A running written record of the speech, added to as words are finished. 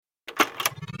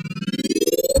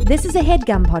This is a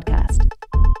HeadGum podcast.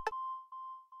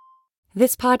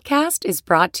 This podcast is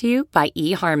brought to you by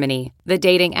eHarmony, the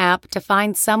dating app to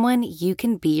find someone you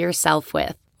can be yourself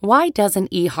with. Why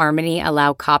doesn't eHarmony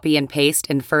allow copy and paste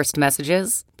in first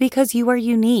messages? Because you are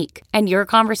unique, and your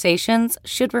conversations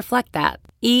should reflect that.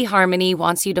 eHarmony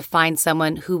wants you to find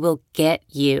someone who will get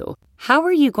you. How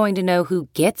are you going to know who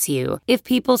gets you if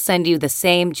people send you the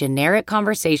same generic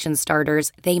conversation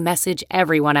starters they message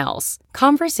everyone else?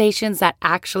 Conversations that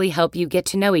actually help you get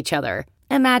to know each other.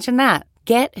 Imagine that.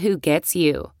 Get who gets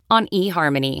you on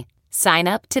eHarmony. Sign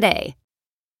up today.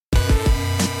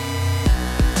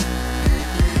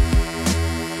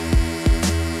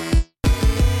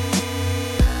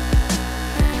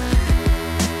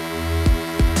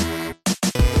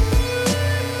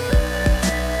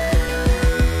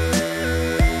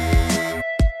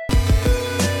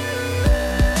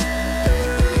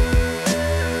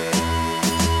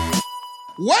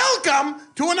 Welcome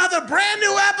to another brand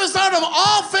new episode of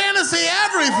All Fantasy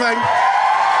Everything.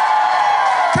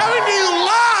 Coming to you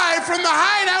live from the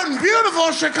hideout in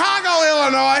beautiful Chicago,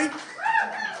 Illinois.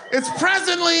 It's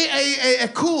presently a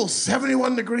cool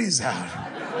 71 degrees out.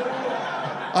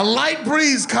 A light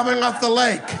breeze coming off the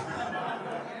lake.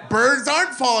 Birds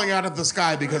aren't falling out of the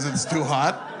sky because it's too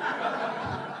hot.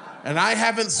 And I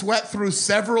haven't sweat through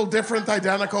several different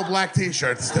identical black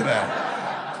t-shirts today.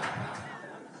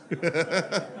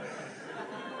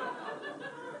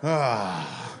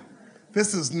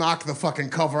 This is knock the fucking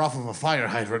cover off of a fire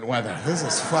hydrant weather. This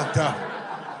is fucked up.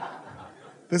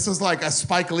 This is like a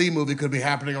Spike Lee movie could be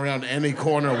happening around any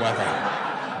corner weather.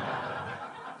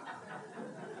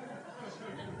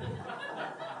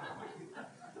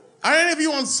 Are any of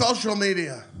you on social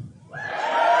media?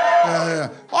 Yeah.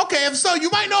 Okay, if so, you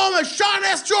might know him as Sean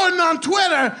S. Jordan on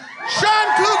Twitter, Sean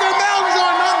Cougar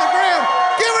Meljordan on the gram.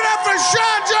 Give it up for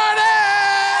Sean Jordan!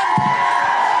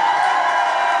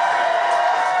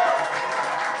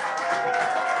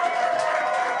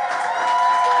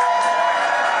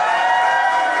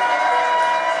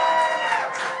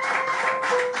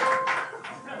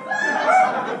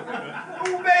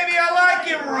 Oh, baby, I like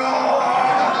it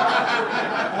raw.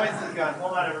 Voice is gone.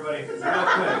 Hold on, everybody. Real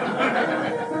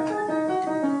quick.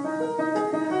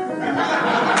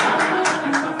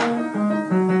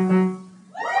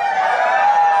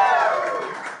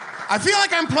 I feel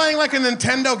like I'm playing like a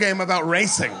Nintendo game about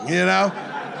racing, you know?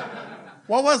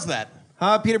 What was that?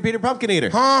 Peter Pumpkin Eater.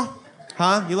 Huh?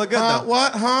 Huh? You look good, though.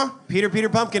 What? Huh? Peter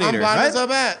Pumpkin I'm Eater, blind right? as a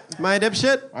bat. Am I a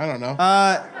dipshit? I don't know.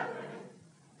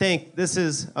 This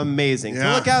is amazing. Yeah.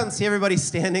 To look out and see everybody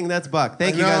standing, that's Buck.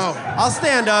 Thank you, know. guys. I'll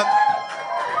stand up.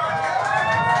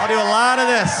 I'll do a lot of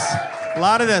this. A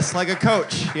lot of this, like a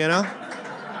coach, you know?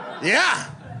 Yeah.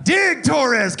 Dig,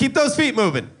 Torres! Keep those feet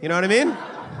moving. You know what I mean?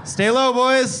 Stay low,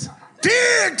 boys.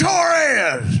 Dig,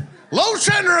 Torres! Low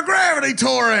center of gravity,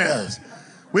 Torres!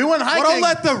 We went hiking. Well, don't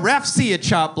let the ref see a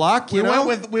chop block, you know?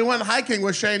 We went hiking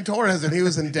with Shane Torres, and he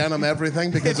was in denim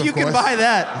everything because, If you of course. can buy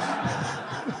that.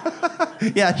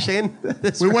 Yeah, Shane.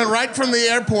 We went right from the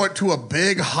airport to a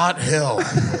big hot hill.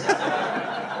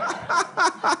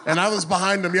 And I was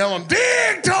behind him yelling,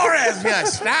 "Dig, Torres!" Yeah,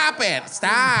 stop it.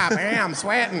 Stop. Hey, I'm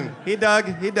sweating. He dug.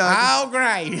 Oh,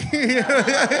 great.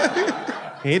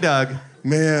 He dug.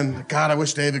 Man, God, I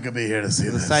wish David could be here to see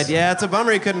this. Yeah, it's a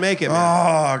bummer he couldn't make it, man.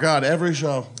 Oh, God, every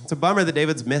show. It's a bummer that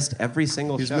David's missed every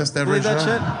single show. He's missed every Believe that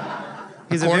show.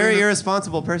 shit? He's According a very to-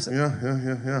 irresponsible person.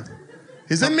 Yeah.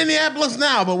 He's in Minneapolis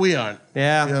now, but we aren't.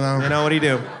 Yeah. You know? What do you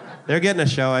do? They're getting a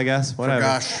show, I guess.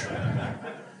 Whatever.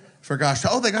 For gosh.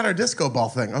 Oh, they got our disco ball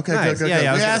thing. Okay, Nice. good. Yeah,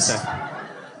 I was Yes. gonna say.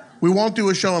 We won't do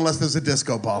a show unless there's a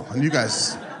disco ball. And you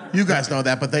guys know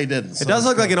that, but they didn't. It does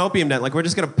look like an opium den. Like we're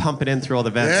just gonna pump it in through all the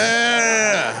vents.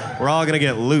 Yeah. We're all gonna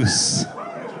get loose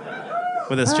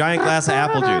with this giant glass of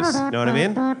apple juice. You know what I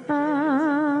mean?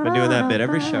 Been doing that bit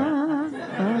every show.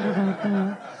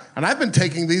 And I've been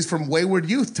taking these from wayward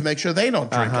youth to make sure they don't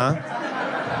drink it.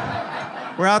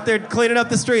 We're out there cleaning up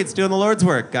the streets, doing the Lord's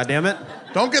work. God damn it!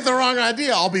 Don't get the wrong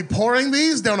idea. I'll be pouring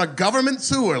these down a government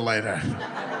sewer later.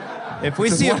 If we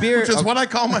see a beer, Which is what I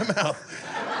call my mouth.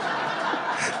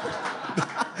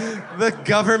 the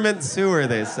government sewer,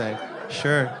 they say.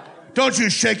 Sure. Don't you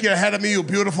shake your head at me, you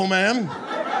beautiful man.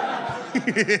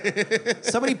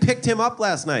 Somebody picked him up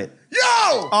last night.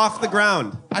 Yo! Off the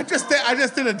ground. I just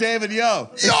did a David Yo.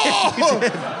 Yo!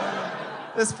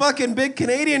 This fucking big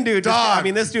Canadian dude. Dog. I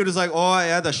mean, this dude was like, oh,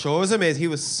 yeah, the show was amazing. He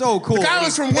was so cool. The guy And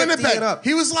was he from picked Ian Winnipeg. up.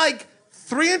 He was like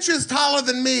 3 inches taller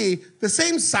than me, the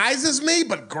same size as me,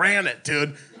 but granite,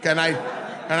 dude. And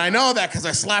I know that because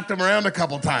I slapped him around a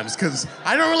couple times because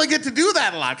I don't really get to do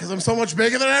that a lot because I'm so much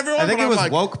bigger than everyone. I think but it I'm was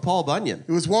like, woke Paul Bunyan.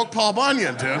 It was woke Paul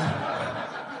Bunyan, dude.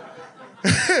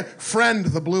 Friend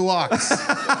the blue ox.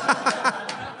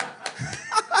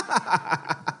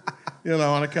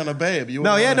 On account of babe.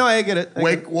 I get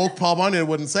it. Woke Paul Bunyan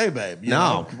wouldn't say babe.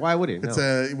 No, why would he?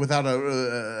 It's without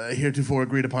a heretofore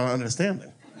agreed upon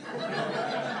understanding.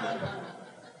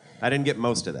 I didn't get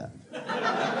most of that.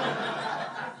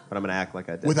 But I'm going to act like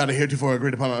I did. Without a heretofore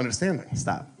agreed upon understanding.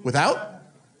 Stop. Without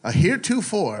a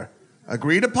heretofore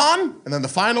agreed upon, and then the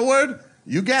final word,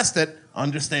 you guessed it,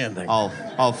 understanding.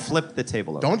 I'll flip the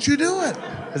table over. Don't you do it.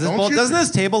 Doesn't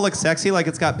this table look sexy like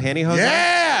it's got pantyhose on?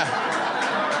 Yeah!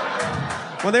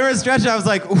 When they were stretched, I was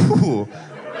like, ooh,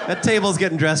 that table's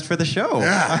getting dressed for the show.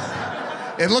 Yeah.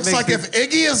 It looks like if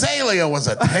Iggy Azalea was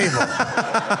a table.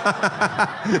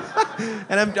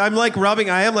 And I'm like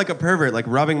I am like a pervert, like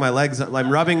rubbing my legs.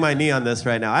 I'm rubbing my knee on this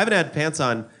right now. I haven't had pants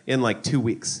on in like 2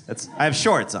 weeks. I have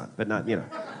shorts on, but not,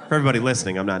 for everybody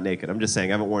listening, I'm not naked. I'm just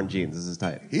saying I haven't worn jeans. This is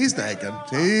tight. He's naked.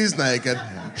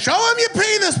 Show him your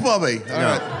penis, Bubby. All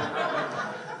right.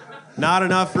 Not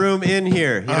enough room in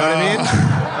here. You know what I mean?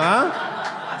 Huh?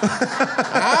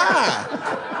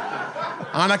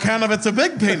 On account of it's a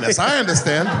big penis. I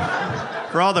understand.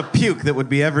 For all the puke that would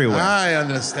be everywhere. I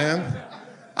understand.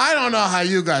 I don't know how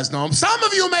you guys know him. Some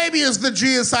of you maybe as the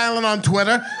G is silent on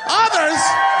Twitter. Others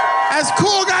as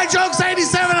Cool Guy Jokes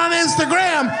 87 on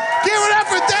Instagram. Give it up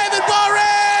for David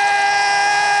Gborie!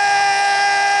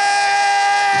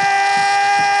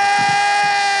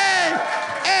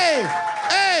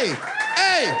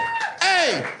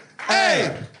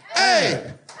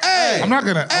 Hey! I'm not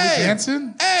gonna. Are we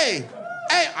dancing? Hey,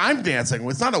 I'm dancing.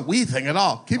 It's not a we thing at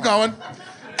all. Keep going.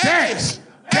 Dance.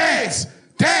 I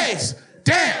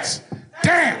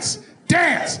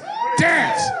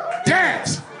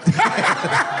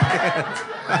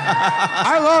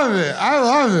love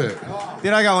it.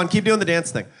 Dude, I got one. Keep doing the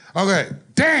dance thing. Okay.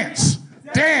 Dance.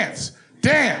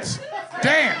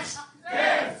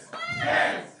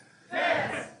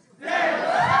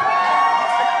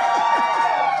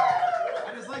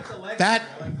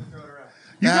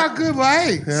 You got good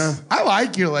legs. Yeah. I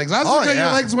like your legs. I was looking at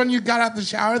your legs when you got out the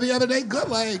shower the other day. Good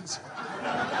legs.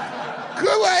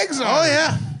 Good legs. Oh,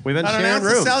 yeah. We've been sharing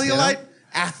rooms. Cellulite.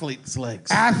 Athlete's legs.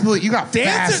 Athlete. You got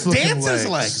dancer's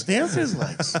legs. Dancer's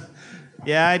legs.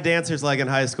 Yeah, I had dancer's leg in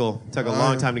high school. Took a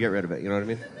long time to get rid of it. You know what I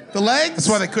mean? The legs? That's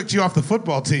why they cooked you off the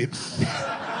football team.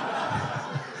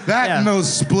 And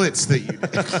those splits that you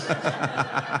did.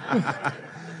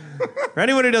 For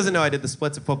anyone who doesn't know, I did the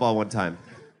splits of football one time.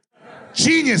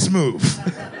 Genius move.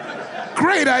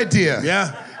 Great idea.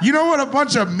 Yeah. You know what a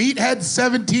bunch of meathead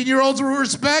 17-year-olds will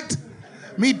respect?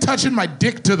 Me touching my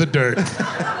dick to the dirt.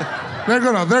 They're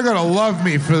gonna love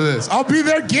me for this. I'll be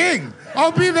their king.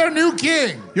 I'll be their new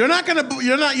king. You're not gonna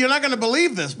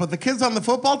believe this, but the kids on the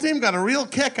football team got a real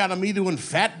kick out of me doing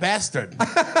fat bastard.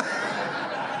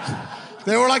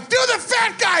 They were like, do the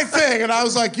fat guy thing, and I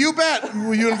was like, you bet.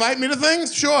 Will you invite me to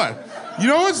things? Sure. You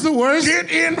know what's the worst? Get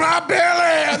in my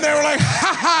belly, and they were like,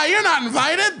 ha ha, you're not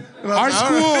invited.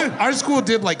 Our school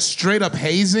did like straight up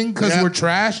hazing because we're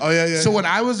trash. Oh, yeah. So when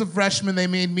I was a freshman, they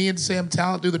made me and Sam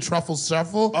Talent do the truffle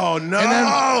shuffle. Oh, no. And then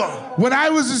when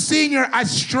I was a senior, I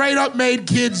straight up made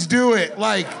kids do it.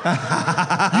 Like, you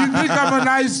think I'm a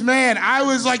nice man. I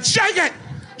was like, shake it!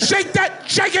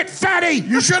 Shake it, fatty!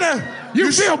 You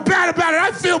feel bad about it.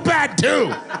 I feel bad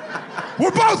too. We're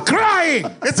both crying.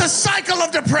 It's a cycle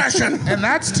of depression. And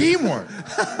that's teamwork.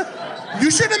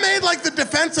 You should have made like the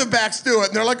defensive backs do it.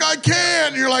 And they're like, I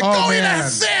can't. And you're like, go eat a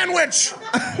sandwich.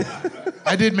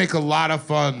 I did make a lot of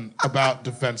fun about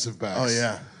defensive backs. Oh,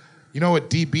 yeah. You know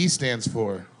what DB stands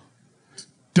for?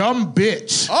 Dumb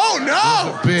bitch. Oh,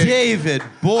 no. David,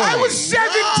 boy. I was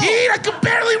 17. I could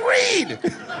barely read.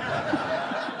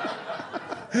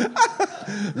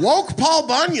 Woke Paul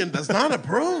Bunyan does not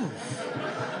approve.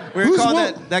 We were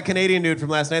calling that Canadian dude from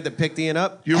last night that picked Ian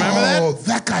up. Do you remember that? Oh,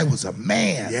 that guy was a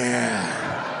man.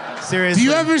 Yeah. Seriously. Do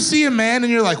you ever see a man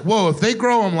and you're like, whoa, if they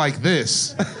grow him like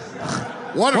this,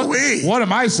 what are we? What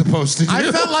am I supposed to do?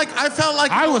 I felt like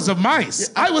I was of mice.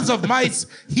 I was of mice.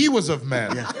 He was of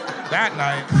men. Yeah. That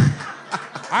night,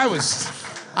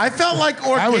 I felt like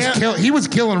organic. He was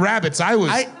killing rabbits.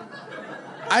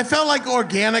 I felt like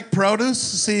organic produce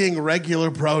seeing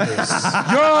regular produce.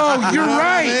 Yo, you're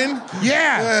right. I mean?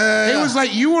 Yeah. It was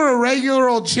like you were a regular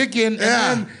old chicken, and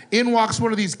then in walks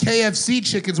one of these KFC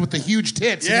chickens with the huge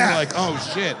tits, and you're like, oh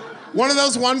shit. One of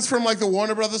those ones from like the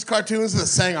Warner Brothers cartoons that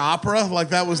sang opera, like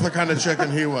that was the kind of chicken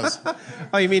he was.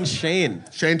 Oh, you mean Shane?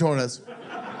 Shane Torres.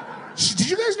 Did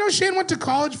you guys know Shane went to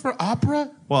college for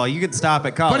opera? Well, you could stop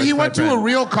at college. But he went to a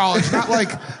real college, not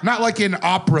like an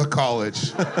opera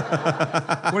college.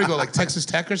 Where do you go, like Texas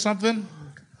Tech or something?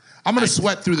 I'm gonna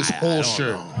sweat through this whole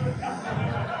shirt.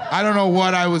 I don't know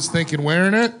what I was thinking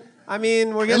wearing it. I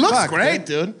mean, we're It getting looks fucked, great,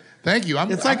 dude. dude. Thank you.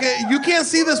 It's like you can't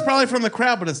see this probably from the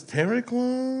crowd, but it's terry cloth.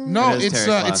 No, It is it's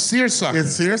terry cloth. seersucker.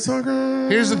 It's seersucker.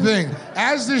 Here's the thing.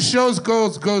 As this show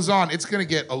goes on, it's gonna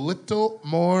get a little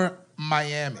more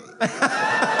Miami.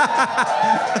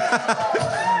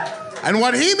 And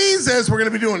what he means is we're gonna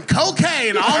be doing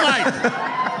cocaine all night.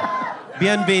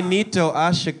 Bienvenido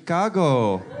a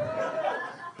Chicago.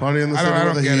 Party in the I city don't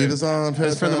where the get heat it. is on.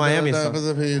 It's from the Miami song.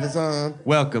 The heat is on.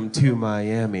 Welcome to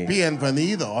Miami.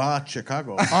 Bienvenido a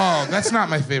Chicago. Oh, that's not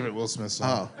my favorite Will Smith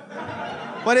song.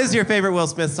 Oh. What is your favorite Will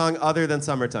Smith song other than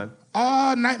Summertime?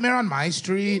 Nightmare on My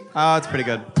Street. Oh, it's pretty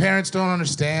good. Parents don't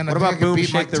understand. What about Boom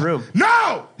Shake the Room?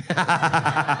 No! We've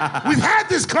had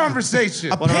this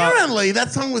conversation. Apparently,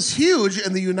 that song was huge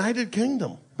in the United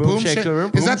Kingdom. Boom Shake the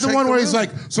Room? Is that the Shake one the where he's Room?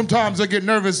 like, sometimes I get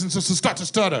nervous and so start to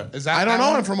stutter? Is that I don't that know.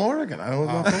 one? I'm from Oregon. I don't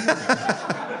know.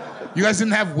 You guys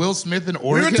didn't have Will Smith in We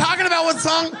Oregon? were talking about what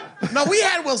song. No, we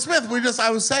had Will Smith. I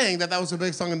was saying that was a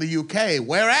big song in the UK,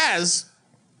 whereas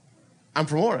I'm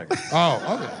from Oregon.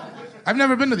 Oh, okay. I've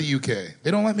never been to the UK.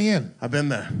 They don't let me in. I've been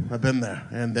there.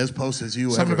 And there's posters you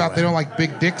Something about they don't like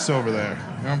big dicks over there. You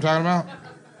know what I'm talking about?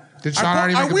 Did Sean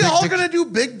already make Are a we big all dick? going to do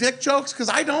big dick jokes? Because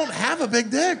I don't have a big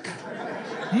dick.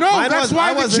 No, Mine that's was- why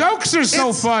I the wasn't- jokes are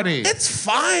so funny. It's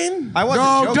fine. I wasn't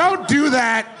No, joking. don't do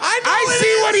that. I know I it see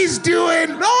is. what he's doing.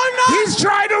 No, I'm not. He's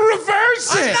trying to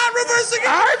reverse I'm it. not reversing it.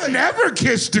 I've never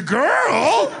kissed a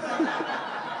girl.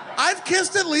 I've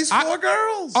kissed at least 4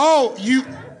 girls. Oh, you...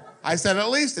 I said at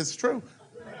least. It's true.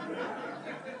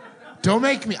 Don't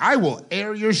make me... I will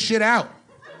air your shit out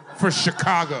for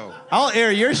Chicago. I'll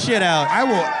air your shit out. I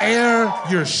will air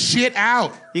your shit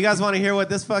out. You guys want to hear what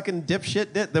this fucking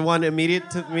dipshit did? The one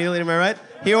immediately to my right?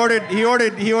 He ordered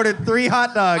 3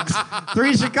 hot dogs,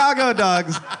 3 Chicago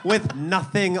dogs with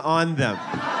nothing on them.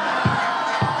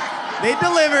 They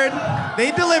delivered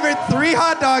 3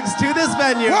 hot dogs to this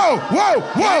venue. Whoa, whoa,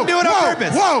 whoa. didn't do it on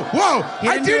purpose. Whoa, whoa. He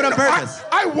didn't do it on purpose.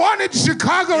 I wanted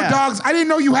Chicago Yeah. dogs. I didn't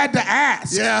know you had to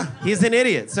ask. Yeah. He's an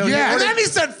idiot. So Yeah. he And ordered, then he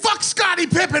said, fuck Scottie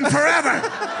Pippen forever.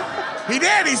 He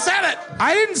did. He said it.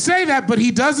 I didn't say that, but he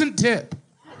doesn't tip.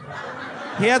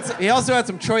 he also had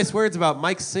some choice words about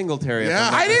Mike Singletary. if Yeah.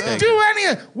 I'm not I didn't mistaken. do any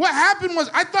of what happened was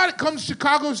I thought it comes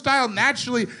Chicago style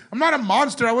naturally. I'm not a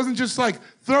monster. I wasn't just like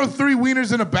throw 3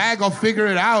 wieners in a bag, I'll figure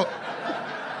it out.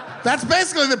 That's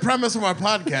basically the premise of our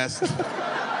podcast.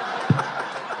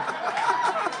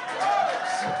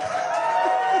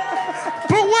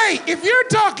 But wait, if you're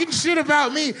talking shit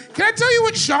about me, can I tell you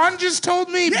what Sean just told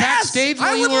me backstage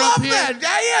while I you would were love up here? that.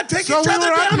 Yeah, take So each we other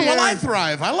were up down here. while I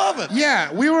thrive. I love it.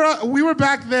 Yeah, we were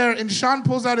back there, and Sean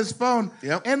pulls out his phone.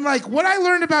 Yep. And like, what I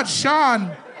learned about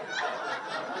Sean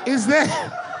is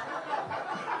that.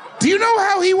 Do you know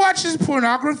how he watches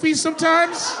pornography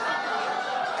sometimes?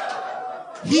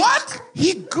 What?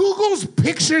 He Googles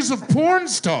pictures of porn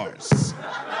stars.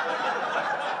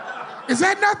 Is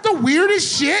that not the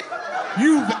weirdest shit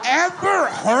you've ever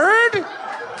heard?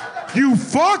 You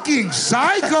fucking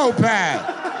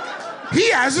psychopath. He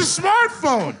has a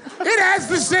smartphone. It has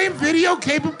the same video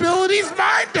capabilities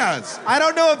mine does. I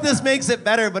don't know if this makes it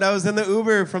better, but I was in the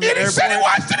Uber from the And he airport. said he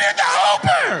watched it in the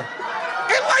Uber.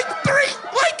 And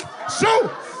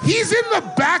so he's in the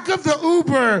back of the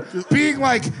Uber being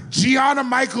like Gianna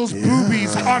Michaels'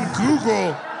 boobies on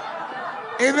Google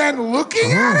and then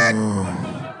looking at it.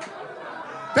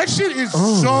 That shit is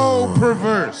so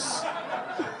perverse.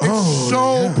 It's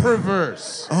so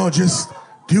perverse. Oh, just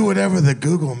do whatever the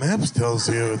Google Maps tells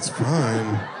you. It's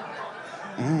fine.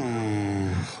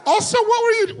 Also, what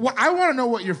were you? I want to know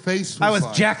what your face was. I was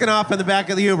like. jacking off in the back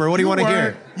of the Uber. What do you want to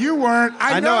hear? You weren't.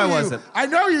 I know I you. wasn't. I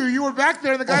know you. You were back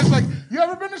there, and the guy's like, "You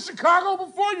ever been to Chicago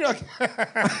before?" And you're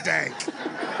like, "Dang."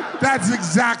 That's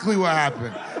exactly what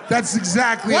happened. That's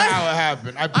exactly What? how it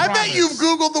happened. I I bet you've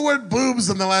Googled the word boobs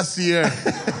in the last year.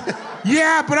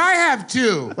 Yeah, but I have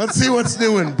too. Let's see what's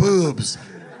new in boobs.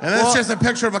 And that's just a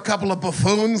picture of a couple of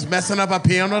buffoons messing up a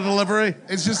piano delivery.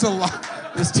 It's just a lot.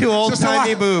 Just 2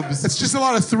 old-timey boobs. It's just a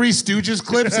lot of Three Stooges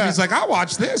clips, and he's like, "I'll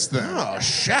watch this then." Oh,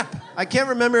 Shep. I can't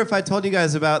remember if I told you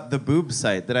guys about the boob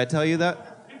site. Did I tell you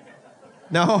that?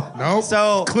 No? Nope.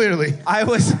 So Clearly.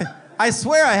 I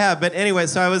swear I have, but anyway,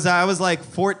 so I was like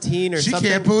 14 or She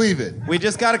something. can't believe it. We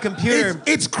just got a computer.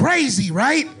 It's crazy,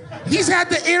 right? He's had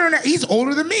the internet. He's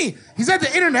older than me. He's had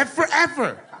the internet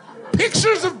forever.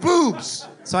 Pictures of boobs.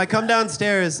 So I come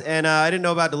downstairs, and I didn't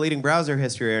know about deleting browser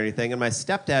history or anything, and my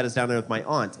stepdad is down there with my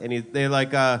aunt, and they're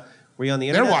like, were you on the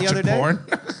They're internet the other watching day? porn.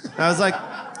 I was like,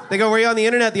 they go, were you on the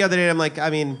internet the other day? I'm like, I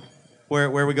mean, where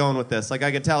are we going with this? Like,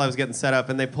 I could tell I was getting set up,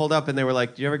 and they pulled up, and they were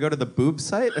like, do you ever go to the boob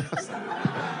site? And I was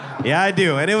like, Yeah, I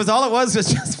do. And it was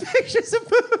just pictures of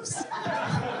boobs.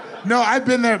 No, I've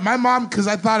been there. My mom, because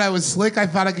I thought I was slick, I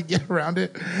thought I could get around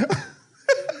it.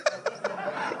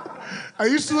 I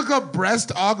used to look up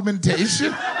breast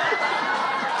augmentation.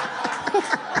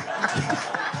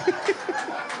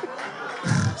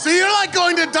 So you're like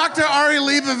going to Dr. Ari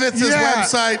Leibovitz's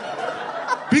website.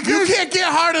 Because you can't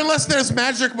get hard unless there's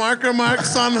magic marker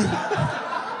marks on the...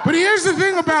 But here's the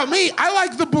thing about me. I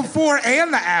like the before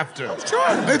and the after. Sure.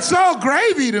 It's all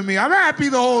gravy to me. I'm happy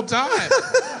the whole time.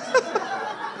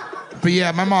 But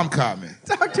yeah, my mom caught me.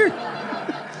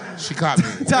 She caught me.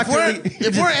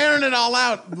 If we're airing it all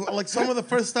out, like some of the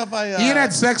first stuff I... Ian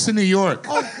had sex in New York.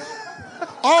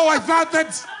 Oh, I thought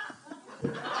that's...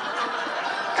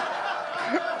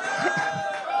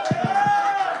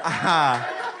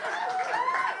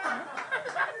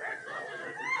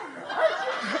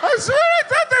 I swear I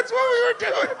thought that's what we were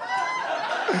doing.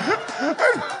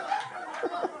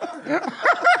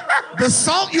 The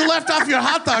salt you left off your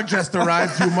hot dog just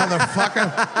arrived, you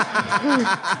motherfucker.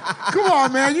 Come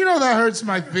on, man. You know that hurts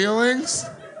my feelings.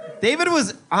 David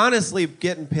was honestly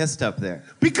getting pissed up there.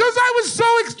 Because I was so...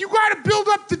 you got to build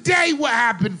up the day what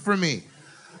happened for me.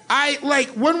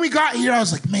 When we got here, I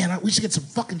was like, man, we should get some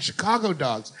fucking Chicago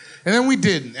dogs. And then we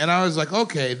didn't. And I was like,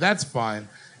 okay, that's fine.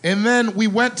 And then we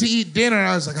went to eat dinner, and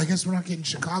I was like, I guess we're not getting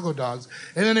Chicago dogs.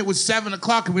 And then it was 7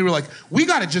 o'clock, and we were like, we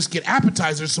got to just get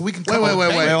appetizers so we can come.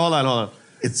 Wait, hold on.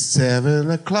 It's 7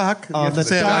 o'clock. You have to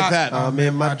say it like that. I'm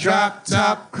in my drop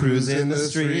top, cruising the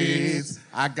streets.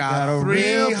 I got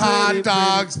 3 hot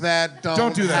dogs that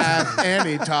don't do that have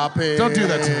any toppings. Don't do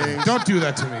that to me. Don't do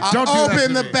that to me. Don't do that to me.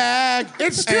 Open the bag.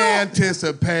 It's still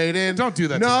anticipating. Don't do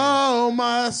that to me. No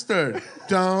mustard.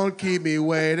 Don't keep me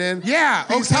waiting. Yeah,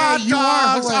 These hot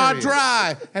dogs are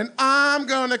dry, and I'm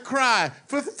gonna cry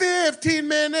for 15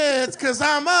 minutes because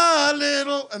I'm a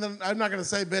little... And then I'm not gonna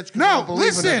say bitch because I don't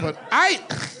believe in it,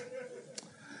 but...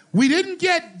 We didn't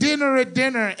get dinner at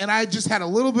dinner, and I just had a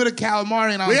little bit of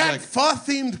calamari, and I was like... We had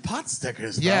pho-themed pot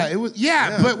stickers, though. Yeah, it was.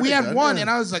 Yeah, but we had one, and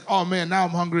I was like, oh, man, now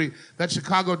I'm hungry. That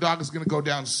Chicago dog is going to go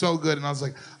down so good. And I was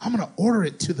like, I'm going to order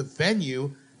it to the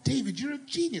venue. David, you're a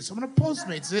genius. I'm going to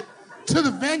Postmates it to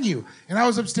the venue. And I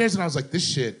was upstairs, and I was like, this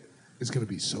shit is going to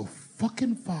be so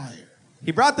fucking fire.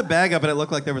 He brought the bag up, and it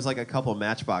looked like there was like a couple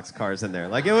Matchbox cars in there.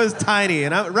 Like, it was tiny,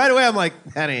 and right away I'm like,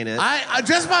 that ain't it. I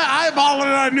just by eyeballing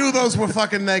it, I knew those were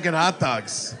fucking naked hot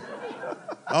dogs.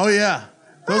 Oh, yeah.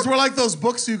 Those were like those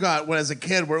books you got when as a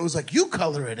kid where it was like, you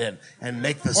color it in and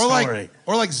make the story.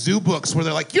 Or like zoo books where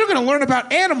they're like, you're going to learn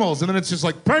about animals, and then it's just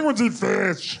like, penguins eat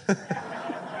fish.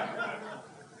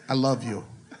 I love you.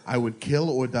 I would kill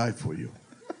or die for you.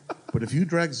 But if you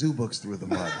drag zoo books through the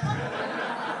mud...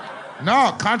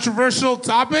 No, controversial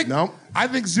topic? No. I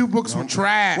think zoo books were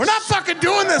trash. We're not fucking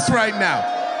doing this right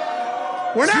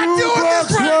now. We're not doing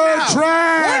this right now.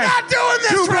 Trash. We're not doing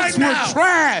this right now. Zoo books were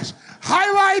trash.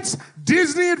 Highlights,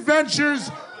 Disney Adventures,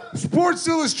 Sports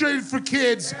Illustrated for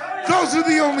kids. Those are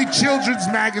the only children's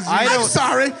magazines. I'm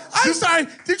sorry.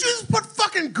 Did you just put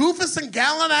fucking Goofus and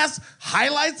Gallon-ass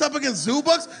highlights up against zoo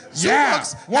books? Zoo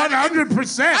books.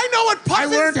 100%. I know what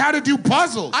puffins... I learned how to do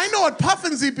puzzles. I know what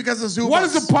puffins eat because of zoo books. What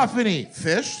does a puffin eat?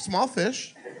 Fish, small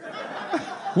fish.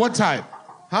 What type?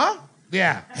 Huh?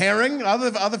 Yeah. Herring,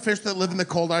 other fish that live in the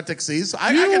cold Arctic seas.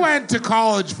 You went to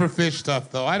college for fish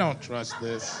stuff, though. I don't trust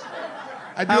this.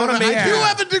 I do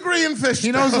have a degree in fish.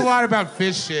 He knows a lot about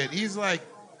fish shit. He's like...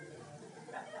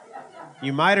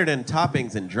 You mitered in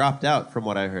toppings and dropped out, from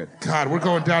what I heard. God, we're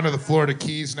going down to the Florida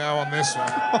Keys now on this one.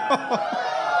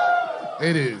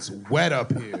 It is wet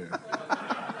up here.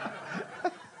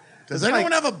 Does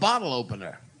anyone have a bottle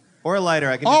opener? Or a lighter.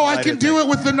 I can do it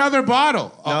with another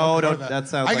bottle. No, don't. That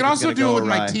sounds like I can it's also gonna do go it with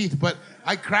my awry. teeth, but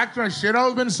I cracked my shit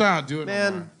open, so I don't do it.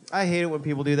 Man, I hate it when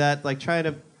people do that. Like trying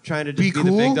to just Be be the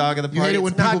cool? big dog of the party. You hate it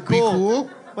when It's not people be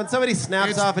cool? When somebody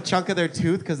snaps off a chunk of their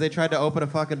tooth because they tried to open a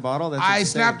fucking bottle, that's I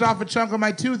insane. snapped off a chunk of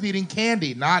my tooth eating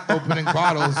candy, not opening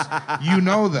bottles. You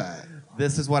know that.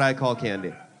 This is what I call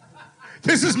candy.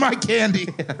 This is my candy.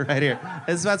 Right here.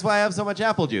 That's why I have so much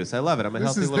apple juice. I love it. I'm a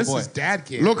healthy little boy. This is dad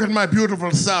candy. Look at my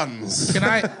beautiful sons. Can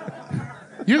I...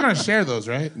 You're going to share those,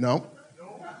 right? No.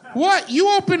 What?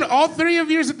 You opened all 3 of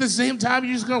yours at the same time?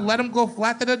 You're just going to let them go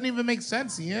flat? That doesn't even make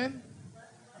sense, Ian.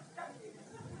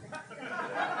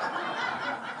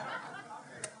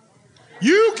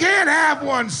 You can't have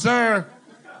one, sir.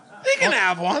 You can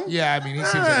have one. Yeah, I mean, he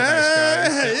seems like a nice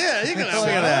guy. Yeah, you can have Look one.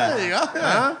 at that. There you go.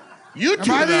 Huh? You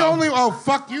two, Am I the though. only... Oh,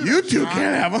 fuck you. You two Sean.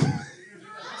 can't have them.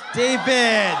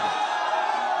 David!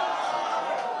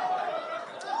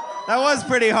 That was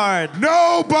pretty hard.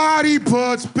 Nobody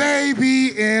puts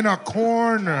baby in a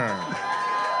corner.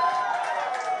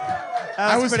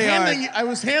 I was pretty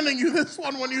handing you this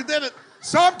one when you did it.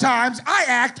 Sometimes I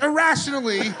act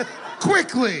irrationally,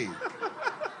 quickly.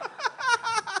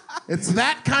 It's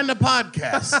that kind of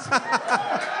podcast.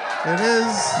 It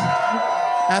is.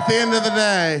 At the end of the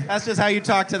day. That's just how you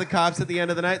talk to the cops at the end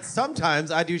of the night.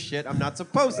 Sometimes I do shit I'm not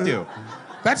supposed to.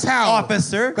 That's how,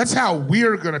 officer. That's how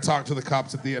we're gonna talk to the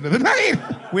cops at the end of the night.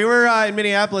 We were in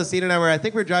Minneapolis. Ian and I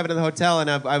think we were driving to the hotel, and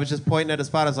I was just pointing at a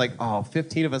spot. I was like,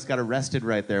 15 of us got arrested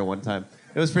right there one time.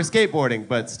 It was for skateboarding,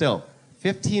 but still,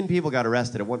 15 people got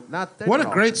arrested. What a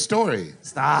great story.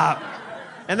 Stop.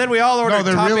 And then we all ordered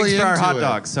toppings really for our hot into it.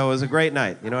 dogs, so it was a great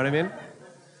night. You know what I mean?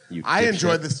 I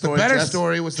enjoyed the story. The better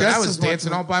story was that I was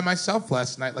dancing all by myself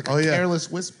last night, like a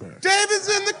careless whisper. David's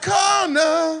in the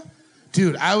corner.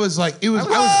 Dude, I was like,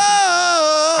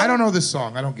 I don't know this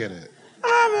song. I don't get it.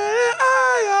 I'm in the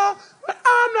aisle, but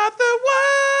I'm not the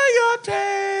one you're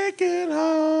taking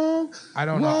home. I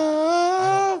don't know.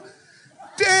 Whoa.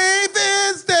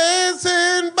 David's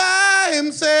dancing by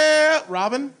himself.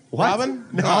 Robin? What? Robin?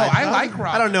 No, I like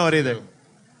Robin. I don't know it either.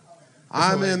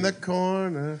 I'm in the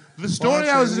corner. The story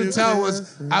I was going to tell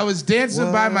was I was dancing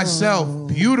by myself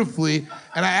beautifully,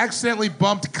 and I accidentally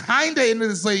bumped kind of into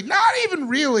this lady, not even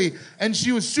really, and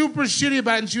she was super shitty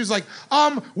about it, and she was like,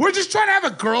 we're just trying to have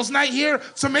a girls' night here,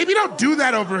 so maybe don't do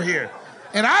that over here.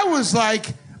 And I was like,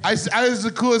 I was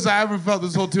the coolest I ever felt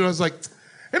this whole tour. I was like,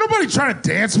 ain't nobody trying to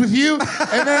dance with you.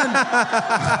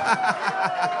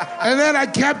 And then I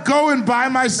kept going by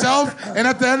myself. And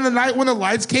at the end of the night, when the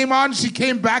lights came on, she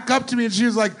came back up to me and she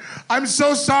was like, I'm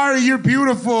so sorry, you're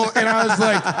beautiful. And I was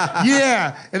like,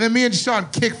 yeah. And then me and Sean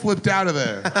kick flipped out of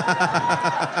there.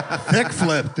 Thick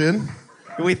flipped, dude.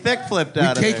 We thick flipped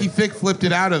out of there. We cakey thick flipped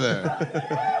it out of there.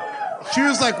 She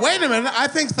was like, wait a minute, I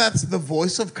think that's the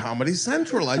voice of Comedy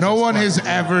Central. No one has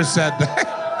ever said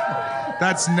that.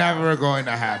 That's never going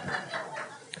to happen.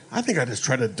 I think I just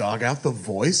tried to dog out the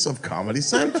voice of Comedy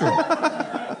Central. And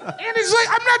it's like,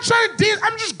 I'm not trying to dance,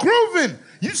 I'm just grooving.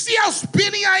 You see how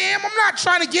spinny I am? I'm not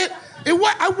trying to get...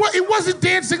 It wasn't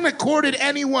dancing that courted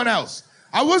anyone else.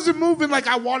 I wasn't moving like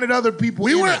I wanted other people.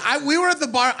 We were at the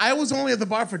bar. I was only at the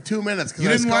bar for 2 minutes. You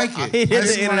didn't like it. He did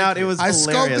the in and out. It was hilarious.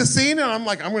 I scoped the scene, and I'm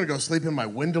like, I'm going to go sleep in my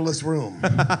windowless room.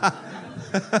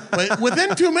 But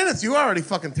within 2 minutes, you already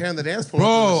fucking tearing the dance floor.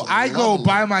 Bro, I go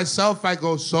by myself. I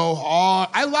go so hard.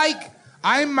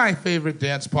 I'm my favorite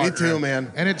dance partner. Me too,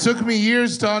 man. And it took me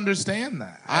years to understand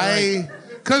that.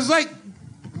 Because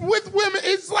with women,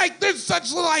 it's like there's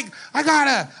such like I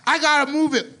gotta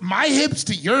move it my hips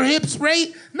to your hips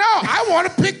rate. No, I want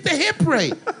to pick the hip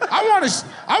rate. I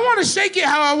want to shake it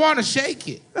how I want to shake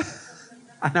it.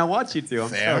 And I want you to. I'm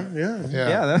Fair, sorry.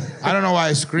 Yeah. I don't know why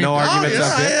I screamed. No arguments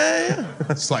up here. Yeah.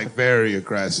 It's like very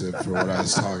aggressive for what I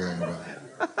was talking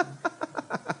about.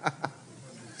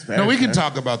 No, we can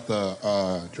talk about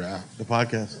the draft. The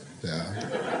podcast.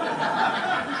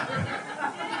 Yeah.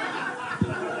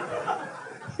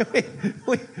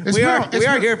 we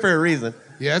are here for a reason.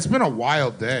 Yeah, it's been a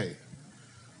wild day.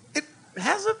 It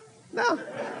hasn't. No.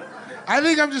 I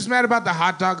think I'm just mad about the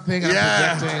hot dog thing. I'm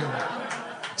projecting.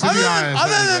 To be honest.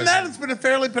 Other than that, it's been a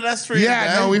fairly pedestrian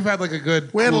day. No, we've had like a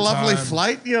good. We had a cool lovely time.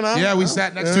 flight, you know. Yeah, we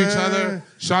sat next to each other.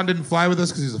 Sean didn't fly with us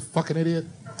because he's a fucking idiot.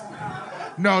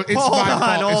 No, it's my fault.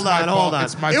 Hold on.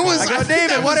 It's my It fault. was- I go, I think David,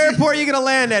 that what was- airport are you going to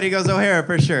land at? He goes, O'Hare,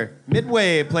 for sure.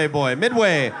 Midway, Playboy,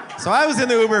 Midway. So I was in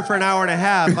the Uber for an hour and a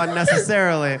half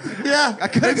unnecessarily. Yeah. I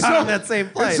could have gone on that same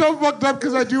flight. It's so fucked up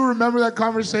because I do remember that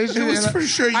conversation. It was and for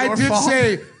sure your I did fault.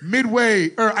 say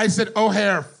Midway, or I said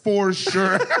O'Hare for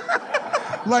sure.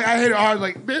 Like I hit it hard,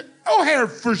 like O'Hare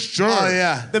for sure. Oh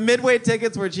yeah. The Midway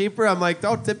tickets were cheaper. I'm like,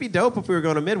 it'd be dope if we were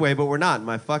going to Midway, but we're not.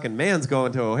 My fucking man's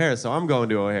going to O'Hare, so I'm going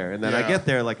to O'Hare. And then I Yeah. get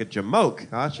there like a jamoke,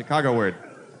 Chicago word.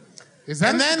 Is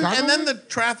that And then the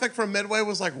traffic from Midway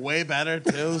was like way better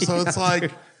too. So it's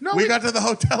like No, we we- got to the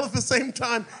hotel at the same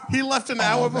time. He left an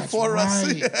hour that's before us.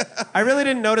 right. Yeah. I really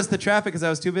didn't notice the traffic because I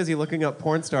was too busy looking up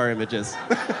porn star images.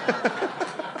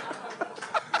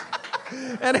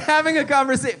 And having a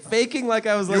conversation, faking like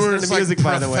I was You were listening just to music,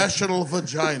 like by the way. professional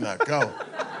vagina. Go.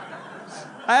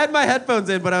 I had my headphones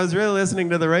in, but I was really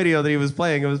listening to the radio that he was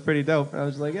playing. It was pretty dope. I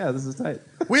was like, yeah, this is tight.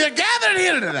 We are gathered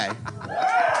here today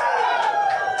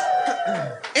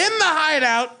in the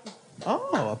hideout.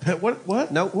 Oh, a pit.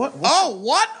 What? Nope. What? Oh,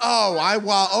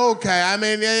 what? Okay. I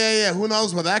mean, yeah. Who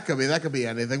knows what that could be? That could be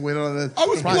anything. We don't know. I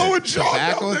was blowing Sean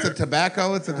tobacco. down It's there. a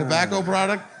tobacco. It's a tobacco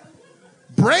product.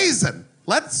 Brazen.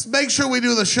 Let's make sure we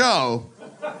do the show.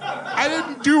 I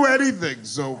didn't do anything,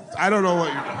 so I don't know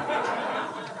what you're...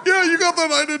 Yeah, you got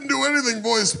that I didn't do anything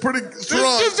voice pretty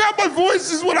strong. This is how my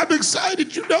voice is when I'm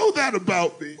excited. You know that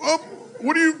about me.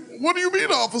 What do you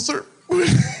mean, officer?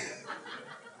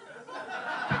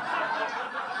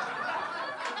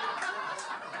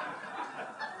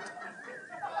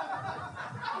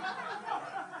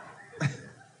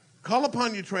 Call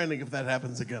upon your training if that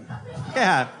happens again.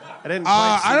 Yeah. I didn't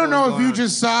quite see I don't what was know if going you on.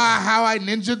 just saw how I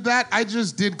ninja'd that. I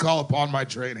just did call upon my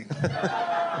training.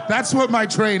 That's what my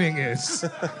training is.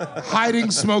 Hiding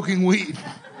smoking weed.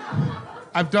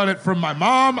 I've done it from my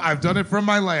mom. I've done it from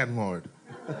my landlord.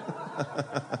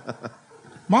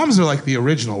 Moms are like the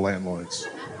original landlords.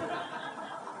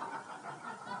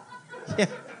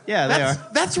 Yeah, they are.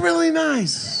 That's really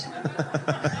nice.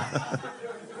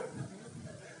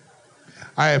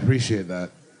 I appreciate that.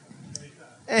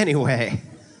 Anyway.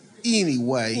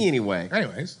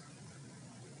 Anyways.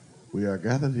 We are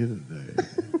gathered here today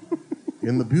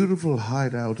in the beautiful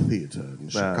Hideout Theater in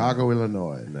Chicago,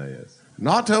 Illinois. No, yes.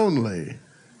 Not only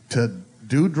to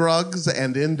do drugs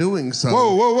and in doing so...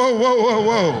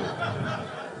 Whoa.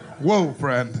 Whoa,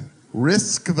 friend.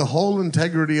 risk the whole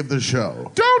integrity of the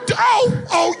show.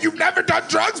 You've never done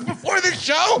drugs before this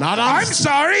show? Not on-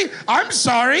 I'm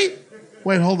sorry.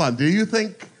 Wait, hold on. Do you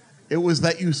think it was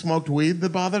that you smoked weed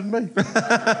that bothered me?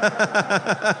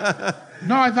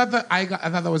 No, I thought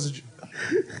that was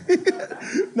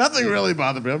Nothing really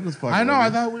bothered me. I'm just fucking. I know. with I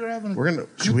you. thought we were having.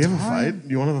 Should we have a fight?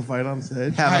 You want to have a fight on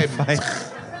stage? Have a fight.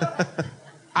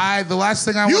 The last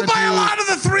thing I You want to do. buy a lot of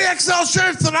the 3XL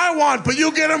shirts that I want, but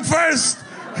you get them first.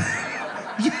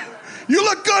 You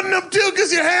look good in them too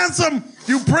because you're handsome,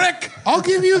 you prick. I'll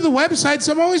give you the websites.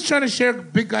 I'm always trying to share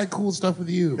big guy cool stuff with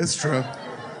you. It's true.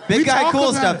 Big guy talk cool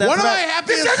about stuff. it. That's One of what my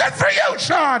This happiest. isn't for you,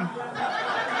 Sean.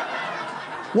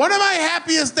 One of my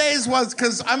happiest days was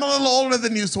because I'm a little older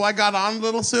than you, so I got on a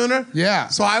little sooner. Yeah.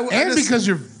 So I just- because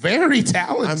you're very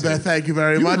talented. Thank you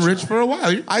very You've much. been rich for a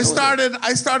while. I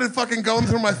started fucking going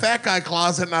through my fat guy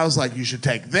closet, and I was like, you should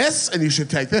take this, and you should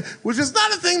take this, which is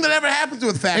not a thing that ever happens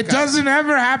with fat It guys. doesn't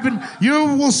ever happen. You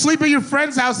will sleep at your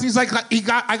friend's house, and he's like,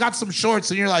 I got some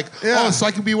shorts, and you're like, Yeah. oh, so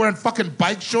I can be wearing fucking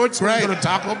bike shorts when Right. you go to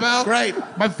Taco Bell? Right.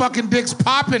 My fucking dick's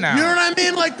popping out. You know what I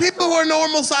mean? Like, people who are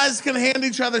normal size can hand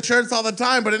each other shirts all the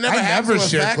time, but it never I happens never with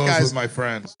share fat clothes guys. with my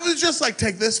friends. It was just like,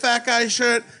 take this fat guy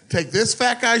shirt, take this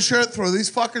fat guy shirt, throw these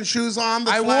fucking shoes on.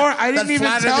 I didn't even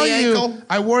tell you.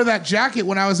 I wore that jacket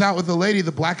when I was out with the lady,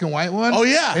 the black and white one. Oh,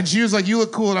 yeah. And she was like, you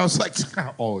look cool. And I was like,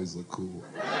 I always look cool.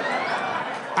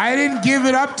 I didn't give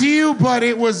it up to you, but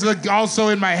it was like also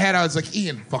in my head. I was like,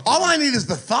 Ian, fuck. All I need is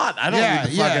the thought. I don't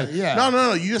need the fucking... yeah.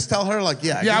 No. You just tell her, like,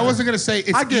 yeah. Yeah, I wasn't going to say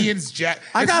it's get- Ian's jacket.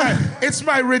 I got- It's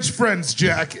my rich friend's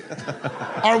jacket.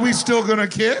 Are we still going to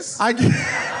kiss?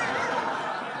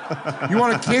 You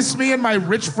want to kiss me in my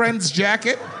rich friend's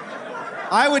jacket?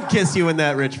 I would kiss you in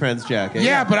that rich friend's jacket.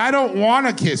 Yeah, but I don't want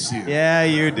to kiss you. Yeah,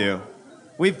 you do.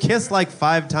 We've kissed like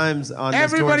 5 times on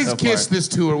Everybody's this tour so kissed far. this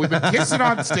tour. We've been kissing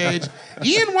on stage.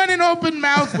 Ian went in open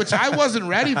mouth, which I wasn't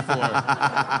ready for.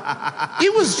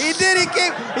 It was. He did. He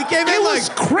came It in was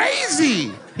like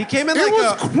crazy. he came in It like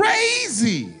was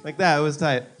crazy. like that. It was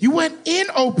tight. You went in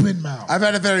open mouth. I've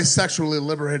had a very sexually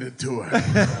liberated tour.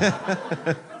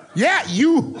 Yeah,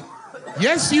 you.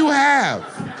 Yes, you have.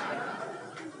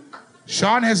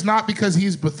 Sean has not because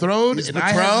he's betrothed, He's and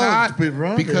I have betrothed,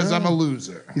 not because I'm a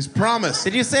loser. He's promised.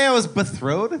 Did you say I was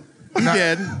betrothed? You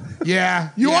did.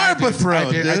 Yeah. You yeah, are I did.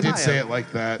 betrothed, I dude. did say it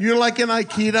like that. You're like in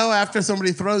Aikido, after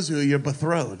somebody throws you, you're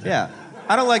betrothed. Yeah.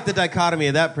 I don't like the dichotomy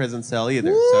of that prison cell either.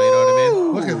 So you know what I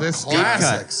mean? Look at this Deep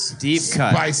Classics. cut. Deep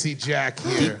cut. spicy Jack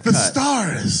here. The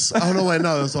stars. Oh, no, wait,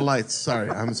 no, those are lights. Sorry,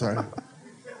 I'm sorry.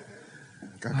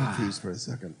 Got confused for a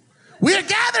second. We are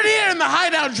gathered here in the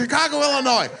Hideout in Chicago,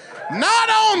 Illinois.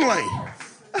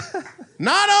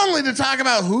 Not only to talk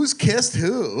about who's kissed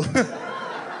who.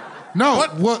 No,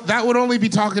 What? well, that would only be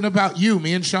talking about you.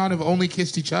 Me and Sean have only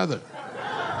kissed each other.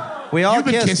 We all You've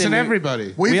been kissed kissing in-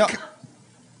 everybody. We all-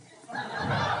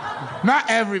 Not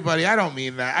everybody. I don't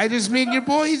mean that. I just mean your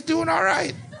boy. He's doing all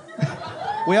right.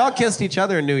 We all kissed each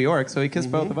other in New York, so he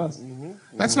kissed both of us.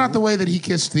 That's not the way that he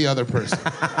kissed the other person.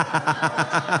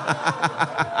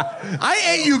 I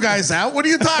ate you guys out. What are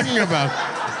you talking about?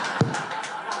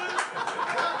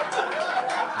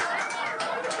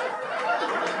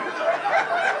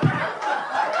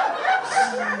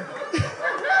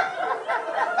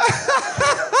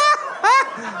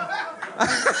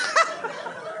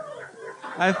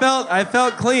 I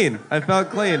felt clean. I felt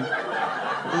clean.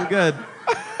 It was good.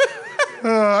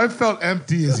 I felt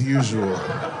empty as usual.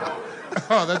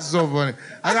 Oh, that's so funny.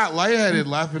 I got lightheaded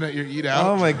laughing at your eat out.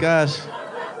 Oh my gosh.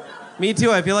 Me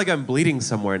too. I feel like I'm bleeding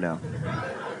somewhere now.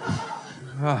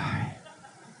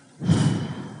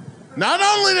 Not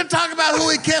only to talk about who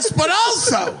he kissed, but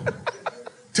also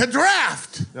to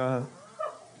draft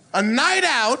a night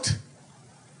out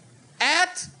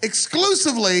at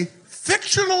exclusively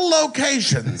fictional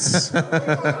locations.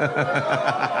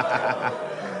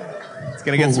 It's It's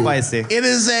gonna get spicy. It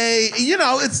is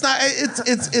it's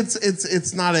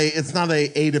not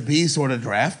a A to B sort of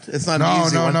draft. It's not an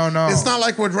easy one. No. It's not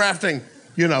like we're drafting,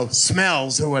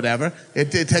 smells or whatever.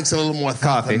 It takes a little more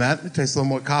thought than that. It takes a little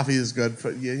more. Coffee is good for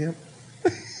you.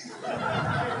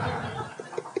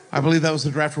 I believe that was the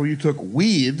draft where you took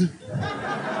weed. You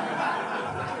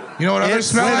know what other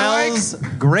smell I smells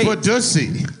like? great.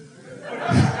 Badussy.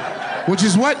 Which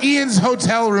is what Ian's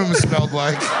hotel room smelled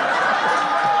like.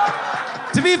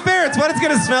 To be fair, it's what it's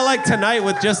gonna smell like tonight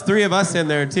with just 3 of us in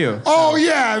there too. Oh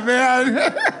yeah, man.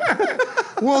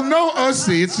 Well, no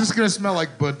ussy. It's just gonna smell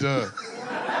like Bada.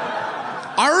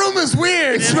 Our room is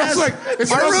weird. It smells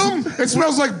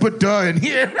like Bada in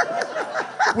here.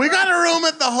 We got a room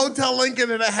at the Hotel Lincoln,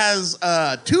 and it has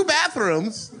 2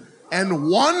 bathrooms and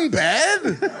 1 bed.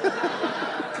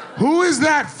 Who is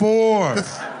that for?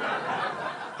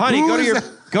 Honey,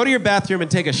 go to your bathroom and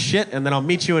take a shit, and then I'll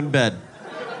meet you in bed.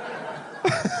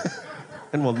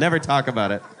 And we'll never talk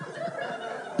about it.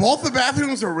 Both the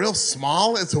bathrooms are real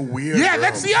small. It's a weird room.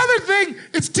 That's the other thing.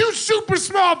 It's 2 super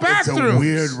small bathrooms. It's a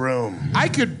weird room.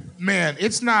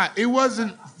 It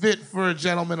wasn't fit for a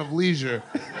gentleman of leisure.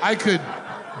 I could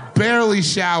barely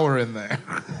shower in there.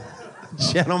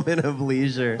 Gentleman of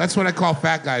leisure. That's what I call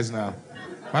fat guys now.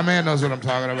 My man knows what I'm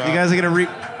talking about. You guys are gonna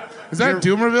Is that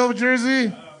Doomerville,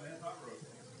 Jersey?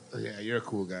 Oh, yeah, you're a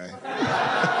cool guy.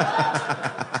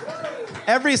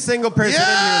 Every single person in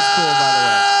here is cool,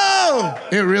 by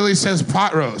the way. It really says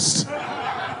pot roast.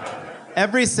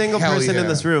 Every single person in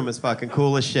this room is fucking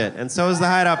cool as shit. And so is the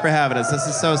Hideout for having us. This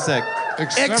is so sick.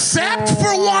 Except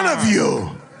for one of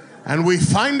you. And we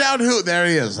find out who. There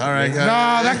he is. All right. No,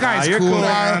 that guy's you're cool, cool,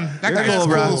 man. That You're guy's cool,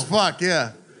 bro. Cool as fuck,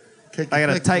 yeah. I got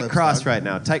a tight cross right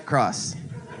now. Tight cross.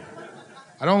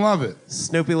 I don't love it.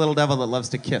 Snoopy little devil that loves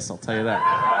to kiss, I'll tell you that.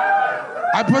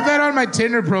 I put that on my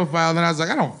Tinder profile, and then I was like,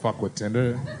 I don't fuck with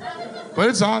Tinder. But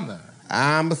it's on there.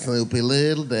 I'm a Snoopy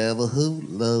little devil who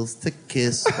loves to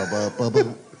kiss.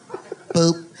 Boop,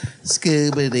 boop,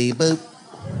 Scooby-Dee, boop.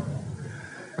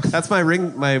 That's my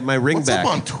ring What's back.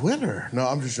 up on Twitter? No,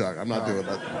 I'm just joking. I'm not doing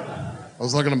that. I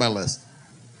was looking at my list.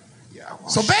 Yeah. Well,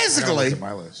 So basically, look at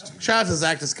my list. shout out to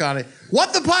Zach Toscani.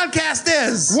 What the podcast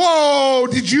is. Whoa!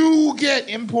 Did you get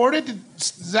imported?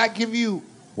 Does that give you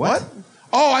What?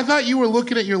 Oh, I thought you were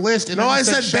looking at your list. And No, then you I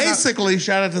said shut up. basically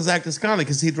shout out to Zach Toscani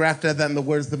because he drafted that in the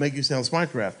Words That Make You Sound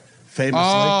Smart draft. Famously.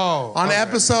 Oh, on okay.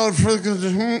 episode for.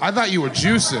 I thought you were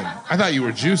juicing.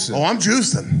 Oh, I'm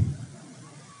juicing.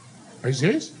 Are you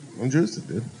serious? I'm juicing,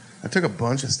 dude. I took a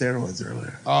bunch of steroids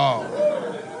earlier. Oh.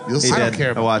 You'll see. He I don't did. care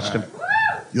I about watched that. him.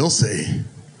 You'll see.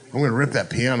 I'm going to rip that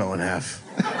piano in half.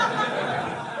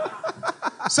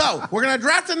 So, we're going to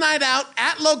draft a night out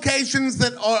at locations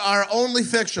that are only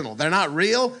fictional. They're not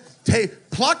real.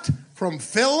 Plucked from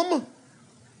film,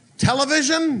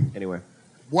 television, Anywhere.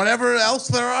 whatever else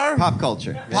there are. Pop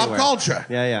culture. Pop Anywhere. culture.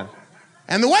 Yeah.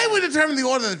 And the way we determine the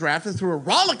order of the draft is through a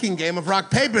rollicking game of rock,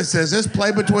 paper, scissors,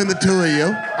 played between the two of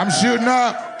you. I'm shooting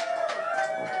up.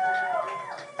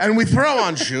 And we throw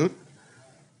on shoot.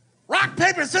 Rock,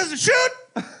 paper, scissors, shoot!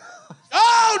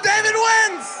 Oh, David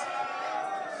wins!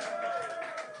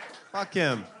 Fuck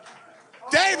him.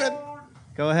 David,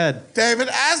 Go ahead.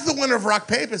 as the winner of rock,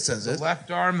 paper, scissors, Left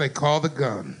arm, they call the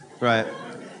gun. Right.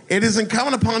 it is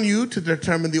incumbent upon you to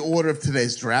determine the order of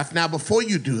today's draft. Now, before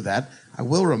you do that, I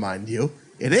will remind you,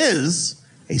 it is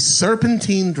a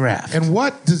serpentine draft. And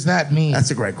what does that mean?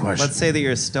 That's a great question. Let's say that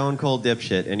you're a stone cold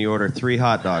dipshit and you order 3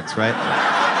 hot dogs, right?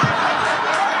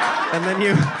 and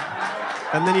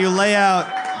then you lay out.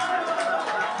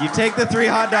 You take the 3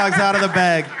 hot dogs out of the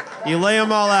bag. You lay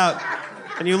them all out.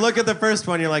 And you look at the first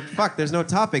one, you're like, fuck, there's no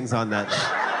toppings on that.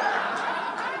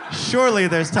 Surely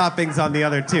there's toppings on the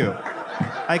other 2.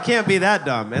 I can't be that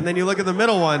dumb. And then you look at the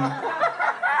middle one,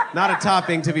 not a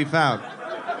topping to be found.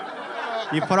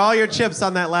 You put all your chips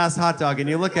on that last hot dog and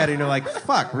you look at it and you're like,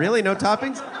 fuck, really? No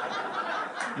toppings?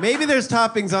 Maybe there's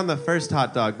toppings on the first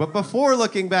hot dog, but before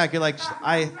looking back, you're like,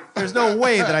 there's no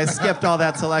way that I skipped all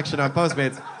that selection on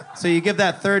Postmates. So you give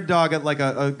that third dog like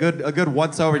a good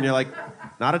once over and you're like,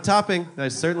 not a topping. I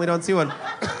certainly don't see one.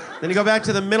 Then you go back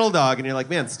to the middle dog and you're like,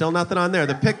 man, still nothing on there.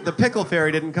 The pickle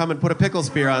fairy didn't come and put a pickle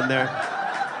spear on there.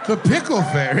 The pickle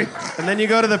fairy. And then you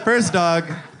go to the first dog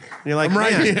and you're like, I'm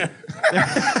right man. here.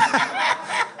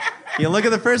 You look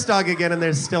at the first dog again and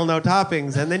there's still no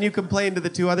toppings. And then you complain to the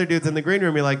 2 other dudes in the green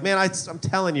room. You're like, man, I'm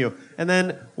telling you. And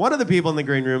then one of the people in the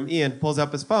green room, Ian, pulls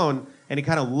up his phone and he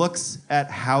kind of looks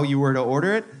at how you were to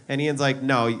order it. And Ian's like,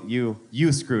 no,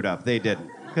 you screwed up. They didn't.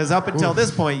 Because up until this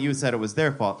point, you said it was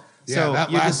their fault.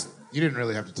 Yeah, So you didn't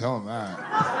really have to tell him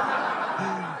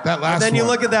that. That last And then you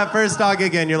one. look at that first dog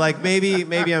again. You're like, maybe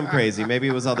I'm crazy. Maybe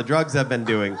it was all the drugs I've been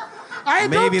doing. I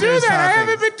Maybe don't do there's that. I something.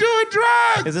 haven't been doing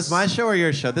drugs. Is this my show or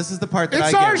your show? This is the part that It's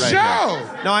I get our right show.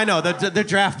 here. No, I know. The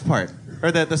draft part.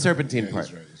 Or the serpentine part.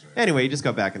 He's right. Anyway, you just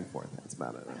go back and forth. That's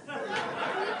about it.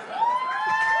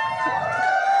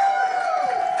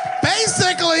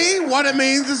 Basically, what it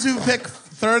means is you pick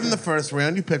third in the first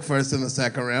round, you pick first in the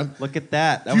second round. Look at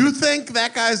that. Do you think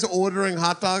that guy's ordering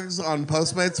hot dogs on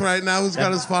Postmates right now? Who's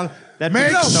got his phone? That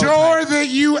Make bit's so sure tight. that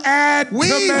you add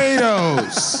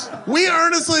tomatoes. We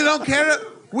earnestly don't care.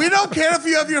 We don't care if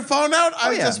you have your phone out.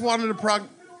 I yeah. just wanted to Really?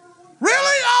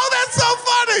 Oh, that's so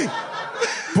funny.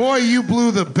 Boy, you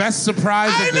blew the best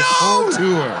surprise I of this know. whole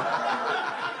tour.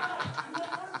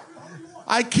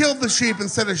 I killed the sheep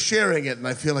instead of sharing it, and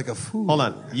I feel like a fool. Hold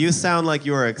on. You sound like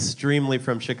you are extremely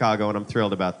from Chicago, and I'm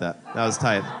thrilled about that. That was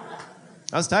tight.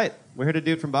 We heard a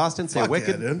dude from Boston say, Fuck yeah,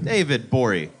 "Wicked dude. David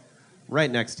Gborie,"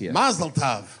 right next to you. Mazel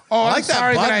tov. Oh, I I'm like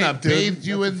sorry that that button I up, dude. bathed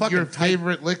you That's a in fucking your tight-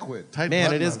 favorite liquid. tight Man,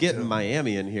 button it is up, getting too.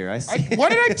 Miami in here. I see.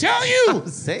 What did I tell you? I'm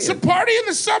saying. It's a party in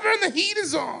the summer and the heat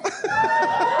is on.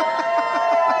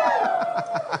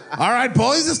 All right,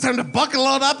 boys, it's time to buckle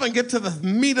it up and get to the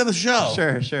meat of the show.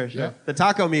 Sure. Yeah. The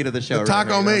taco meat of the show. The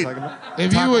taco remember meat. what I'm talking about?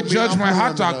 If you Taco would meat, judge I'll my put it hot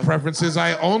on dog the- preferences,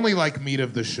 I only like meat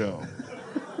of the show.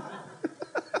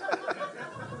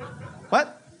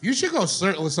 What? You should go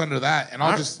shirtless under that, and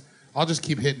I'll just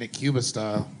keep hitting it Cuba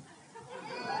style.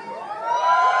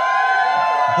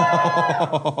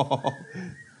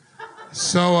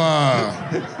 So,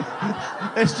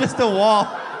 It's just a wall.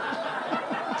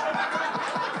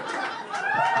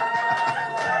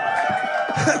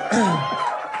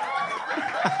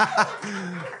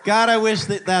 God, I wish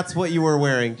that's what you were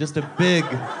wearing. Just a big.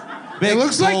 it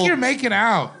looks like gold- you're making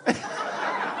out.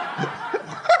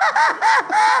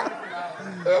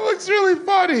 That looks really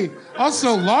funny.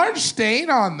 Also, large stain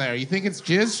on there. You think it's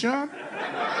jizz, Sean?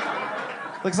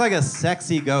 Looks like a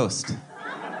sexy ghost.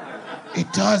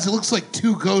 It does. It looks like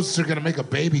two ghosts are gonna make a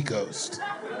baby ghost.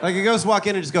 Like a ghost walk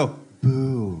in and just go,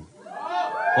 boo.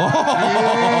 Yeah.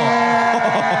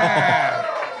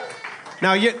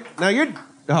 Now you're.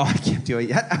 Oh, I can't do it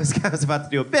yet. I was about to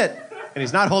do a bit, and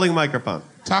he's not holding a microphone.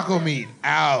 Taco meat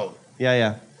out.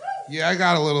 Yeah. Yeah, I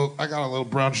got a little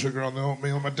brown sugar on the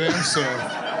oatmeal in my damn self.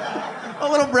 A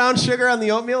little brown sugar on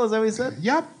the oatmeal, is that what he said?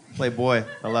 Yep. Playboy,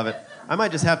 I love it. I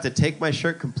might just have to take my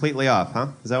shirt completely off, huh?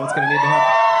 Is that what's gonna need to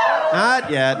happen?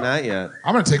 Not yet.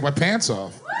 I'm gonna take my pants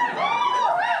off.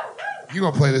 You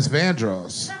gonna play this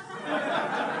Vandross?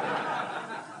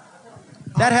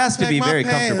 That has to Take be my very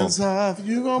pants comfortable. off.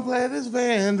 You gonna play this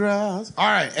Vandross? All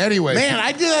right. Anyway, Man,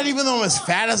 I do that even though I'm as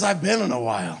fat as I've been in a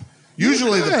while.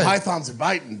 Usually the good. pythons are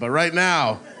biting, but right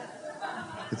now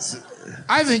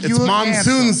I think you it's look monsoon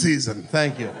handsome. season.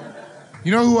 Thank you.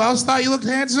 You know who else thought you looked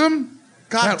handsome?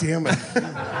 God damn it.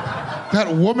 That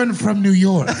woman from New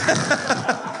York.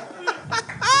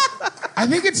 I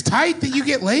think it's tight that you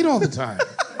get laid all the time.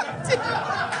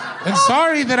 And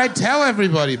sorry that I tell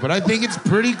everybody, but I think it's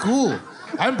pretty cool.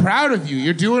 I'm proud of you.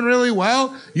 You're doing really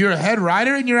well. You're a head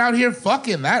writer and you're out here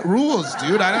fucking. That rules,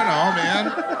 dude. I don't know,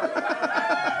 man.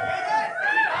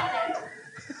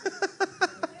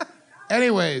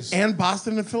 Anyways. And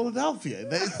Boston and Philadelphia.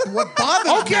 What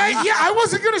bothers Okay, me. yeah, I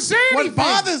wasn't gonna say anything. What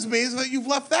bothers me is that you've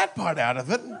left that part out of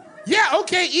it. Yeah,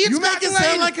 okay, Ian's You make gotten it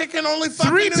sound laid like I can only fuck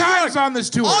 3 in New times York. on this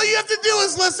tour. All you have to do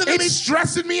is listen to me. It's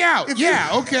stressing me out. If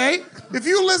Yeah, you- okay. If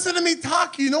you listen to me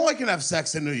talk, you know I can have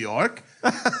sex in New York.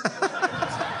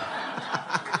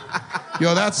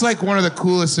 Yo, that's like one of the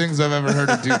coolest things I've ever heard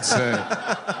a dude say.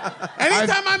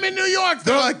 Anytime I'm in New York,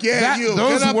 they're like, yeah, That- you.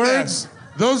 those get up words,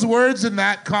 those words in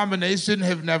that combination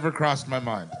have never crossed my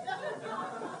mind.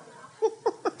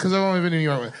 Because I've only been in New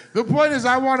York. The point is,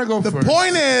 I want to go there. first. The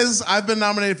point is, I've been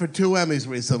nominated for 2 Emmys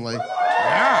recently.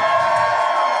 Yeah.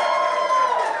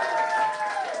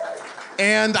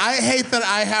 And I hate that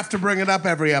I have to bring it up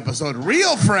every episode.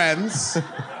 Real friends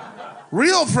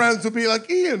would be like,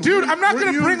 Ian. Dude, I'm not were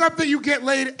going to you- bring up that you get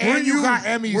laid were and you got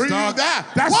Emmys, were dog. You that?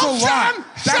 That's well, a lot. Sean,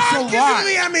 That's Sean a can lot. do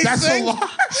the Emmys That's thing. a lot.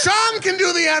 Sean can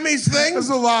do the Emmys thing. That's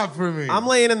a lot for me. I'm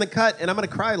laying in the cut, and I'm gonna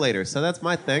cry later, so that's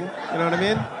my thing. You know what I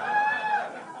mean?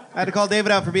 I had to call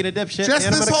David out for being a dipshit, Just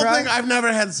and I'm this gonna whole cry. thing, I've never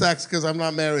had sex because I'm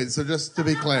not married. So just to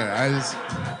be clear,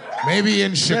 Maybe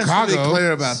in Chicago. Just to be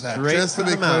clear about that. Straight Just to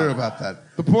from be the clear mouth. about that.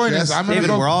 The point is, Just- I'm going to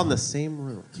David, go. we're all in the same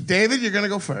room. David, you're gonna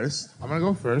go first. I'm going to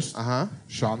go first. Uh-huh.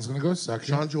 Sean's going to go second.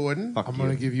 Sean Jordan. Fuck I'm you.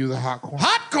 going to give you the hot corner.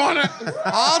 Hot corner.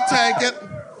 I'll take it.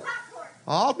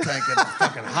 I'll take it.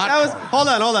 Fucking hot. That was.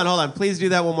 corner. Hold on. Please do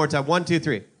that one more time. 1, 2,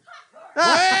 3. Hell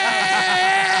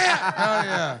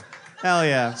yeah. Hell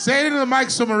yeah. Say it into the mic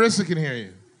so Marissa can hear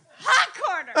you. Hot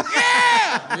corner.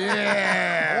 Yeah!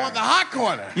 Yeah. I want the hot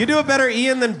corner. You do a better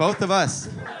Ian than both of us.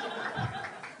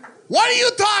 What are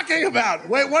you talking about?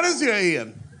 Wait, what is your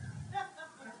Ian?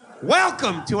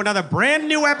 Welcome to another brand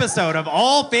new episode of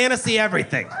All Fantasy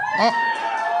Everything.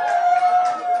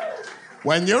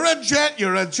 When you're a jet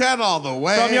all the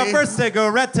way. From your first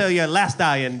cigarette till your last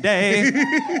dying day.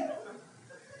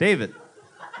 David.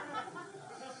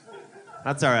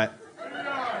 That's all right.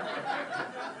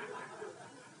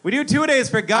 We do 2 days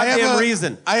for goddamn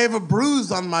reason. I have a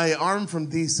bruise on my arm from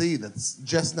D.C. that's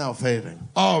just now fading.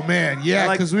 Oh, man,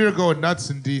 yeah, because we were going nuts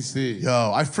in D.C.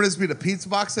 Yo, I frisbeed a pizza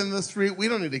box in the street. We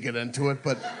don't need to get into it,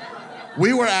 but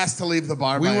we were asked to leave the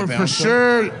bar by a bouncer. We were for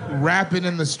sure rapping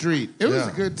in the street. It was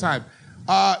a good time.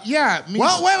 Well,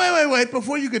 wait.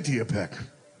 Before you get to your pick,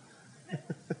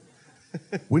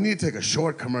 we need to take a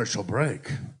short commercial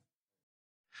break.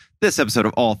 This episode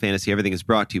of All Fantasy Everything is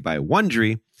brought to you by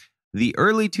Wondery. The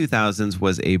early 2000s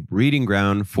was a breeding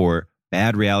ground for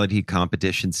bad reality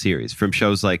competition series, from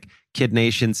shows like Kid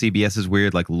Nation, CBS's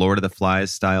weird like Lord of the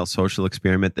Flies style social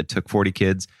experiment that took 40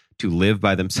 kids to live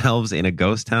by themselves in a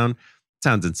ghost town.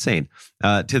 Sounds insane.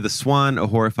 To The Swan, a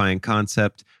horrifying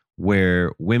concept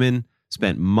where women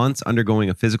spent months undergoing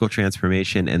a physical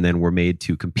transformation and then were made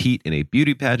to compete in a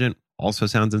beauty pageant. Also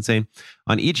sounds insane.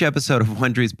 On each episode of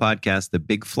Wondery's podcast, The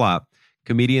Big Flop,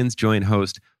 comedians join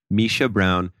host Misha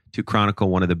Brown to chronicle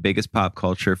one of the biggest pop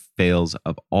culture fails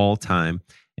of all time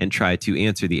and try to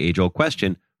answer the age-old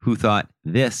question, who thought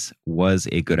this was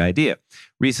a good idea?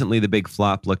 Recently, The Big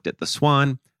Flop looked at The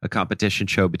Swan, a competition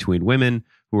show between women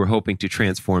who were hoping to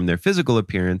transform their physical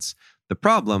appearance. The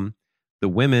problem, the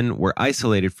women were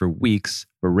isolated for weeks,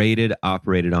 berated,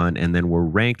 operated on, and then were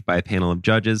ranked by a panel of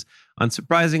judges.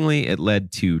 Unsurprisingly, it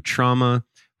led to trauma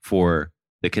for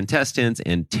the contestants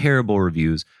and terrible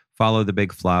reviews. Follow The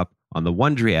Big Flop on the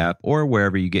Wondery app or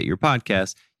wherever you get your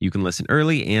podcasts. You can listen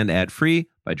early and ad-free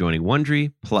by joining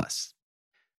Wondery Plus.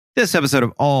 This episode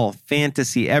of All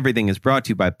Fantasy Everything is brought to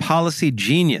you by Policy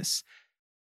Genius.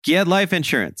 Get life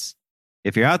insurance.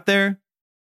 If you're out there,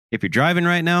 if you're driving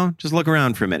right now, just look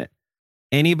around for a minute.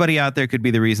 Anybody out there could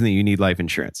be the reason that you need life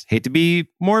insurance. Hate to be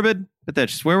morbid, but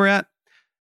that's just where we're at.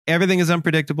 Everything is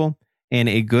unpredictable, and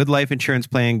a good life insurance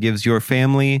plan gives your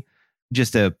family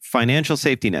just a financial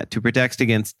safety net to protect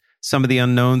against some of the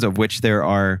unknowns, of which there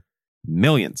are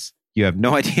millions. You have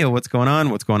no idea what's going on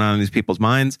in these people's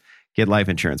minds. Get life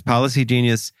insurance. Policy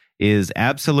Genius is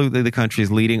absolutely the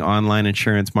country's leading online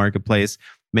insurance marketplace.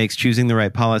 Makes choosing the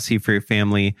right policy for your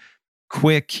family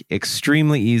quick,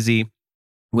 extremely easy.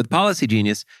 With Policy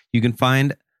Genius, you can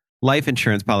find life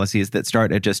insurance policies that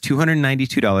start at just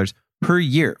 $292 per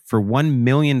year for $1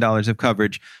 million of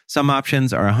coverage. Some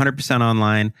options are 100%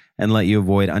 online and let you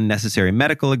avoid unnecessary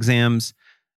medical exams.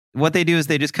 What they do is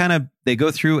they just they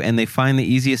go through and they find the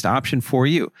easiest option for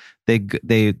you.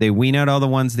 They wean out all the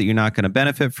ones that you're not going to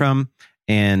benefit from,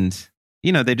 and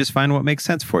they just find what makes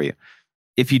sense for you.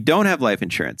 If you don't have life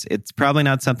insurance, it's probably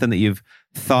not something that you've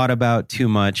thought about too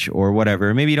much or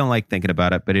whatever. Maybe you don't like thinking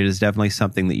about it, but it is definitely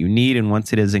something that you need. And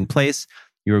once it is in place,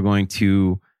 you're going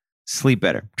to sleep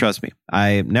better. Trust me.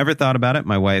 I never thought about it.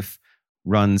 My wife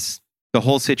runs the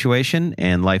whole situation,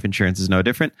 and life insurance is no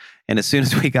different. And as soon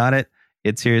as we got it,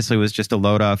 it seriously was just a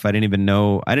load off. I didn't even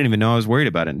know I was worried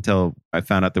about it until I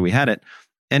found out that we had it.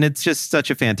 And it's just such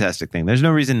a fantastic thing. There's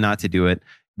no reason not to do it.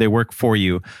 They work for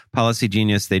you. Policy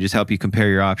Genius, they just help you compare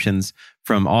your options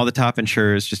from all the top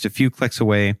insurers, just a few clicks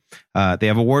away. They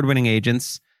have award-winning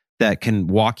agents that can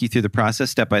walk you through the process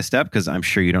step by step, because I'm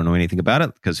sure you don't know anything about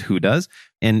it, because who does?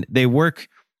 And they work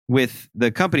with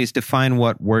the companies to find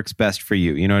what works best for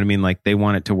you. You know what I mean? Like, they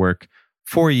want it to work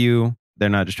for you. They're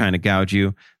not just trying to gouge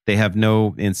you. They have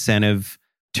no incentive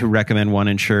to recommend one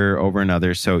insurer over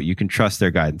another, so you can trust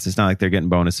their guidance. It's not like they're getting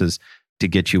bonuses to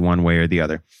get you one way or the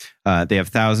other. They have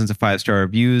thousands of 5-star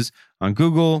reviews on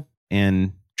Google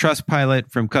and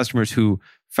Trustpilot from customers who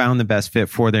found the best fit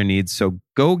for their needs. So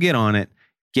go get on it.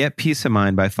 Get peace of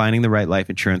mind by finding the right life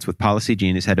insurance with Policy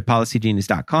Genius. Head to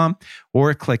policygenius.com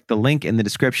or click the link in the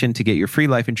description to get your free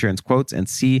life insurance quotes and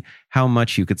see how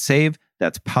much you could save.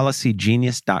 That's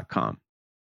policygenius.com.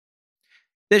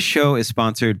 This show is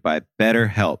sponsored by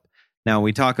BetterHelp. Now,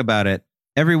 we talk about it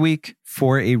every week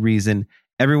for a reason.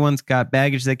 Everyone's got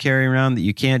baggage they carry around that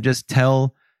you can't just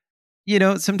tell.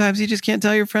 Sometimes you just can't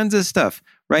tell your friends this stuff.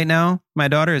 Right now, my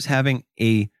daughter is having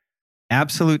a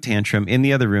absolute tantrum in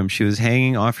the other room. She was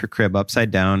hanging off her crib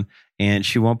upside down, and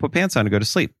she won't put pants on to go to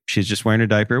sleep. She's just wearing her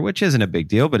diaper, which isn't a big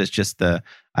deal, but it's just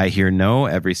I hear no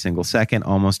every single second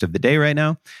almost of the day right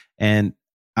now. And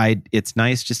it's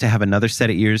nice just to have another set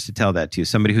of ears to tell that to you.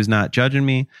 Somebody who's not judging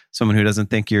me, someone who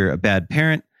doesn't think you're a bad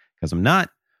parent, because I'm not,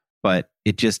 but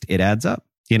it adds up.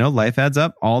 Life adds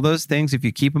up. All those things, if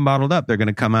you keep them bottled up, they're going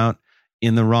to come out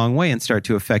in the wrong way and start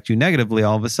to affect you negatively.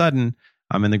 All of a sudden,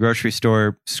 I'm in the grocery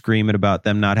store screaming about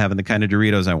them not having the kind of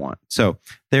Doritos I want. So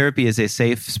therapy is a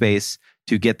safe space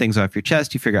to get things off your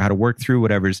chest. You figure out how to work through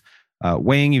whatever's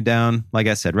weighing you down. Like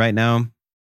I said, right now,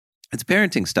 it's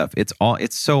parenting stuff. It's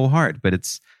so hard, but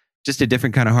it's just a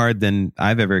different kind of hard than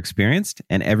I've ever experienced.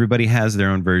 And everybody has their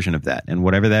own version of that. And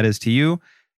whatever that is to you,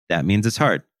 that means it's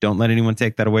hard. Don't let anyone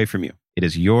take that away from you. It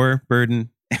is your burden,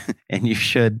 and you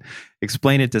should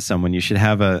explain it to someone. You should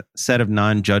have a set of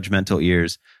non-judgmental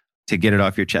ears to get it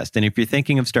off your chest. And if you're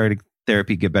thinking of starting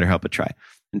therapy, give BetterHelp a try.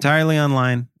 Entirely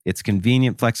online. It's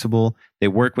convenient, flexible. They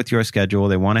work with your schedule.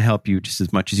 They want to help you just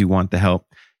as much as you want the help.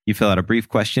 You fill out a brief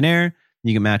questionnaire.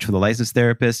 You can match with a licensed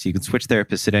therapist. You can switch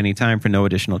therapists at any time for no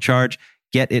additional charge.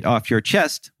 Get it off your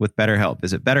chest with BetterHelp.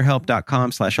 Visit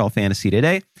BetterHelp.com/allfantasy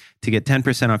today to get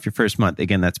 10% off your first month.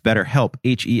 Again, that's BetterHelp,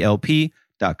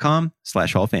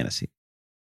 HELP.com/allfantasy.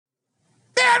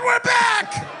 And we're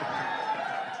back!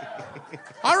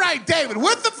 All right, David,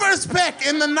 with the first pick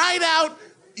in the night out,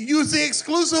 using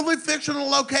exclusively fictional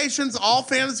locations, all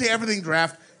fantasy, everything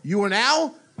draft, you are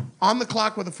now on the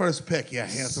clock with the first pick. Yeah,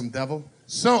 handsome devil.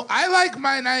 So I like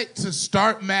my night to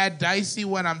start mad dicey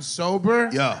when I'm sober.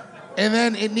 Yeah. And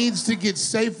then it needs to get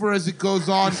safer as it goes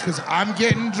on because I'm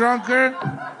getting drunker.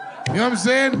 You know what I'm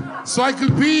saying? So I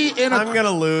could be in a... I'm going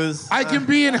to lose. I can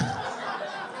be in...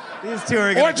 These two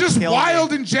are going to Or just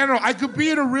wild me. in general. I could be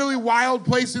in a really wild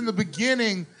place in the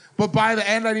beginning, but by the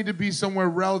end I need to be somewhere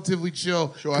relatively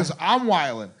chill because I'm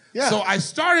wilding. Yeah. So I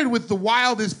started with the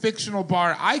wildest fictional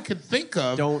bar I could think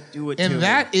of. Don't do it to and me.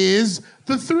 that is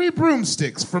the Three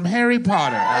Broomsticks from Harry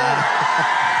Potter.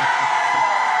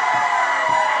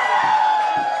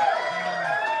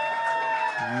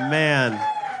 Man.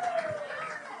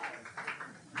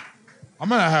 I'm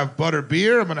going to have butter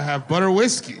beer. I'm going to have butter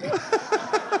whiskey.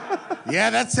 Yeah,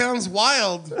 that sounds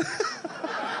wild.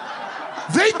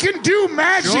 They can do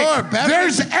magic. Sure,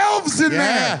 There's elves in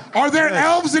there. Are there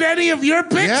elves in any of your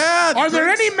picks? Yeah, Are there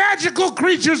any magical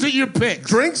creatures at your picks?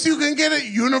 Drinks you can get at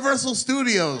Universal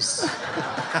Studios.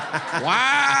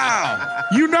 Wow.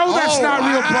 You know that's not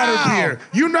real wow. butter beer.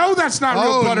 You know that's not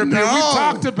real butter beer. no. We've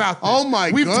talked about this. Oh,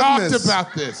 my We've goodness. talked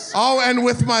about this. Oh, and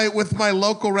with my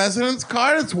local residence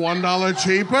card, it's $1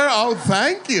 cheaper. Oh,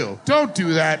 thank you. Don't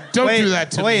do that. Don't do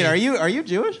that to me. Wait, are you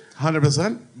Jewish?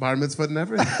 100%. Bar mitzvah and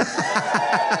everything.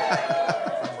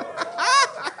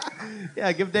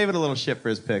 Yeah, give David a little shit for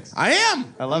his picks. I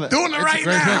am. I love it. Doing it It's a right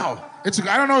great now. pick.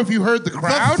 I don't know if you heard the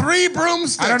crowd. The Three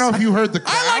Broomsticks. I don't know if you heard the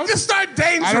crowd. I like to start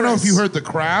dangerous. I don't know if you heard the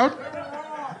crowd.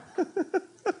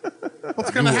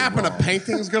 What's going to happen? A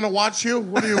painting's going to watch you?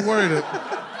 What are you worried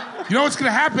about? You know what's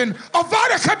going to happen?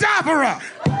 Avada Kedavra!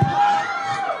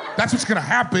 That's what's going to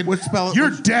happen. Which spell?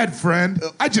 You're dead, friend.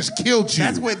 I just killed you.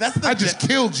 I just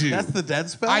killed you. That's the dead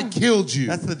spell? I killed you.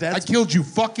 That's the dead I spell? killed you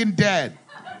fucking dead.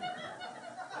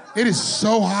 It is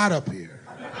so hot up here.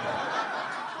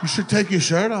 You should take your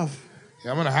shirt off.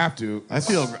 Yeah, I'm going to have to. I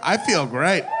feel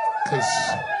great. Because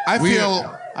I we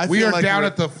feel are like down we're-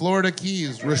 at the Florida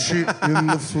Keys. Rashid in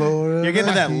the Florida. You're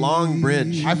getting to that long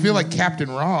bridge. I feel like Captain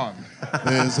Ron.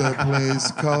 There's a place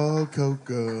called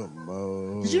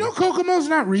Kokomo. Did you know Kokomo's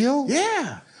not real?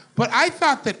 Yeah. But I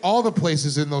thought that all the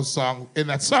places in that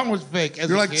song was fake. As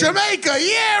You're a like, kid. Jamaica,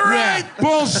 yeah, right. Yeah,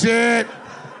 bullshit.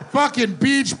 Fucking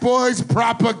Beach Boys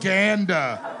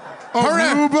propaganda.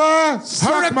 Aruba,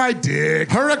 suck my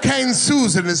dick. Hurricane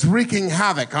Susan is wreaking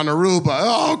havoc on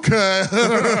Aruba.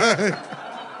 Okay.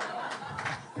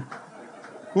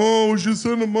 Oh, we should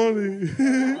send the money.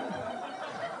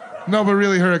 No, but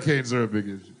really, hurricanes are a big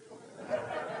issue.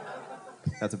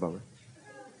 That's a bummer.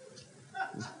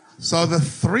 So the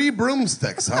Three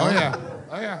Broomsticks, huh?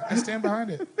 Oh yeah, I stand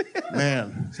behind it.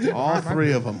 Man, all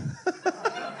three of them.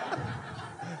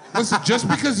 Listen, just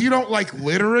because you don't like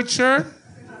literature,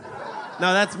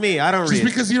 No, that's me. I don't just read.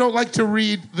 because you don't like to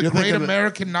read the You're great thinking of-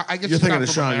 American, I guess You're thinking not of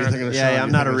from Sean. You're America. thinking of Sean. Yeah,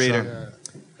 I'm not a You're thinking of reader.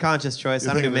 Sean. Conscious choice.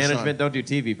 You're I don't do thinking of Sean. management. Don't do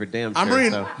TV for damn I'm sure.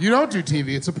 reading- So. You don't do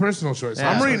TV. It's a personal choice. Yeah.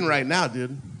 I'm reading right now,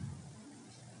 dude.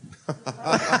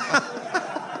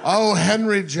 Oh,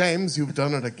 Henry James, you've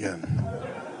done it again.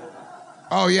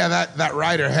 Oh yeah, that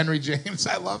writer Henry James.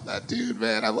 I love that dude,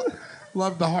 man. I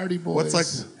love the Hardy Boys.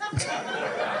 What's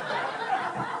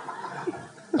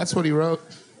That's what he wrote.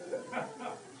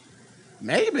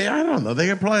 Maybe, I don't know. They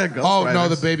could probably have ghost Oh no,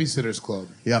 the writers. Babysitters Club.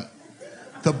 Yep.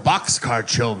 The Boxcar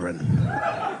Children.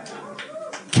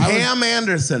 Cam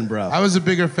Anderson, bro. I was a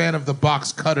bigger fan of the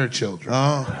Box Cutter Children.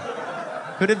 Oh,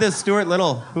 Who did this? Stuart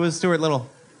Little. Who was Stuart Little?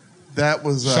 that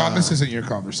was... Sean, this isn't your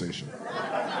conversation.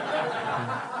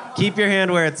 Keep your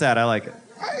hand where it's at. I like it.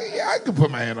 I could put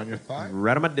my hand on your thigh.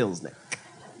 Right on my dill's neck.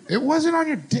 It wasn't on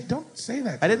your dick. Don't say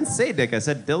that. I didn't say dick. I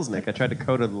said dill's neck. I tried to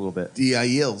code it a little bit.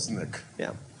 Dielznik.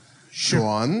 Yeah.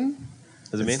 Sean,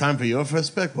 Does it mean? it's time for your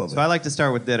first pick, Bubba. So I like to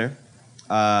start with dinner.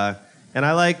 And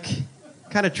I like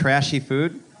kind of trashy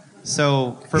food.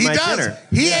 So for He my does. dinner.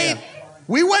 He ate.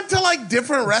 We went to like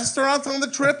different restaurants on the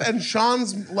trip, and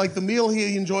Sean's like the meal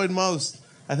he enjoyed most,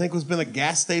 I think, was been a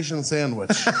gas station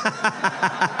sandwich.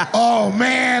 Oh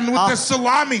man, with the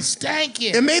salami,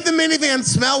 stanky. It made the minivan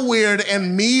smell weird,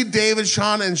 and me, David,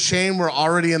 Sean, and Shane were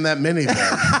already in that minivan.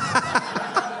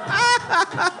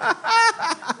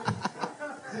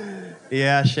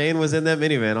 Yeah, Shane was in that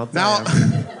minivan. I'll tell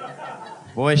you.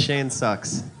 Boy, Shane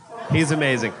sucks. He's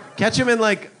amazing. Catch him in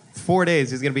like 4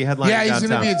 days. He's going to be headlining Yeah, he's downtown.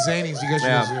 gonna be at Zany's. You guys should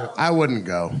Yeah. go see it. I wouldn't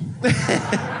go.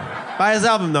 Buy his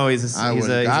album, though. He's a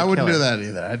I wouldn't do that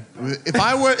either. If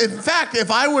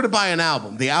I were to buy an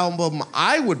album, the album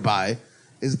I would buy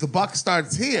is The Buck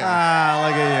Starts Here. Ah,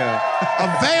 look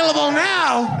at Available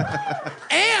now.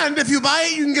 And if you buy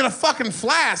it, you can get a fucking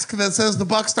flask that says The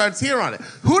Buck Starts Here on it.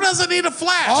 Who doesn't need a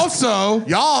flask? Also,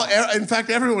 Y'all, in fact,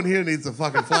 everyone here needs a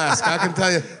fucking flask. I can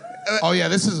tell you. oh yeah,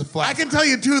 this is a I flash. can tell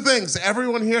you two things.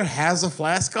 Everyone here has a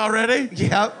flask already, you.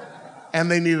 Yep. and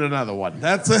they need another one.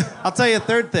 That's it. I'll tell you a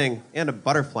third thing. And a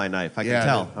butterfly knife. I can Yeah,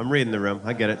 tell. dude. I'm reading the room.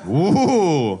 I get it. Ooh.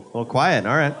 A little quiet.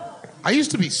 All right. I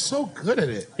used to be so good at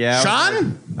it. Yeah.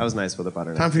 Sean? I was nice with a butter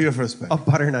knife. Time for your first pick. A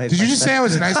butter knife. Did you just say I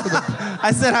was nice with a?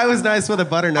 I said I was nice with a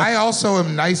butter knife. I also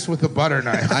am nice with a butter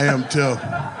knife. I am too.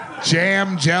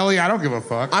 Jam, jelly, I don't give a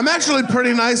fuck. I'm actually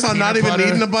pretty nice on not Peanut even butter.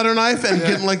 needing a butter knife and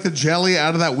getting like the jelly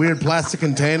out of that weird plastic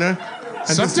container. And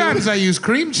just Sometimes I use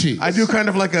cream cheese. I do kind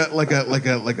of like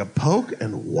a poke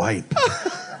and wipe.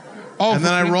 Oh, And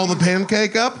then I roll the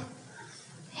pancake up,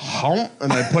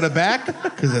 and I put it back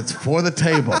because it's for the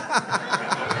table.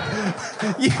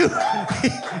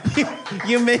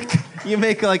 you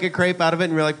make like a crepe out of it,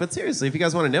 and you're like, but seriously, if you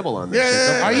guys want to nibble on this,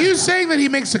 Yeah. Are you saying that he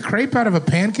makes a crepe out of a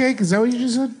pancake? Is that what you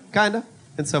just said? kinda,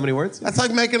 in so many words. That's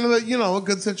like making a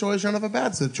good situation of a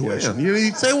bad situation. Yeah.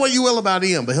 You say what you will about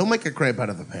Ian, but he'll make a crepe out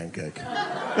of a pancake.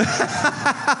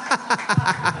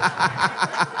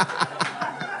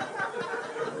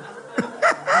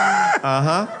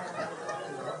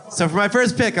 So for my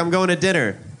first pick, I'm going to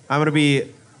dinner. I'm going to be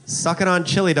sucking on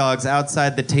chili dogs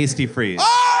outside the Tasty Freeze.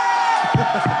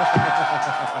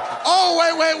 Oh,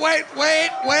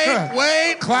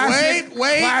 wait,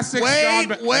 Classic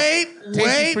Sean wait,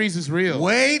 Tasty Freeze is real.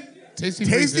 Wait. Tasty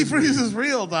Tasty Freeze Freeze is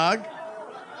real, dog.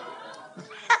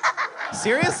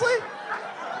 Seriously?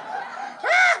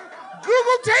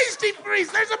 Google Tasty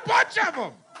Freeze. There's a bunch of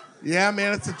them. Yeah,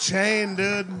 man, it's a chain,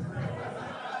 dude.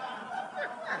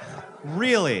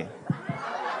 Really?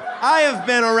 I have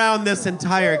been around this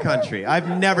entire country. I've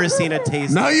never seen a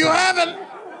Tasty No, you haven't.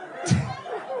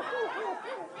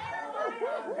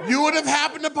 You would have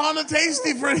happened upon a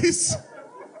Tasty Freeze.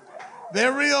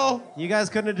 They're real. You guys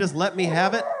couldn't have just let me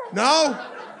have it? No.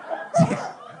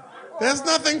 There's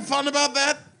nothing fun about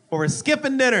that. Or we're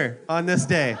skipping dinner on this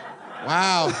day.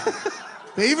 Wow.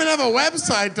 They even have a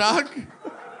website, dog.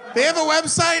 They have a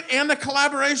website and a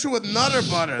collaboration with Nutter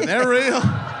Butter. They're real.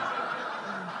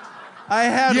 I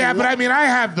had Yeah, one, but I mean, I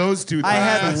have those two. I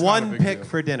had That's not a one big pick deal.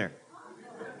 for dinner.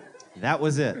 That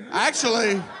was it.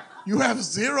 Actually, you have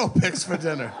 0 picks for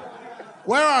dinner.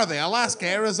 Where are they? Alaska,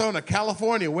 Arizona,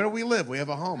 California. Where do we live? We have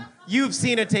a home. You've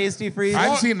seen a Tasty Freeze?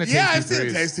 I've seen the Tasty Yeah, I've Freeze. seen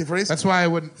a Tasty Freeze. That's why I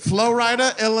wouldn't.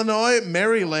 Florida, Illinois,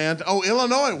 Maryland. Oh,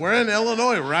 Illinois. We're in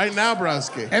Illinois right now,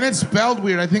 broski. And it's spelled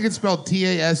weird. I think it's spelled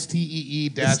It's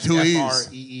TASTEE two E's.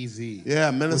 FREEZ.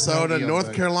 Yeah, Minnesota, With no E on North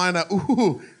the- Carolina.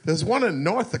 Ooh, there's one in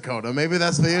North Dakota. Maybe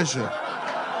that's the issue.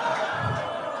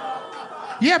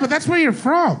 Yeah, but that's where you're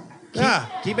from. Yeah.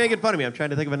 Keep making fun of me. I'm trying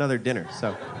to think of another dinner,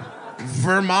 so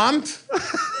Vermont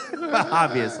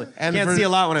obviously. And Can't see a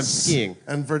lot when I'm skiing.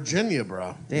 and Virginia,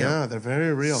 bro. Damn. Yeah, they're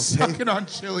very real. Sucking on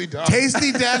chili dogs.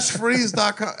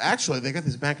 Tasty-freeze.com. Actually, they got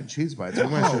these mac and cheese bites. We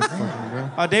might should fucking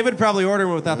go. David would probably order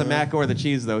one without the mac or the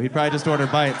cheese, though. He'd probably just order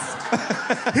bites.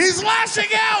 He's lashing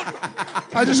out!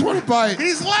 I just want to buy it.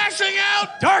 He's lashing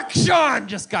out! Dark Sean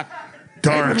just got...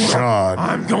 Dark Sean.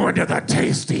 I'm going to the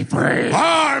Tasty Freeze.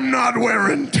 I'm not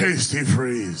wearing Tasty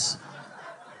Freeze.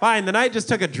 Fine, the night just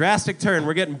took a drastic turn.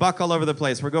 We're getting buck all over the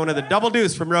place. We're going to the Double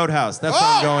Deuce from Roadhouse. That's where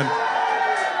I'm going.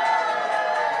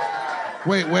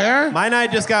 Wait, where? My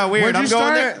night just got weird. Where'd you I'm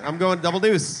going start? there. I'm going Double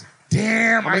Deuce.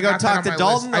 Damn, I'm going to go talk to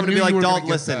Dalton. I'm going to be like, Dalton,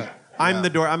 listen, I'm Yeah. the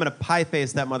door. I'm going to pie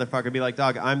face that motherfucker and be like,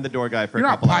 dog, I'm the door guy for You're a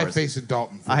not couple pie hours. facing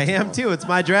Dalton. I am too. It's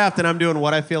my draft, and I'm doing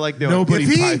what I feel like doing. Nobody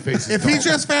If pie he, faces if he Dalton.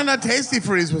 just found out Tasty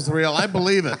Freeze was real, I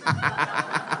believe it.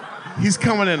 He's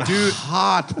coming in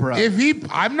hot, bro.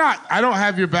 I don't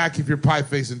have your back if you're pie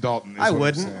facing Dalton. I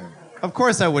wouldn't. Of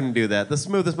course I wouldn't do that. The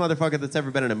smoothest motherfucker that's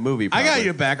ever been in a movie. I Probably. got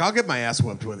your back. I'll get my ass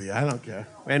whipped with you. I don't care.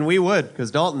 And we would,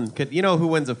 because Dalton could. You know who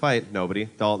wins a fight? Nobody.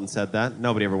 Dalton said that.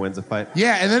 Nobody ever wins a fight.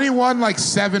 Yeah, and then he won like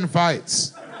 7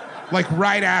 fights. Like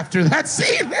right after that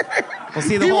scene. Well,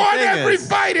 see, the he whole won thing every is,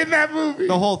 fight in that movie.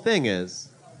 The whole thing is,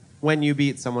 when you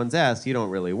beat someone's ass, you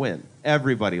don't really win.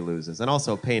 Everybody loses. And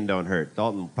also, pain don't hurt.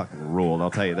 Dalton fucking ruled,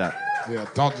 I'll tell you that. Yeah,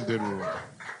 Dalton did rule.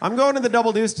 I'm going to the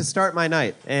Double Deuce to start my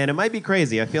night, and it might be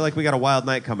crazy. I feel like we got a wild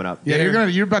night coming up. Yeah,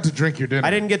 you're about to drink your dinner. I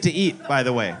didn't get to eat, by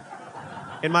the way.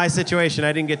 In my situation,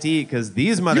 I didn't get to eat because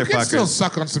these motherfuckers. You can still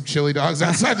suck on some chili dogs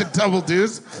outside the Double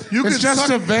Deuce. You it's can just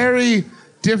suck- a very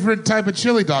different type of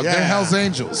chili dog. Yeah. They're Hell's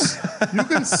Angels. You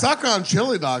can suck on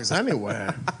chili dogs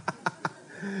anywhere.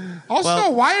 Also,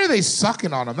 why are they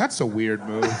sucking on them? That's a weird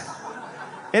move.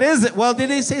 It is. Well, did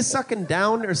they say sucking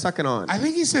down or sucking on? I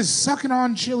think he says sucking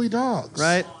on chili dogs.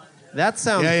 Right? That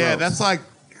sounds Yeah, gross. that's like.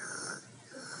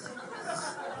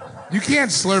 You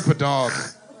can't slurp a dog.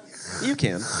 You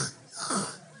can.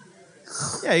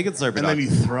 Yeah, you can slurp it And up. then you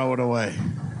throw it away.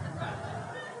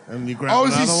 And you grab Oh,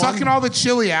 is he another sucking one? all the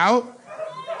chili out?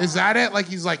 Is that it? Like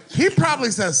he's like, He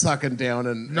probably says sucking down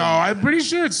and. no, I'm pretty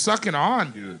sure it's sucking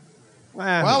on, dude.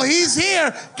 Well, he's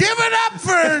here. Give it up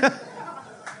for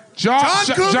John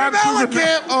Cougar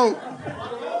Mellencamp. Oh,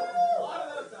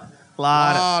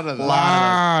 lot of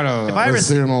If I I've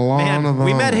seen a lot man, of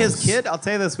we met his those. kid. I'll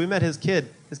tell you this: we met his kid.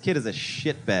 His kid is a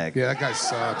shitbag. Yeah, that guy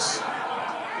sucks.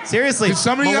 Seriously, Did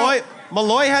somebody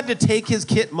Malloy had to take his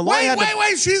kid.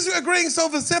 wait. She's agreeing so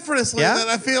vociferously Yeah? that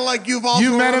I feel like you've also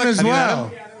You met him as met well.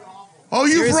 him? Oh,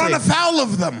 you've Seriously. run afoul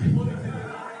of them.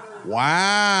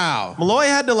 Wow. Malloy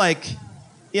had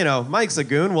to Mike's a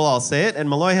goon. We'll all say it. And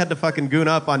Malloy had to fucking goon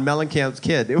up on Mellencamp's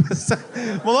kid. It was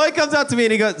Malloy comes up to me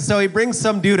and he brings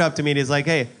some dude up to me and he's like,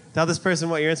 "Hey, tell this person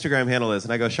what your Instagram handle is."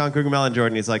 And I go, "Sean Cougar Mellon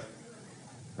Jordan." He's like,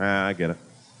 "I get it."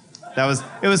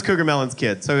 It was Cougar Mellon's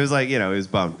kid. So he was like, he was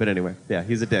bummed. But anyway, yeah,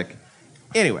 he's a dick.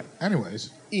 Anyway. Anyways.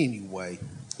 Anyway.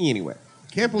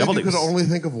 Can't believe Double you could Deuce. only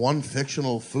think of one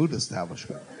fictional food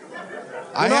establishment.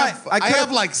 Well, no, I could've-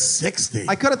 have like 60.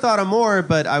 I could have thought of more,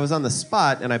 but I was on the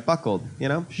spot and I buckled,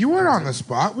 You weren't on the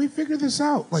spot. We figured this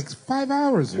out like 5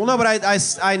 hours ago. Well, no, but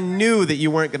I knew that you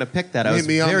weren't going to pick that. I was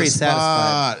Made me on very the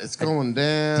satisfied. spot. It's going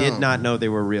down. Did not know they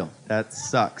were real. That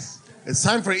sucks. It's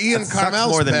time for Ian That sucks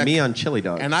Carmel's more than pick, me on chili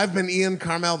dog. and I've been Ian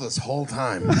Carmel this whole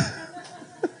time.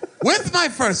 With my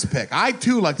first pick, I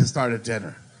too like to start a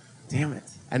dinner. Damn it.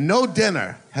 And no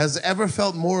dinner has ever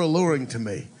felt more alluring to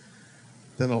me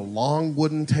than a long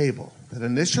wooden table that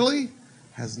initially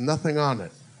has nothing on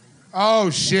it. Oh,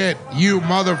 shit. You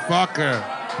motherfucker.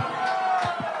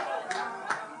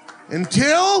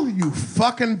 Until you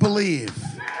fucking believe.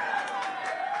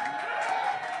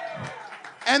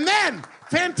 And then,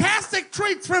 fantastic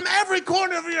treats from every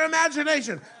corner of your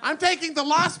imagination. I'm taking the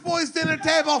Lost Boys dinner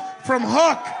table from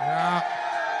Hook. Yeah.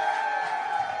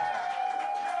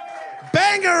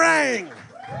 Bangarang!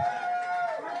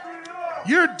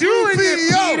 You're doing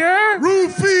it, Peter.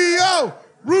 Rufio!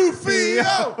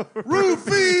 Rufio!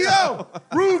 Rufio!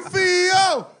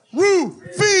 Rufio!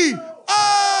 Rufio!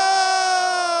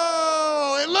 Oh!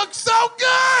 It looks so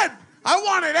good! I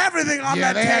wanted everything on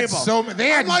Yeah, that they had table.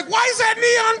 had I'm like, why is that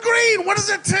neon green? What does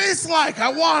it taste like?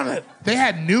 I want it. They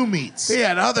had new meats. They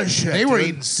had other shit. They were dude.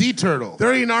 eating sea turtle.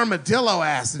 They're eating armadillo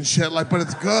ass and shit, but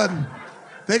it's good.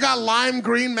 They got lime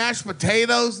green mashed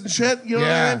potatoes and shit. You know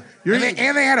what I mean?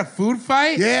 And they had a food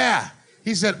fight? Yeah.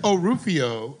 He said, "Oh,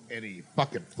 Rufio," and he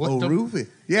fucking flipped him. Rufio.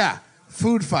 Yeah.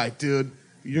 Food fight, dude.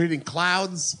 You're eating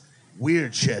clouds.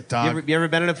 Weird shit, dog. You ever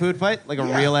been in a food fight? Like a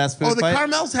real ass food Oh, the fight?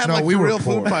 Carmels had No, like we the were real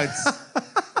poor. food fights.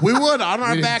 We would on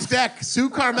our We back didn't- deck. Sue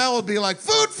Carmel would be like,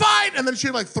 "Food fight," and then she'd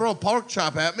like throw a pork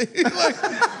chop at me. Like,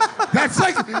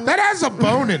 That has a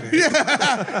bone in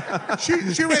it.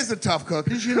 she raised a tough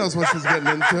cookie. She knows what she's getting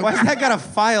into. Why's that got a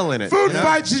file in it? Food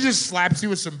fight, she just slaps you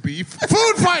with some beef.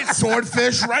 Food fight,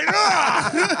 swordfish,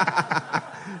 right?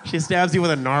 She stabs you with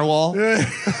a narwhal.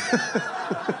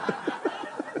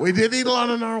 We did eat a lot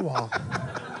of narwhal.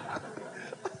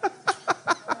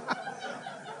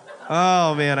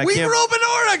 Oh man, I We can't. grew up in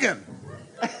Oregon.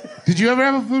 Did you ever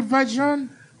have a food fight, Sean?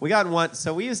 We got one.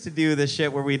 So we used to do this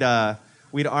shit where we'd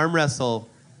arm wrestle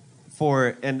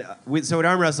we'd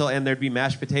arm wrestle and there'd be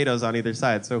mashed potatoes on either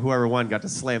side. So whoever won got to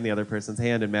slam the other person's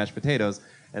hand in mashed potatoes.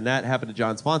 And that happened to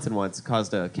John Swanson once.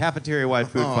 Caused a cafeteria-wide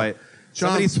food fight.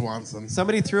 John Swanson.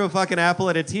 Somebody threw a fucking apple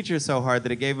at a teacher so hard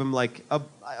that it gave him like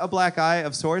a black eye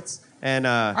of sorts. And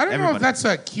I don't know if that's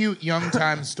a cute young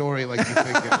time story like you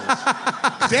think it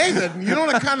is. David, you know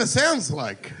what it kind of sounds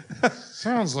like?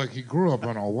 Sounds like he grew up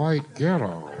in a white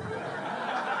ghetto.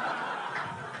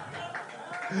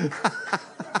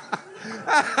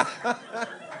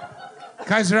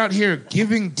 Guys are out here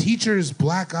giving teachers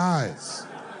black eyes.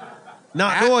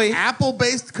 Not boy.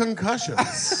 Apple-based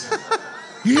concussions.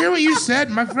 You hear what you said?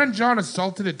 My friend John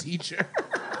assaulted a teacher.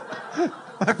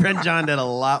 My friend John did a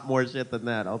lot more shit than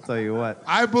that, I'll tell you what.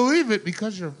 I believe it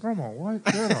because you're from a white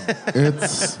ghetto.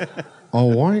 It's a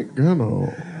white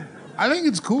ghetto. I think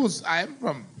it's cool. I'm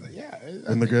from,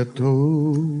 In the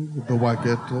ghetto, the white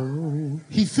ghetto.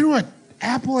 He threw an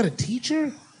apple at a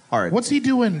teacher? Hard. What's he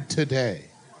doing today?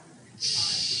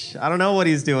 I don't know what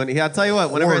he's doing. I'll tell you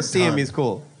what, whenever I Hard see him, time. he's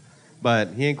cool. But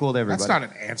he ain't cool to everybody. That's not an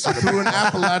answer. Threw an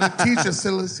apple at a teacher. So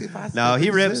let's see if I No, he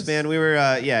think rips, this. man. We were,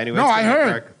 anyway. No, it's I gonna get heard.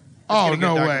 dark. It's Oh, gonna get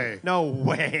no dark. way. No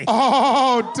way.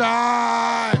 Oh,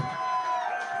 die!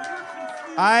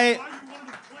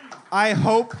 I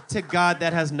hope to God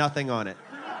that has nothing on it.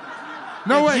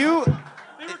 No If way.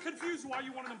 They were confused why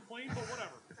you wanted them plain, but whatever.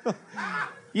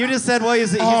 You just said, well,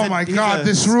 he's Oh my God,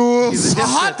 this rules. A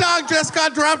hot dog just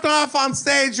got dropped off on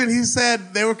stage, and he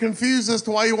said they were confused as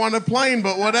to why you wanted a plane,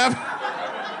 but whatever.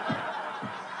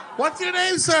 What's your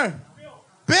name, sir?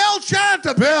 Bill. Shout out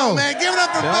to Bill, man. Give it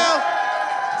up to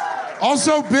Bill.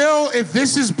 Also, Bill, if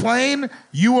this is plain,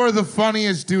 you are the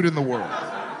funniest dude in the world.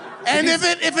 And if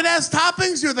it has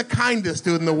toppings, you're the kindest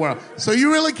dude in the world. So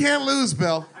you really can't lose,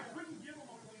 Bill.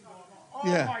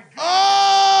 Yeah.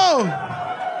 Oh!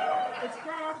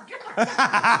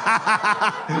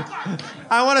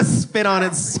 I want to spit on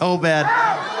it so bad.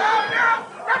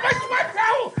 Not my sweat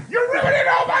towel! You're ruining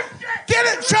all my shit! Get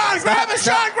it, Sean! Grab it,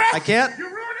 Sean! Grab I it! can't. You're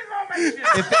ruining all my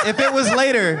shit! If it was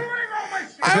later,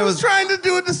 I was trying to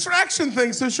do a distraction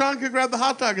thing so Sean could grab the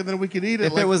hot dog and then we could eat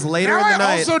it. if it was later Now in the I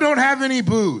night. also don't have any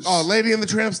booze. Oh, Lady in the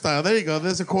Tramp style. There you go.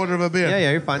 There's a quarter of a beer.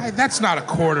 Yeah, you're fine. Hey, that's not a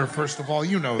quarter, first of all.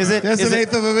 You know Is that. it? There's Is an it?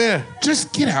 eighth of a beer.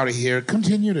 Just get out of here.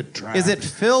 Continue to drive. Is it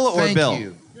Phil or Thank Bill?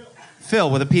 you. Phil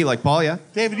with a P, like Paul. Yeah.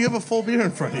 David, you have a full beer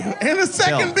in front of you. And a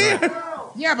second Bill, beer.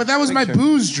 Yeah, but that was my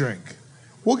booze drink.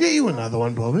 We'll get you another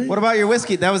one, Bobby. What about your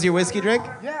whiskey? That was your whiskey drink?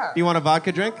 Yeah. Do you want a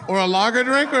vodka drink? Or a lager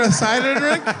drink or a cider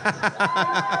drink?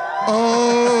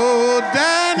 Oh,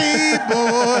 Danny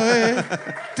boy,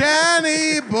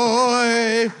 Danny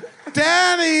boy,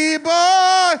 Danny boy.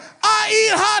 I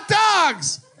eat hot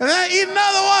dogs, and then I eat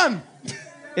another one.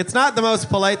 It's not the most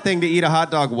polite thing to eat a hot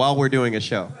dog while we're doing a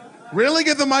show. Really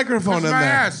get the microphone It's in my there.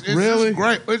 ass. It's really just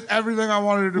great. It's everything I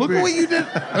wanted it to Look be. at what you did.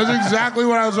 That's exactly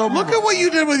what I was hoping Look for. at what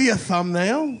you did with your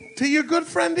thumbnail to your good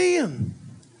friend Ian.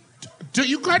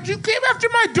 You came after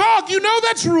my dog. You know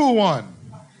that's rule 1.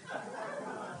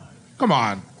 Come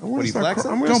on. What are you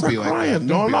flexing? I'm gonna Don't start be like crying. that.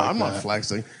 No, Don't I'm be not. like I'm not that.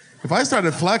 flexing. If I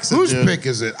started flexing, Whose dude, pick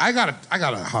is it? I got a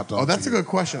hot dog. Oh, that's a for you. good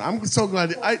question. I'm so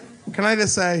glad. Can I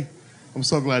just say, I'm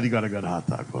so glad you got a good hot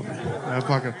dog for me.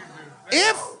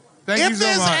 Thank you If so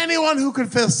there's much. anyone who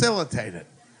could facilitate it,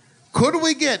 could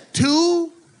we get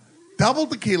 2 double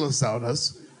tequila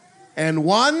sodas and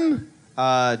 1?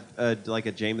 Like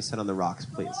a Jameson on the rocks,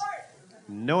 please.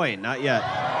 No, not yet.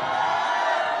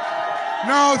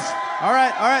 No. All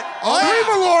right.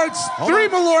 Oh, 3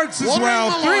 Malorts as We'll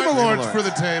well. drink 3 Malort. Malorts for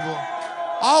the table.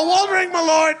 Oh, we'll drink, my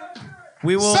lord.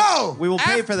 We will. So, we will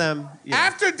pay af- for them. Yeah.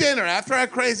 After dinner, after our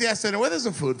crazy ass dinner, where there's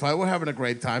a food fight, we're having a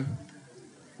great time.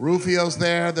 Rufio's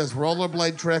there. There's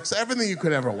rollerblade tricks. Everything you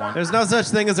could ever want. There's no such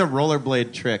thing as a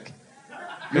rollerblade trick.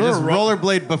 You're There's just a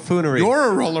rollerblade buffoonery.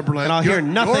 You're a rollerblade. And I'll hear You're-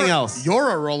 nothing you're- else. You're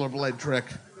a rollerblade trick.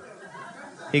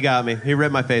 He got me. He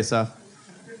ripped my face off.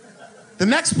 The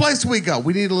next place we go,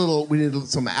 we need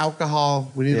some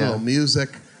alcohol. We need a Yeah. little music.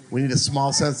 We need a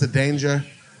small sense of danger.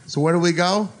 So where do we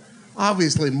go?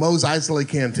 Obviously, Moe's Isley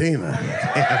Cantina.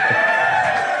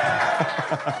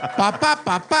 Ba ba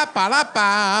ba ba ba da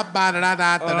ba ba da da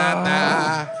da da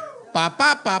da. Ba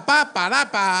ba ba ba ba da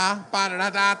ba ba da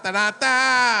da da da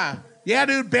da. Yeah,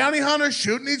 dude, bounty hunters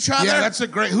shooting each other. Yeah, that's a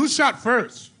great. Who shot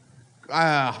first?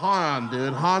 Han,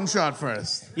 dude. Han shot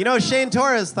first. You know, Shane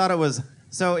Torres thought it was.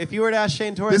 So if you were to ask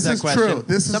Shane Torres This that is question. true.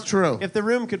 This is true. If the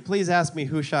room could please ask me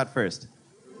who shot first.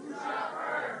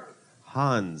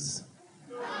 Hans.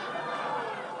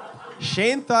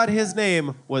 Shane thought his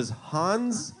name was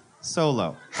Hans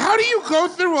Solo. How do you go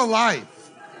through a life?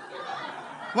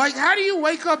 Like, how do you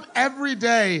wake up every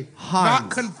day not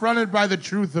Hans. confronted by the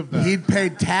truth of that? He'd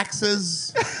paid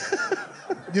taxes.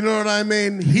 You know what I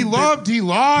mean? He loved, he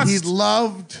lost. He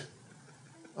loved.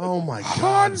 Oh my God.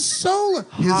 Han Solo.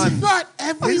 He thought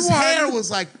everyone. His hair was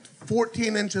like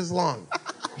 14 inches long.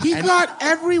 He thought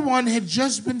everyone had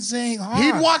just been saying Hans.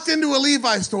 He'd walked into a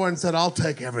Levi's store and said, "I'll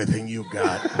take everything you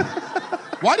got."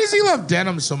 Why does he love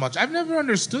denim so much? I've never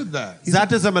understood that.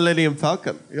 That is a Millennium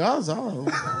Falcon. Yeah, so.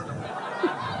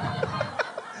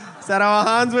 Is that how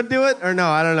Hans would do it? Or no,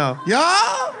 I don't know.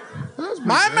 Yeah.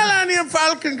 My Millennium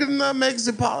Falcon can make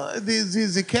the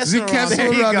casserole. The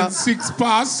casserole you go. in 6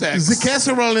 parsecs. The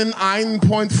casserole in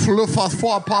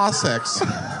 1.4 parsecs.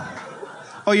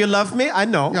 Oh, you love me? I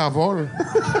know. Jawohl.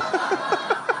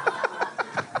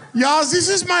 Yeah, this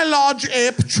is my large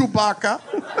ape, Chewbacca.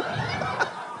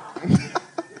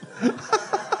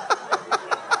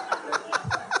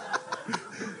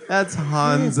 That's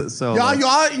Hans Solo.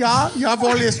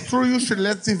 Jawohl, it's true. You should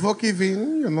let the Wookiee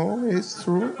win, you know, it's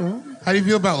true. Yeah. How do you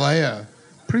feel about Leia?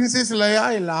 Princess Leia,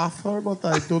 I love her, but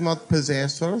I do not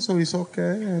possess her, so it's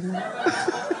okay.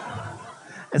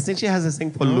 I think she has a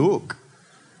thing for Luke.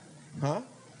 Huh?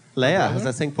 Leia has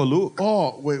a thing for Luke.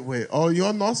 Oh, wait. Oh,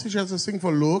 you're not. She has a thing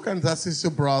for Luke, and that is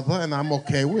your brother, and I'm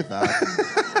okay with that.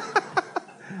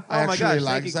 I Oh my actually gosh,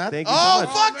 like thank you- that. thank you so Oh, much.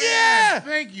 fuck yeah!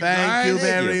 Thank you, Thank guys. you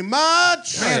very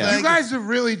much. Man, Yeah. you guys have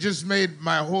really just made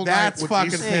my whole That's night.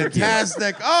 fucking Thank you.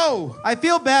 fantastic. Oh, I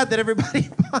feel bad that everybody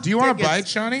Do you want to bite,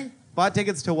 Shawnee? bought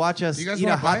tickets to watch us You guys eat a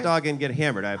wanna hot bite? dog and get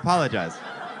hammered. I apologize.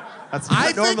 That's not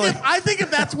I normally. think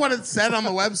if that's what it said on the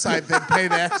website, they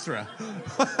paid extra.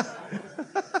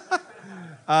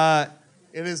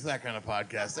 It is that kind of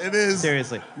podcast. It is.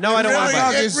 Seriously. No, I don't want to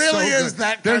really bite. is. It really is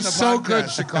that They're kind of so podcast. good,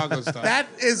 Chicago style. That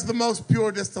is the most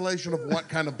pure distillation of what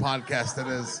kind of podcast it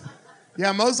is.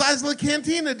 Yeah, Mos Eisley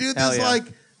Cantina, dude. Hell There's yeah. like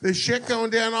there's shit going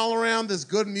down all around. There's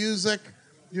good music.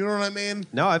 You know what I mean?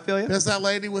 No, I feel you. There's that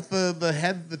lady with the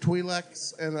head, the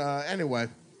Twi'leks, and anyway,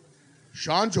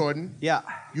 Sean Jordan. Yeah.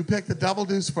 You picked the Double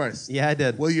Deuce first. Yeah, I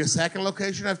did. Will your second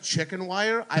location have chicken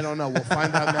wire? I don't know. We'll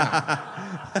find out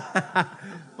now.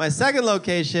 My second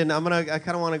location, I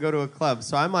kind of want to go to a club,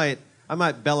 so I might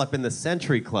bell up in the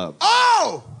Century Club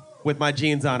Oh! with my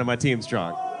jeans on and my team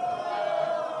strong.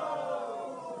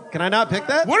 Can I not pick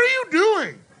that? What are you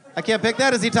doing? I can't pick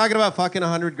that. Is he talking about fucking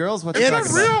 100 girls? What's he It's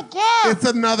talking a real about? club. It's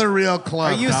another real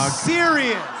club, Are you dog.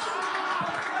 serious?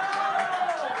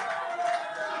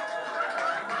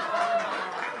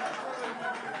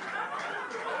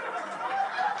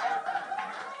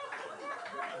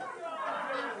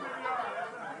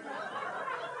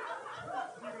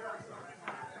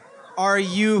 Are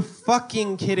you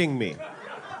fucking kidding me?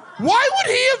 Why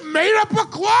would he have made up a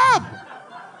club?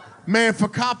 Man, for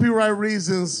copyright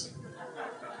reasons,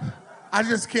 I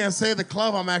just can't say the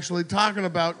club I'm actually talking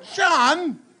about.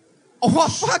 Sean! Oh,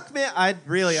 fuck, man.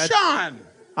 Sean!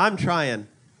 I'm trying.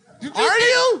 Are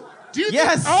you? Do you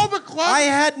Yes. think all the clubs? I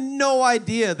had no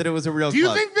idea that it was a real do you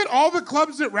club. think that all the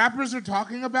clubs that rappers are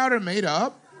talking about are made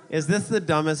up? Is this the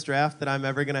dumbest draft that I'm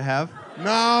ever going to have?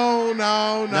 No,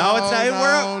 no, no. No, it's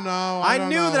not. No, I don't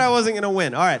knew know. that I wasn't going to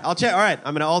win. All right, I'll check. All right,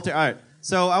 I'm going to alter. All right.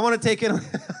 So I want to take in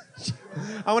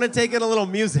I want to take in a little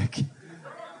music.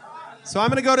 So I'm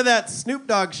going to go to that Snoop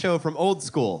Dogg show from Old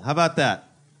School. How about that?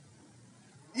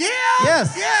 Yeah!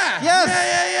 Yes. Yeah!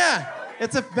 Yes. Yeah.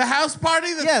 It's a The house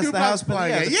party? The Yes, Snoop the Dogg's house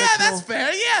party, playing yeah, it. the Yeah, fictional- that's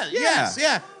fair. Yeah, Yeah. yes,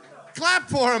 yeah. Clap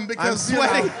for him I'm because,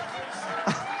 sweating. you know,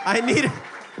 I need it.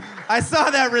 I saw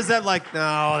that Rosette like,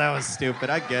 no, that was stupid.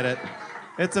 I get it.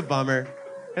 It's a bummer.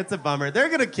 It's a bummer. They're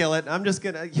going to kill it. I'm just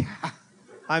going to, yeah.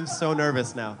 I'm so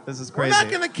nervous now. This is we're crazy. not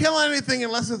going to kill anything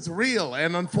unless it's real.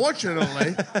 And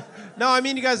unfortunately, No, I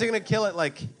mean, you guys are going to kill it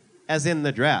like, as in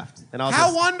the draft. And I'll how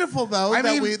just, wonderful, though, I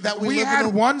mean, that we we live had in a...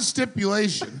 one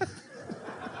stipulation.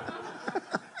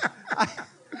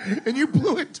 And you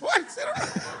blew it twice in a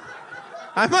row.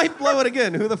 I might blow it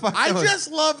again. Who the fuck I knows?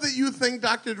 just love that you think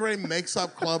Dr. Dre makes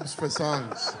up clubs for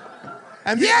songs.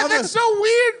 And the Yeah, other- that's so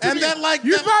weird to and me. then, like,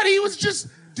 you that- thought he was just.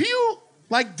 Do you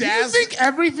Daz... think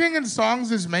everything in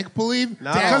songs is make believe?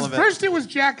 Not all Because of it. first it was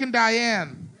Jack and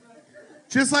Diane.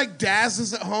 Just like Daz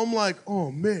is at home like,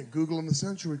 oh, man, Googling the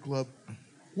Century Club.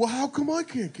 Well, how come I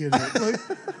can't get it?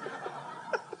 Like,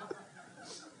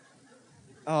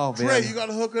 Oh, man. Dre, you got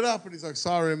to hook it up. And he's like,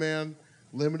 sorry, man.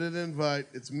 Limited invite.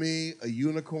 It's me, a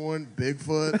unicorn,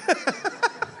 Bigfoot.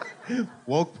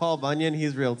 Woke Paul Bunyan.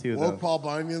 He's real too, though. Woke Paul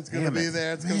Bunyan's going to Damn be it.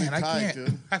 there. It's going to Man, be I tight, can't.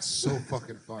 dude. That's so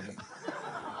fucking funny.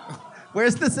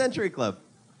 Where's the Century Club?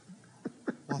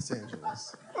 Los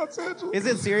Angeles. Los Angeles. Is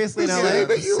it seriously in Yeah, LA?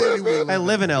 the city we live I in.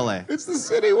 live in LA. It's the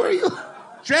city where you.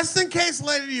 Just in case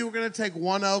later you were going to take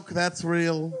One Oak, that's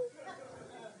real.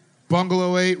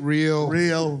 Bungalow 8, real.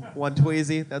 Real. One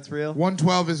Tweezy. That's real.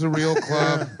 112 is a real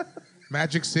club.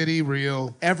 Magic City,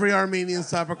 real. Every Armenian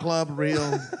supper club,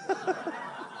 real.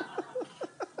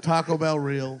 Taco Bell,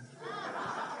 real.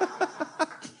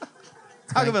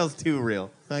 Taco Bell's too real.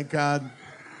 Thank God.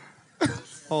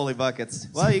 Holy buckets.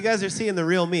 Well, you guys are seeing the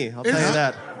real me. I'll tell you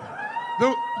that.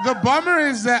 The bummer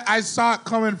is that I saw it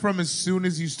coming from as soon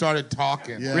as you started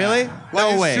talking. Yeah. Really?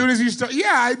 No way. As soon as you start,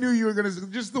 yeah, I knew you were gonna.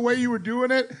 Just the way you were doing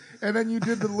it, and then you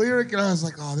did the lyric, and I was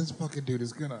like, oh, this fucking dude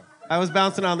is gonna. I was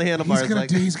bouncing on the handlebars.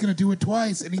 He's gonna do it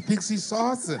twice, and he thinks he's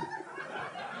saucing.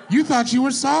 You thought you were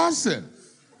saucing.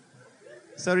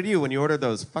 So did you when you ordered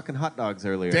those fucking hot dogs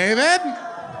earlier. David?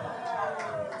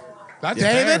 That's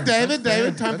fair. David. That's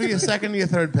fair. Time for your second and your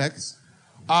third picks.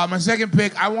 My second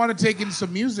pick, I want to take in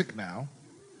some music now.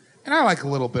 And I like a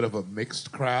little bit of a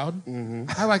mixed crowd. Mm-hmm.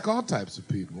 I like all types of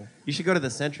people. You should go to the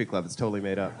Century Club. It's totally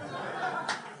made up.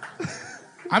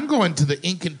 I'm going to the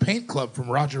Ink and Paint Club from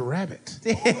Roger Rabbit.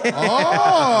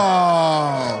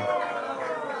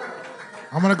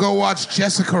 I'm going to go watch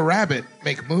Jessica Rabbit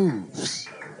make moves.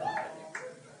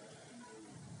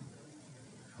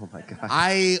 Oh my God.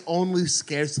 I only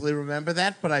scarcely remember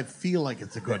that, but I feel like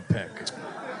it's a good pick.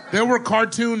 There were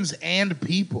cartoons and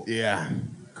people. Yeah.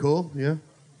 Cool, yeah.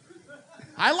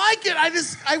 I like it.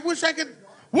 I wish I could.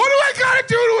 What do I got to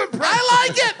do to impress I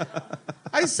like it.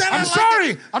 I said I'm I like sorry.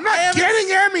 it. I'm not getting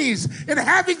Emmys and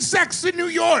having sex in New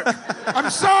York. I'm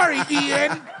sorry,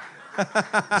 Ian.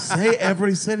 Say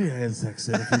every city I had sex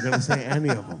in if you're going to say any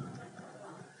of them.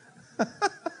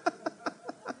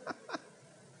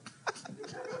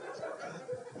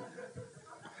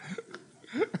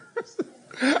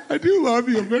 I do love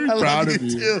you. I'm very proud of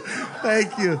you. Too.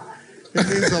 Thank you. It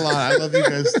means a lot. I love you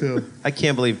guys too. I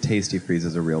can't believe Tasty Freeze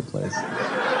is a real place.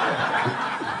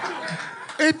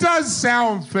 It does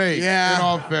sound fake, Yeah. in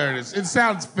all fairness. It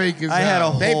sounds fake as I had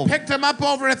hell. a They whole... picked him up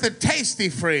over at the Tasty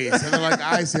Freeze. And they're like,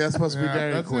 I see, that's supposed to be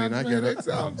Dairy that Queen. sounds I get made- it.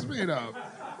 sounds made up.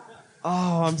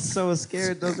 Oh, I'm so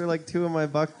scared. Those are like two of my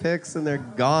buck picks, and they're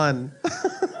gone.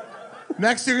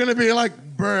 Next, you're going to be like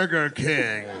Burger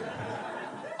King.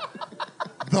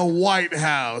 The White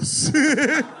House.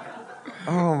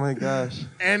 Oh my gosh.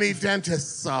 Any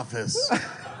dentist's office.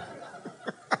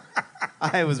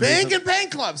 I was The Ink and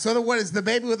Paint Club. So what is the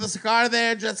baby with the cigar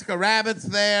there? Jessica Rabbit's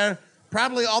there.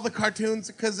 Probably all the cartoons,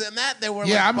 because in that they were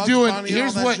Yeah, like I'm Bugs doing. Bunny and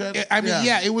Here's all that what shit. I mean.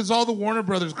 Yeah, it was all the Warner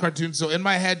Brothers cartoons. So in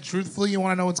my head, truthfully, you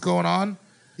want to know what's going on?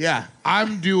 Yeah.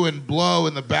 I'm doing Blow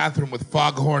in the bathroom with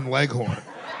Foghorn Leghorn.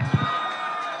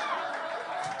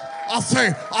 I'll say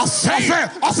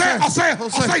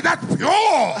That's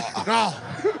pure. No.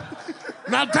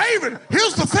 Now, David,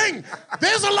 here's the thing.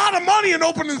 There's a lot of money in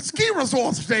opening ski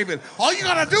resorts, David. All you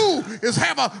gotta do is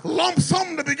have a lump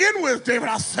sum to begin with, David.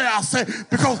 I'll say,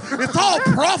 because it's all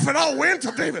profit all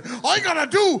winter, David. All you gotta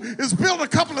do is build a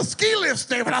couple of ski lifts,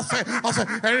 David. I'll say,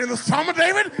 and in the summer,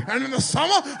 David,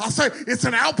 I'll say, it's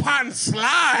an alpine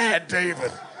slide,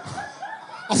 David.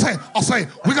 I'll say,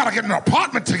 we gotta get an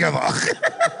apartment together.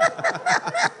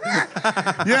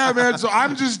 Yeah, man. So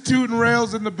I'm just tooting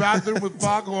rails in the bathroom with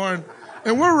Foghorn,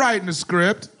 and we're writing a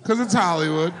script because it's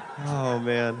Hollywood. Oh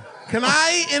man. Can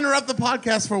I interrupt the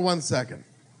podcast for 1 second?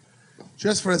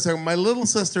 Just for a second. My little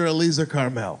sister, Eliza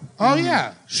Carmel. Oh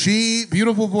yeah, She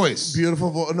beautiful voice.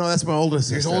 beautiful. No, that's my older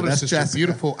sister. His older That's sister, Jessica.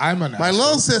 beautiful. I'm an My asshole.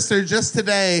 little sister just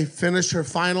today finished her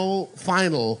final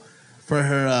for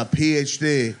her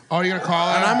PhD. Oh, you're gonna call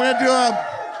her? And I'm going to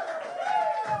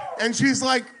do and she's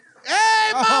like,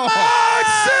 hey, Mama! it's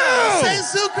Sue! Say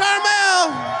Sue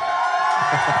Carmel!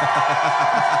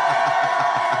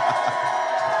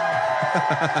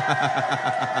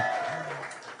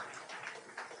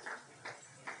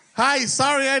 Hi,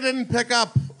 sorry I didn't pick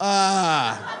up.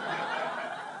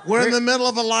 We're in the middle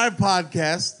of a live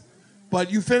podcast,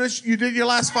 but you did your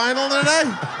last final today?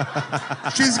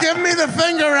 She's giving me the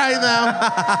finger right now.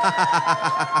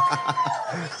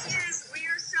 We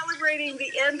are celebrating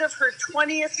the end of her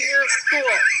 20th year of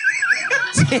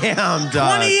school. Damn,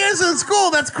 dog. 20 years in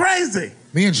school, that's crazy.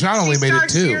 Me and Sean only She made it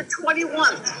starts two. year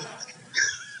 21.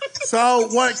 So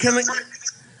what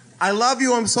I love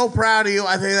you. I'm so proud of you.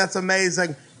 I think that's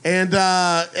amazing. And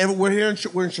we're here.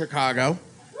 We're in Chicago.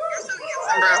 You're so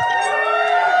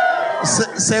handsome,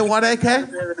 bro. Say what, AK?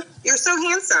 You're so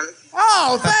handsome.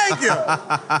 Oh, thank you.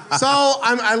 So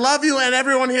I love you, and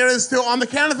everyone here is too. On the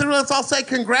count of three, let's all say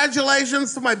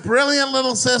congratulations to my brilliant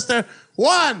little sister.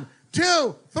 1,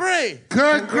 2, 3.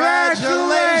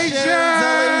 Congratulations,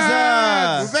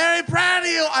 We're very proud of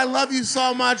you. I love you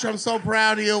so much. I'm so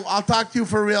proud of you. I'll talk to you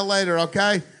for real later,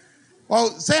 okay? Well,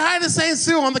 say hi to St.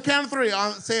 Sue on the count of three.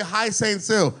 Say hi, St.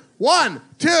 Sue. 1,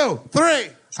 2, 3.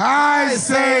 Hi,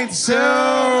 St. Sue.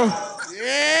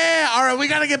 Yeah. All right, we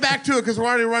got to get back to it because we're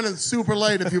already running super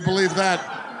late, if you believe that.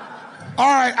 All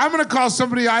right, I'm going to call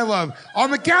somebody I love.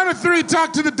 On the count of three,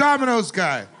 talk to the Domino's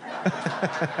guy.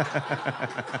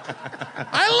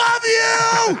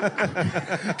 I love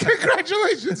you.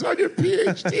 Congratulations on your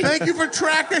PhD. Thank you for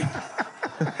tracking.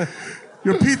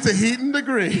 Your pizza heat and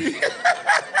degree.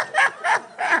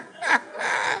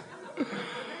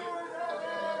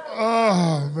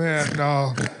 Oh, man,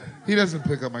 no. He doesn't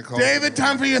pick up my call. David,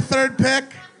 time for your third pick.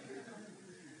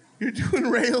 You're doing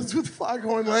rails with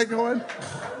Foghorn Leghorn.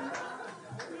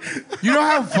 You know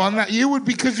how fun that you would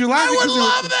be because you're laughing. I would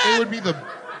love that. It would be the.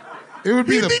 It would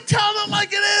be You'd the. be telling it like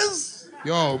it is.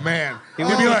 Yo, man. He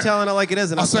would be telling it like it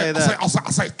is, and I'll say that. I'll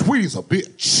say, Tweety's a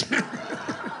bitch.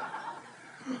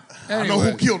 I know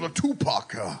who killed a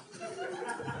Tupac.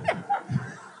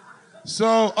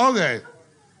 So, okay.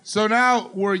 So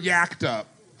now we're yacked up,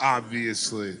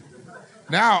 obviously.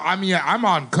 Now, I'm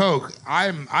on coke.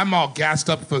 I'm all gassed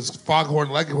up because Foghorn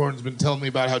Leghorn's been telling me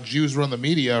about how Jews run the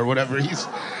media or whatever he's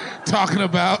talking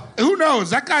about. Who knows?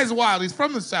 That guy's wild. He's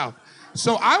from the South.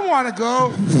 So I want to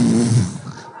go.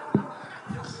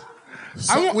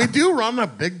 We do run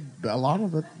a lot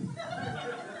of it.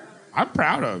 I'm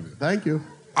proud of it. Thank you.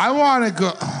 I want to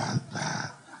go.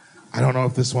 I don't know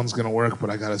if this one's going to work, but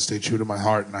I got to stay true to my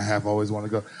heart, and I have always wanted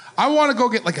to go. I want to go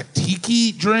get like a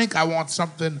tiki drink. I want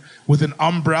something with an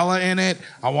umbrella in it.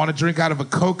 I want to drink out of a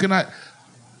coconut.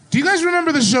 Do you guys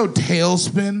remember the show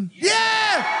Tailspin?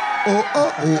 Yeah!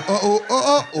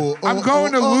 I'm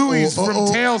going to Louis from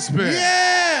Tailspin.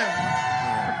 Yeah!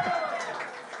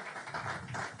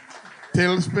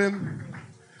 Tailspin.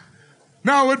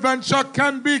 No adventure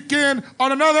can begin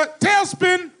on another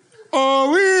tailspin.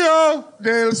 Oh, oh.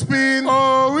 Tailspin.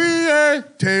 Oh, yeah.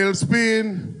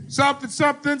 Tailspin. Something,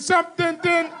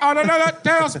 then on another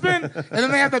tailspin. And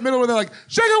then they have that middle where they're like,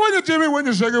 shake it when you Jimmy, when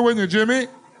you shake it when you Jimmy.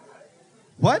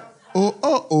 What?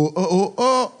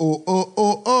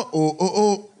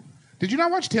 Oh. Did you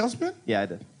not watch Tailspin? Yeah, I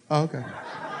did. Oh, okay.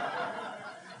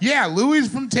 Yeah, Louis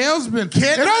from Tailspin.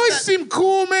 Kid, it always seemed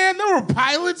cool, man. There were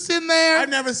pilots in there. I've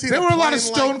never seen There a were a lot of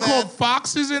plane Stone like Cold that.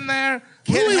 Foxes in there.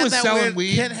 Kid Louis had was that selling weird,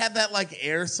 weed. Kid had that like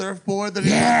air surfboard that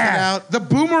he lifted out. The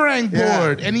boomerang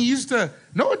board. Yeah. And he used to,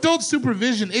 no adult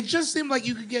supervision. It just seemed like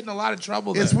you could get in a lot of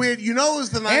trouble there. It's weird. You know it was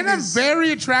the 90s. And I'm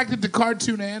very attracted to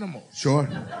cartoon animals. Sure.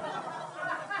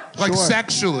 Like Sure.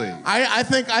 sexually. I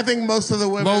think most of the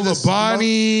women Lola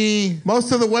Bunny.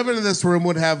 most of the women in this room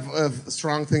would have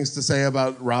strong things to say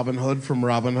about Robin Hood from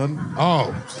Robin Hood.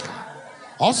 Oh.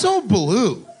 Also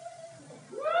Baloo.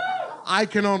 I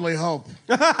can only hope.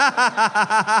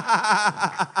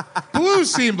 Baloo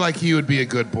seemed like he would be a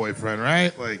good boyfriend,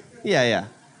 right? Like, Yeah.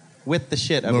 With the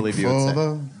shit, I Look believe you for would say.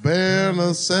 the bare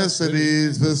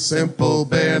necessities, the simple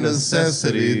bare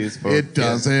necessities. It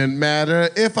doesn't matter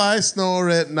if I snore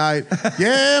at night.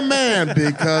 Yeah, man,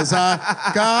 because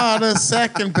I got a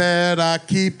second bed. I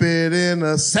keep it in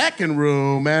a second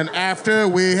room. And after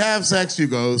we have sex, you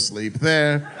go sleep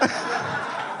there.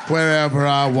 Wherever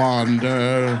I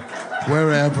wander,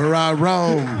 wherever I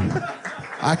roam,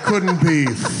 I couldn't be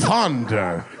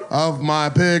fonder of my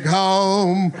big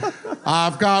home.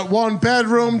 I've got one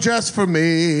bedroom just for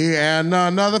me and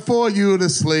another for you to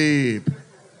sleep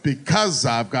because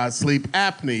I've got sleep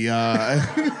apnea.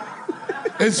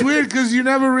 it's weird because you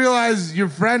never realize your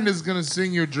friend is going to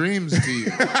sing your dreams to you.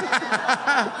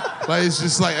 Like,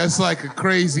 it's like a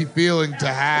crazy feeling to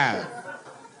have.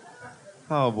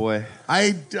 Oh, boy.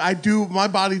 I do, my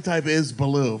body type is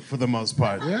Baloo for the most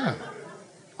part. Yeah.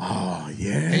 Oh,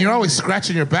 yeah. And you're always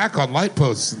scratching your back on light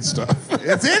posts and stuff.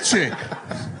 It's itching.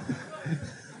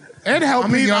 And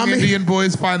helping young I mean- Indian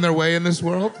boys find their way in this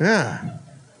world. Yeah.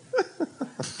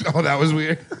 Oh, that was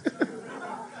weird.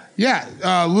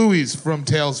 Yeah, Louis from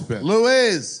Tailspin.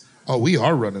 Louise. Oh, we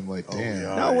are running late.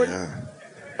 Damn. No, we're Yeah.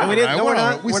 no, we didn't. No, we're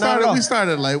not. We We're not at all.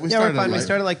 started late. Yeah, we're fine. We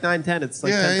started like 9:10. It's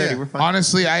like Yeah, 10:30. yeah. We're fine.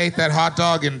 Honestly, I ate that hot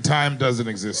dog and time doesn't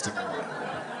exist anymore.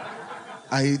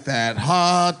 I eat that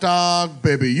hot dog,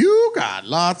 baby. You got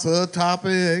lots of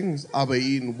toppings. I'll be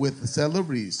eating with the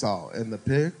celery salt and the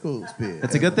pickles bit.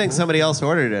 It's a good thing somebody else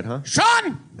ordered it, huh?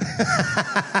 Sean!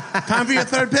 Time for your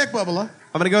third pick, Bubba.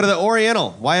 I'm going to go to the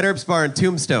Oriental, Wyatt Earp's Bar in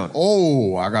Tombstone.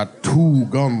 Oh, I got 2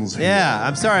 guns here. Yeah,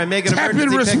 I'm sorry. I'm making Tepid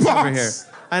emergency picks over here. response.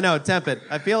 I know, tepid.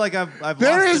 I feel like I've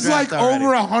There lost is the draft like already.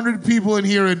 over 100 people in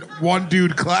here and one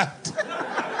dude clapped.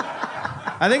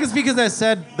 I think it's because I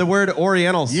said the word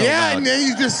Oriental so Yeah, loud. and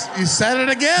then you said it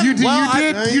again. You did,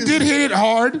 Well, you did hit it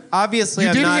hard. Obviously, You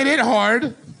I'm did not. hit it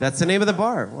hard. That's the name of the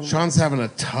bar. Sean's having a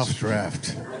tough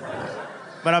draft.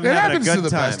 But I'm It having a happens good to the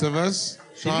time. best of us.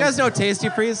 Did you guys know Tasty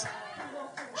Freeze?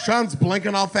 Sean's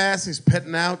blinking all fast. He's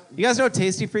pitting out. You guys know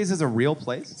Tasty Freeze is a real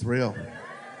place? It's real.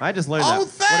 I just learned Oh, that.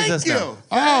 thank What is this you.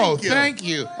 now? Thank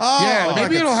you. Oh, yeah, look,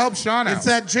 maybe it'll it's- help Sean out. It's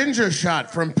that ginger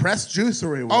shot from Press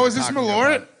Juicery. Oh, is this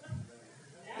Malort?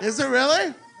 Is it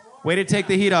really? Way to take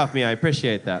the heat off me. I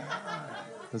appreciate that.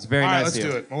 That's very All right, nice let's of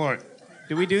you. do it. Malort.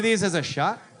 Do we do these as a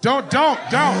shot? Don't.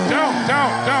 Just do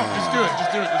it.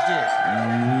 Just do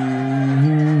it.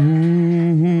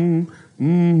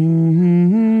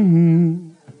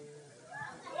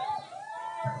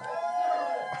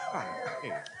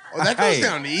 Oh, that goes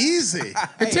down easy.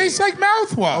 It tastes like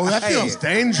mouthwash. Oh, that feels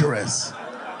dangerous.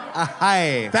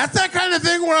 Hi. That's that kind of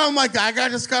thing where I'm like, I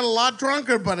just got a lot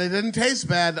drunker, but it didn't taste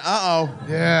bad. Uh-oh.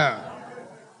 Yeah.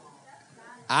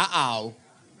 Uh-oh.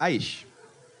 Aish.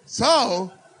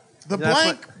 So, the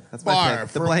blank That's my bar pick.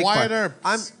 for The blank Wyatt bar.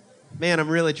 Earps. I'm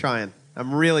really trying.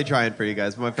 I'm really trying for you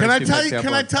guys. My Can I first two tell picks you? got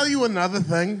Can I one. tell you another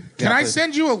thing? Can I please.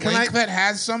 send you a Can link I- that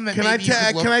has some that Can I maybe you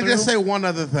could look can I just through? say one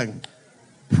other thing?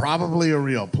 Probably a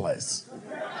real place.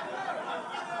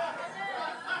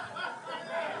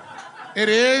 It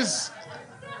is.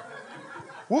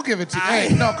 We'll give it to you.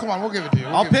 Hey, no, come on, we'll give it to you.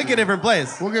 I'll pick a different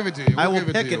place. We'll give it to you. I will give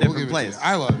it pick to a you. We'll different give it to you. place.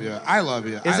 I love you. I love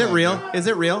you. Is I it love real? you. Is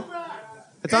it real?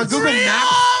 It's on Google real,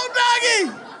 Maps.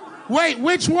 doggy! Wait,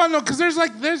 which one though? Because there's a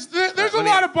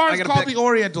lot of bars called the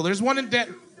Oriental. There's one in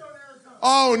Denver.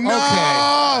 Oh no!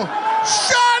 Okay.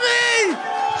 Shawty!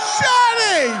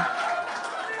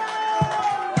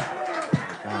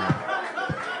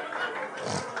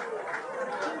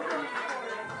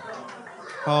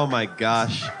 Oh my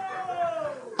gosh.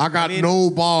 I got no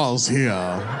balls here.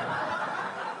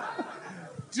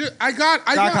 Dude, I Doc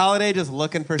got. Holliday just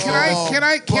looking for Can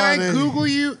I buddy. Google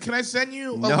you? Can I send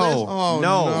you a list? Oh,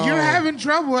 no. You're having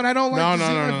trouble, and I don't like to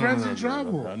see my friends no, in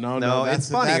trouble. No, it's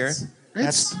funnier.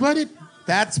 That's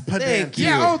pedantic. Thank you.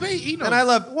 Yeah. Oh, they. And I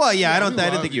love. Well, yeah, I we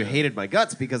didn't love think you hated my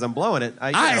guts because I'm blowing it.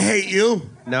 I hate you.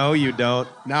 No, you don't.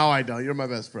 No, I don't. You're my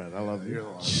best friend. I love you.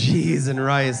 Cheese and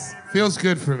rice. Feels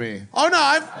good for me. Oh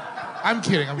no, I'm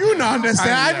kidding. you don't understand.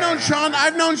 I-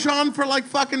 I've known Sean for like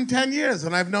fucking 10 years,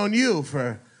 and I've known you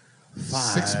for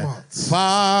 6 months.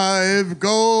 5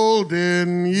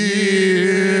 golden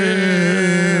years.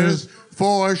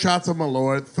 4 shots of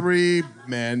Malort, 3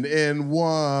 men in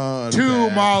 1. 2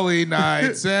 bed. Molly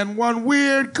nights and 1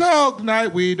 weird Coke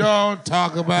night we don't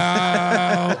talk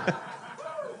about.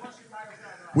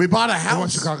 We bought a I want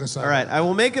house. Chicago Side. All right, I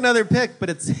will make another pick, but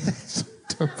it's.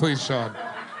 Please, Sean.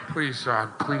 Please,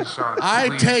 Sean. Please, Sean. I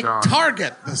Please, take Sean.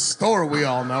 Target, the store we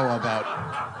all know about.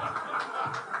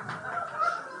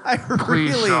 I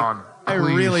really, Sean. I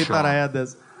Please, really Sean. thought I had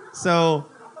this. So,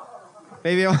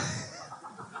 maybe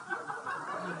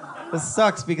this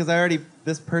sucks because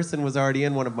this person was already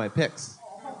in one of my picks.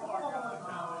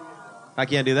 I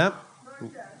can't do that.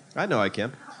 I know I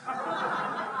can.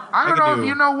 I don't can know do- if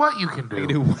you know what you can do.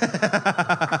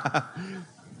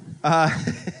 I can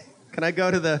do. Can I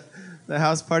go to the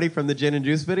house party from the gin and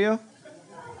juice video?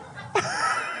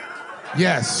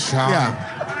 Yes, Sean. Yeah.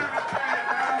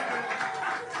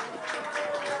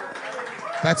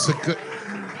 That's a good.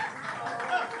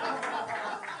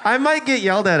 I might get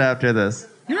yelled at after this.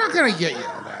 You're not gonna get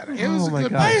yelled at. It was a my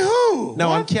good God. pick. Who?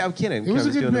 No, I'm kidding. It was I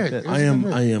a good doing the pick. bit. It was I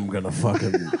a am good gonna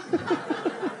fucking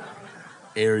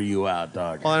air you out,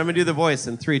 dog. Hold on, I'm gonna do the voice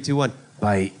in 3, 2, 1.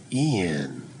 By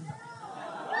Ian.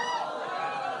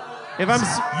 If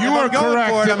I'm You are going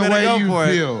correct for it, in I'm the gonna way go you for it.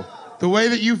 feel. The way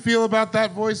that you feel about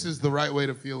that voice is the right way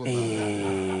to feel about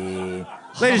it.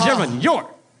 Ladies and gentlemen, your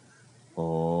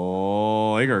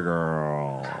Laker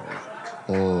girls.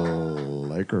 Oh,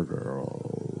 Laker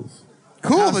girls.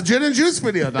 Cool, the gin and juice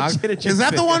video, dog. Gin and juice Is that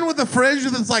the video. one with the fridge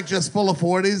that's like just full of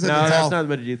 40s? And No, it's that's all... not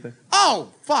the G thing. Oh,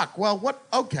 fuck. Well, what?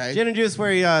 Okay. Gin and juice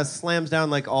where he slams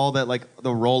down like all that, like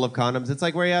the roll of condoms. It's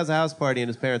like where he has a house party and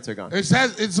his parents are gone.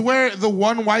 It's where the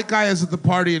one white guy is at the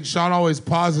party and Sean always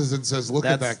pauses and says, "Look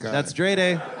at that guy." That's Dre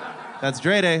Day. That's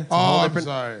Dre Day. It's a Oh, whole I'm different-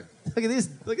 sorry. Look at these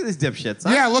dipshits.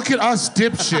 Huh? Yeah, look at us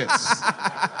dipshits.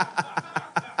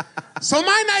 So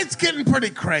my night's getting pretty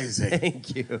crazy.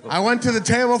 Thank you. I went to the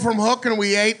table from Hook and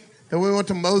we ate. Then we went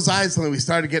to Mos Eisley and we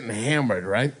started getting hammered,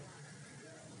 right?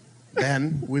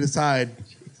 Then we decide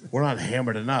we're not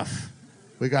hammered enough.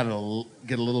 We got to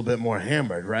get a little bit more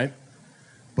hammered, right?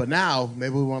 But now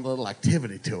maybe we want a little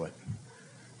activity to it.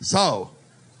 So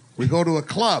we go to a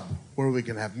club where we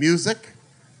can have music,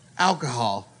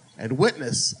 alcohol, and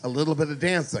witness a little bit of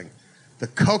dancing. The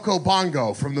Coco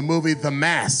Bongo from the movie The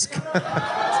Mask.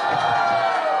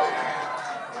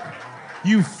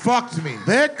 You fucked me.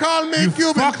 They call me You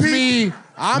Cuban fucked Pete. me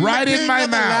I'm right the in king my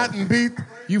of the mouth. Latin beat.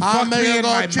 You I'm fucked me gonna in go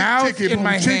my chick, mouth, chicky, in boom,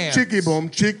 my chick, hands. chicky boom,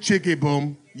 chick, chicky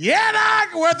boom. Yeah,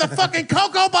 dog, we're at the fucking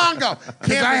Coco Bongo.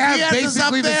 Cameron I have Diaz is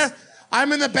up basically there.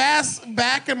 I'm in the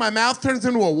back and my mouth turns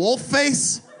into a wolf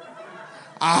face.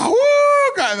 Ah,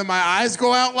 woo! And then my eyes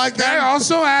go out like Can I that.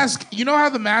 also ask, you know how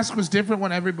the mask was different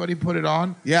when everybody put it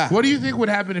on? Yeah. What do you think would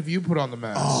happen if you put on the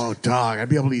mask? Oh, dog, I'd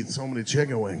be able to eat so many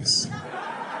chicken wings.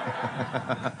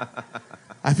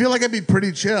 I feel like I'd be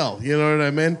pretty chill. You know what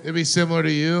I mean? It'd be similar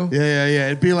to you. Yeah.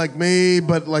 It'd be like me,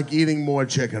 but like eating more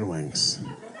chicken wings.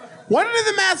 What did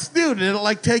the mask do? Did it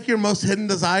like take your most hidden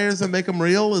desires and make them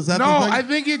real? Is that No, the thing? I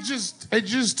think it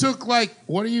just took like,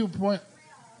 what do you point?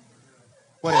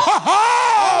 What is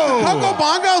Oh! Coco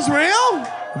Bongo's real?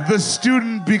 The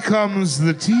student becomes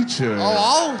the teacher.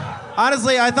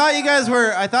 Honestly, I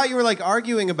thought you were like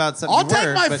arguing about something. I'll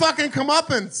take my fucking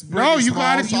comeuppance. No, you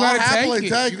got gotta take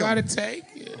it. You gotta take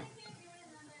it.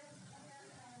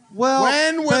 Well,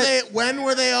 when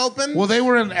were they open? Well, they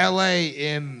were in L.A.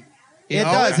 It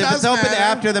does. If it's open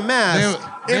after the mask.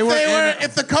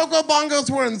 If the Coco Bongos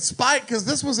were inspired, because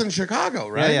this was in Chicago,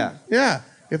 right? Yeah.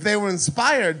 If they were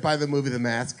inspired by the movie The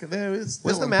Mask,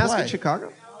 was The Mask in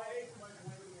Chicago?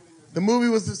 The movie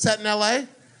was set in L.A.?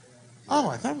 Oh,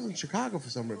 I thought it was in Chicago for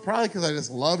some reason. Probably because I just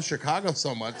love Chicago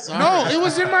so much. Sorry. No, it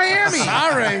was in Miami.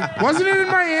 Sorry. Wasn't it in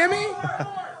Miami?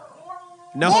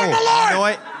 No.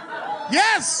 Lord.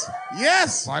 Yes.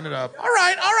 Line it up. All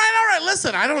right.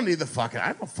 Listen, I don't need the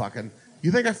fucking.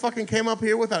 You think I fucking came up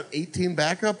here without 18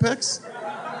 backup picks?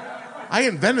 I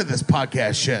invented this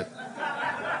podcast shit.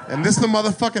 And this the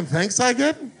motherfucking thanks I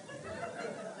get?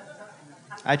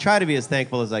 I try to be as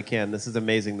thankful as I can. This is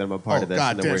amazing that I'm a part of this.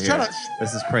 God and that damn. we're here. Shut up.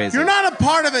 This is crazy. You're not a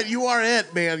part of it. You are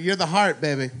it, man. You're the heart,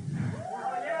 baby.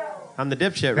 I'm the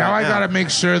dipshit Now right I gotta make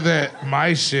sure that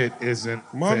my shit isn't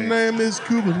My fake. name is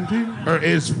Cuban Pete. Or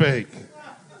is fake.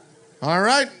 All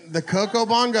right, the Coco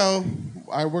Bongo.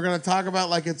 We're going to talk about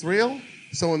like it's real.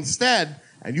 So instead,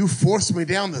 and you forced me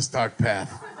down this dark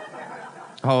path.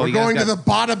 Oh, we're going to the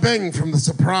Bada Bing from The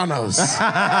Sopranos.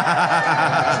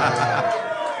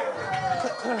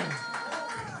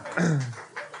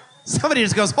 Somebody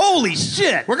just goes, holy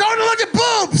shit. We're going to look at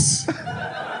boobs.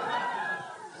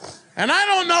 And I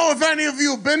don't know if any of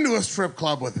you have been to a strip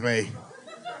club with me.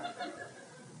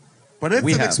 But it's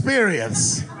an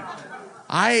experience.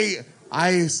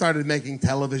 I started making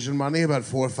television money about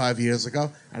 4 or 5 years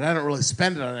ago, and I don't really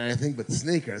spend it on anything but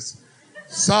sneakers.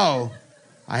 So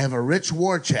I have a rich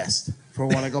war chest for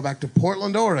when I go back to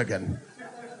Portland, Oregon,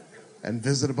 and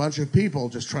visit a bunch of people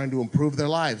just trying to improve their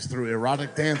lives through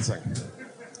erotic dancing.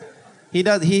 He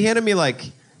handed me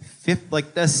like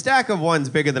a stack of ones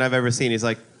bigger than I've ever seen. He's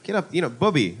like, get up,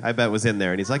 Booby, I bet, was in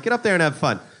there. And he's like, get up there and have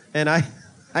fun. And I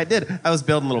did. I was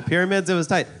building little pyramids. It was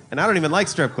tight. And I don't even like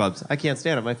strip clubs. I can't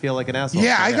stand them. I feel like an asshole.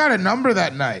 Yeah, I got a number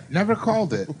that night. Never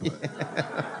called it.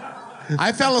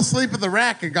 I fell asleep at the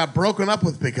rack and got broken up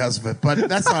with because of it, but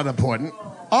that's not important.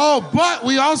 Oh, but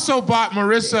we also bought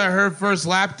Marissa her first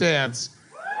lap dance.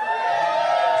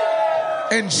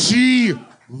 And she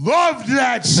loved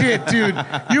that shit, dude.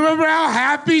 You remember how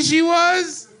happy she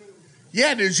was?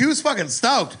 Yeah, dude, she was fucking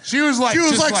stoked. She was like,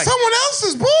 someone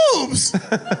else's boobs.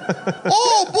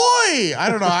 Oh boy, I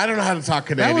don't know how to talk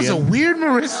Canadian. That was a weird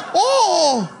Marissa.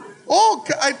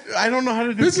 I don't know how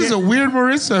to do. This is a weird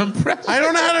Marissa impression. I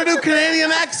don't know how to do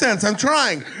Canadian accents. I'm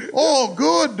trying. Oh,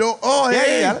 good. Oh,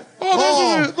 hey. You got it.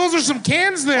 Oh, those are some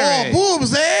cans there. Oh,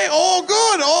 boobs, eh? Oh,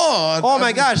 good. Oh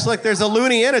my gosh, look, the's a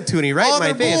loony and a toonie right in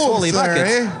my face. Boobs, Holy buckets.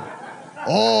 eh?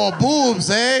 Oh,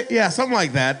 boobs, eh? Yeah, something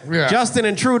like that. Yeah. Justin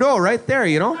and Trudeau right there,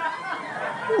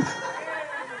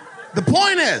 The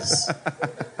point is,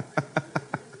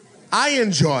 I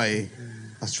enjoy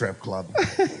a strip club.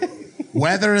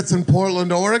 Whether it's in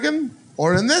Portland, Oregon,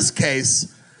 or in this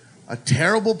case, a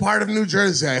terrible part of New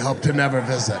Jersey I hope to never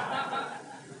visit.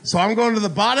 So I'm going to the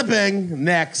Bada Bing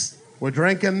next. We're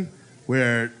drinking.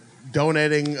 We're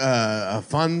donating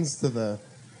funds to the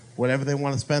whatever they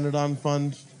want to spend it on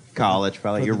fund. College,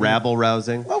 probably. You're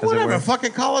rabble-rousing. Well, whatever.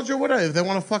 Fucking college or whatever. If they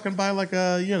want to fucking buy like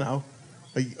a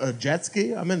jet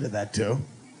ski, I'm into that too.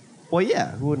 Well,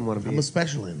 yeah. Who wouldn't want to be? I'm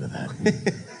especially into that.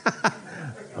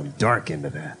 I'm dark into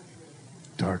that.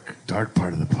 Dark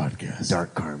part of the podcast.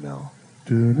 Dark Carmel.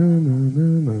 Okay,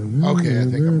 I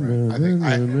think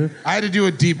I'm right. I had to do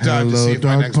a deep dive to see if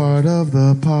my next part of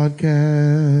the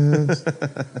podcast.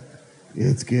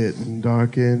 It's getting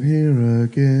dark in here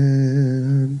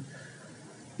again.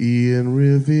 Ian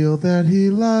revealed that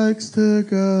he likes to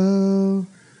go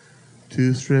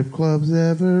to strip clubs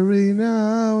every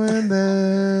now and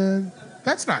then.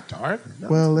 That's not dark. No.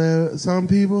 Well, some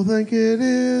people think it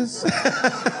is.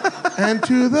 And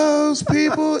to those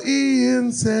people,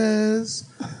 Ian says,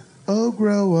 oh,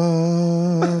 grow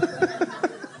up.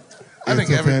 I think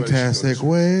it's a fantastic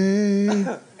way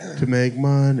to make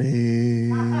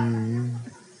money.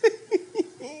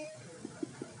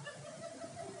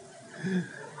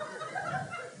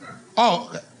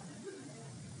 Oh.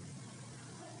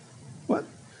 What?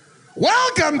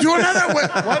 Welcome to another... What? You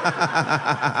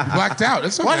blacked out.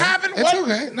 It's okay. What happened? It's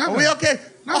okay. Are we okay?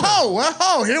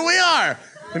 Oh, here we are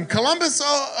in Columbus,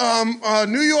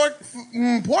 New York,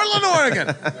 Portland,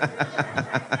 Oregon,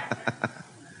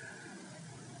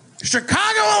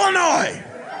 Chicago, Illinois.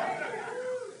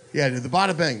 Yeah, dude, the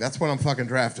bada bing. That's what I'm fucking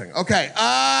drafting. Okay.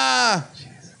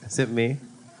 Is it me?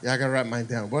 Yeah, I gotta write mine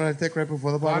down. What did I take right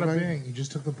before the bada bing? bing. You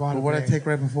just took the bada bing. What did I take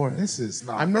right before? This is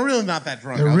not. I'm really not that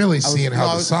drunk. They're really seeing how I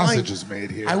the was sausage playing- is made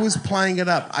here. I was playing it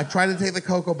up. I tried to take the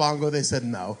Coco Bongo. They said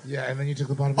no. Yeah, and then you took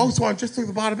the bada bing. Oh, so I just took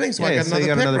the bada bing. So I Yeah, got so you another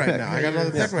got pick another right pick. now. I got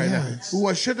another pick right Yeah, now. it's- Ooh,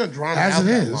 I shouldn't have drawn As it out it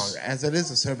that is. long. As it is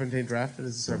a serpentine draft. It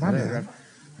is a serpentine draft.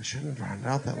 I shouldn't have drawn it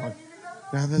out that long.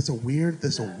 Now there's a weird.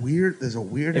 It means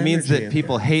energy that in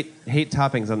people hate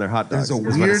toppings on their hot dogs. There's a is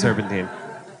what a weird- serpentine.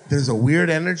 There's a weird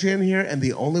energy in here, and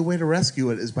the only way to rescue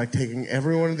it is by taking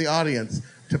everyone in the audience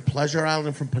to Pleasure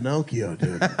Island from Pinocchio,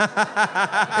 dude.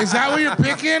 Is that what you're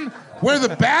picking? Where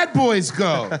the bad boys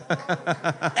go?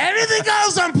 Anything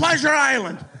goes on Pleasure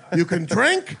Island. You can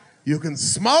drink, you can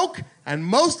smoke, and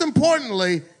most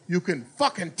importantly, you can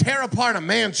fucking tear apart a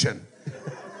mansion.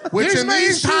 Which Here's in my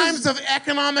these issues. times of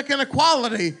economic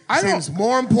inequality I don't- seems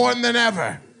more important than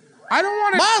ever. I don't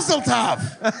want to. Mazel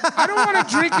tov! I don't want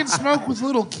to drink and smoke with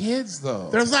little kids, though.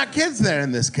 There's not kids there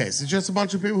in this case. It's just a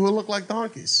bunch of people who look like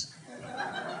donkeys.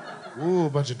 Ooh, a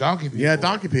bunch of donkey people. Yeah,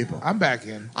 donkey people. I'm back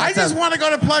in. I just want to go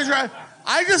to Pleasure Island.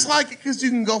 I just like it because you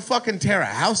can go fucking tear a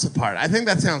house apart. I think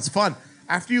that sounds fun.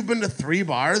 After you've been to 3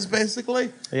 bars,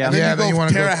 basically, Yeah. and then Yeah, you then you go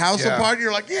wanna tear go- a house yeah. apart,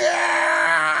 you're like,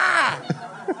 yeah!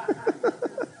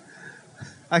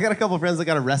 I got a couple friends that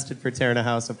got arrested for tearing a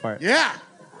house apart. Yeah.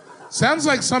 Sounds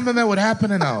like something that would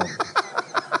happen in a.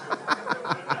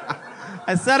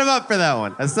 I set them up for that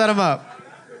one. I set them up.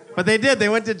 But they did. They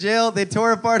went to jail. They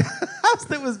tore apart a house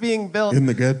that was being built. In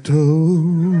the ghetto.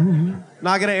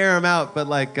 Not going to air them out, but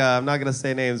I'm not going to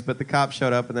say names. But the cops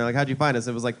showed up and they're like, how'd you find us?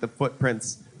 It was like the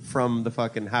footprints from the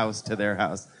fucking house to their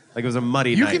house. Like it was a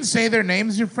muddy You night. can say their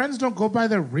names. Your friends don't go by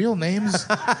their real names.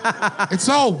 It's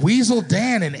all Weasel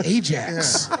Dan and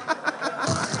Ajax.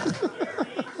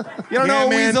 You don't Yeah, know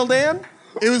man. Weasel Dan?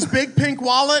 It was Big Pink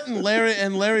Wallet and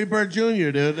Larry Bird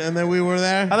Jr., dude, and then we were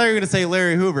there. I thought you were going to say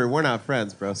Larry Hoover. We're not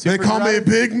friends, bro. They Super call me karate?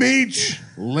 Big Meech.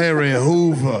 Larry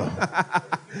Hoover.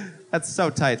 That's so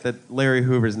tight that Larry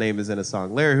Hoover's name is in a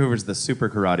song. Larry Hoover's the super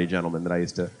karate gentleman that I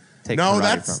used to take No, karate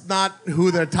that's from. not who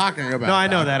they're talking about. No, I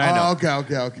know that, I know. Oh,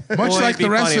 okay. Much Boy, like it'd be the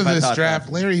rest funny of if I this thought draft,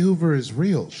 that. Larry Hoover is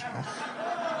real.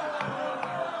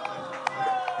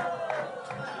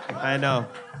 I know.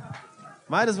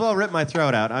 Might as well rip my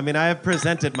throat out. I mean, I have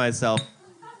presented myself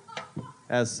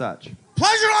as such.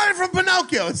 Pleasure Island from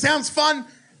Pinocchio. It sounds fun.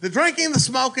 The drinking, the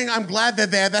smoking, I'm glad they're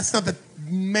there. That's not the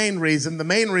main reason. The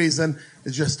main reason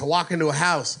is just to walk into a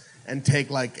house and take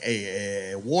like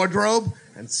a wardrobe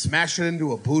and smash it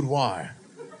into a boudoir.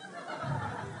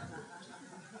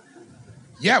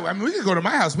 Yeah, I mean, we could go to my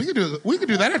house. We could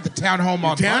do that at the townhome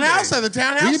on Townhouse? Monday. At the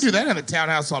townhouse? We could do that at the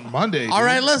townhouse on Monday. All dude.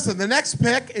 right, listen. The next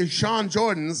pick is Sean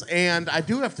Jordan's, and I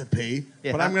do have to pee,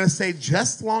 Yeah. but I'm going to stay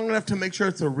just long enough to make sure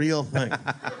it's a real thing.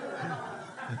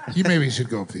 You maybe should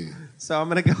go pee. So I'm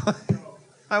going to go.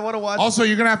 I want to watch. Also,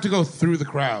 you're gonna have to go through the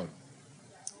crowd.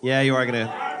 Yeah, you are going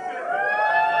to.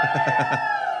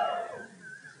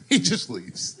 He just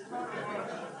leaves.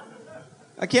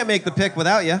 I can't make the pick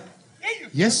without you.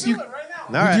 Yes, you. All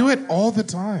We right. do it all the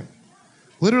time.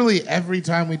 Literally every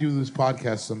time we do this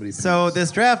podcast, somebody. So pees.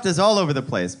 this draft is all over the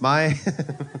place.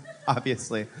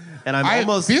 Obviously. And I'm I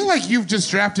almost. feel like you've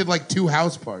just drafted like 2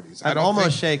 house parties. I'm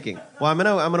almost shaking. Well, I'm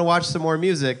gonna watch some more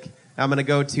music. I'm gonna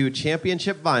go to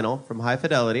Championship Vinyl from High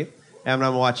Fidelity, and I'm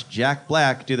gonna watch Jack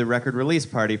Black do the record release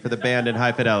party for the band in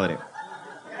High Fidelity.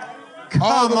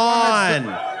 Come on,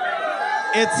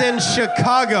 it's in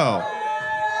Chicago.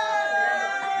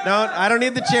 No, I don't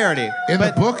need the charity. In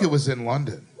but the book, it was in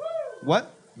London.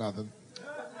 what? Nothing.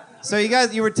 So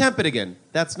you were tempted again.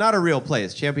 That's not a real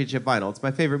place. Championship Vinyl. It's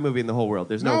my favorite movie in the whole world.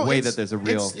 There's no way it's- that there's a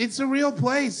real. It's a real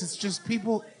place. It's just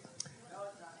people.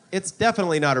 It's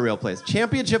definitely not a real place.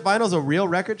 Championship Vinyl's a real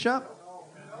record shop.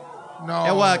 No.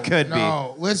 Yeah, well, it could be.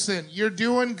 No, listen, you're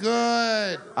doing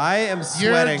good. I am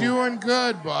sweating. You're doing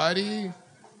good, buddy.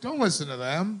 Don't listen to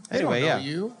them. They Anyway, don't know yeah.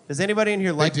 you. Does anybody in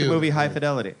here like the do. movie High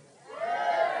Fidelity?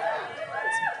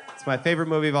 It's my favorite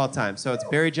movie of all time. So it's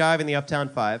Barry Jive and the Uptown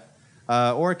Five,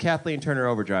 or Kathleen Turner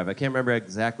Overdrive. I can't remember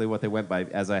exactly what they went by,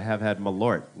 as I have had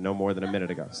Malort no more than a minute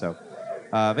ago. So,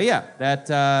 but yeah, that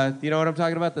you know what I'm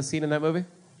talking about? The scene in that movie?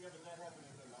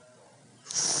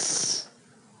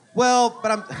 Well,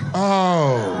 but I'm.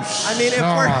 Oh, I mean, if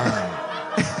we're.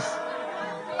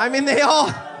 I mean,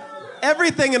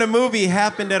 everything in a movie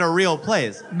happened at a real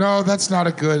place. No, that's not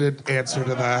a good answer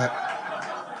to that.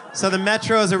 So the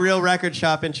Metro is a real record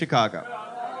shop in Chicago.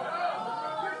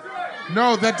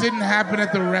 No, that didn't happen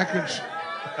at the record.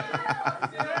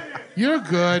 You're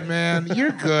good, man.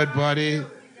 You're good, buddy.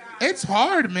 It's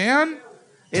hard, man.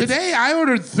 Today I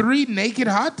ordered 3 naked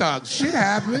hot dogs. Shit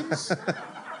happens.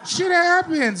 Shit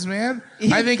happens, man.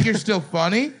 I think you're still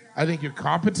funny. I think you're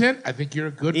competent. I think you're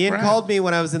a good Ian friend. called me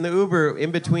when I was in the Uber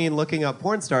in between looking up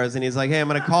porn stars, and he's like, hey, I'm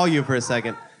going to call you for a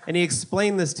second. And he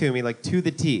explained this to me, like, to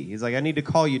the T. He's like, I need to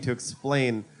call you to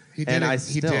explain. He did. And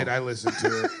He did. I listened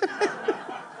to it.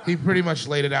 He pretty much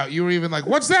laid it out. You were even like,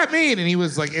 what's that mean? And he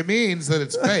was like, it means that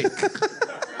it's fake.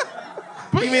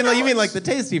 But you mean like the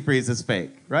Tasty Freeze is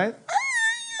fake, right?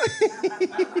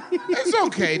 It's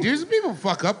okay, dude. People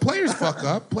fuck up. Players fuck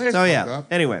up. Players So, fuck yeah.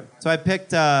 up. Anyway, so I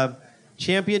picked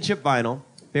Championship Vinyl,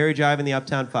 Barry Jive and the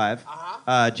Uptown Five,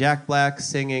 Jack Black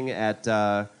singing at,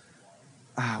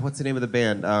 what's the name of the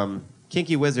band?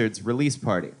 Kinky Wizards Release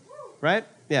Party, right?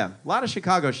 Yeah, a lot of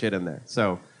Chicago shit in there.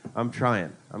 So I'm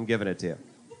trying. I'm giving it to you.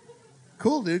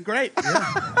 Cool, dude. Great.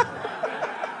 Yeah.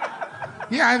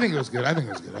 Yeah, I think it was good.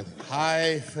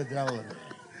 High fidelity.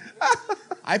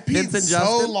 I peed Vincent so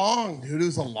Justin? long, dude. It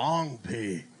was a long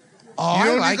pee. Oh, You know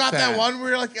I when like you got that that. one where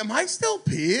you're like, am I still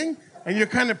peeing? And you're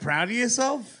kind of proud of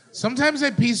yourself? Sometimes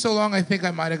I pee so long I think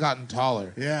I might have gotten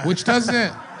taller. Yeah. Which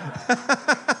doesn't...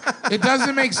 It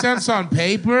doesn't make sense on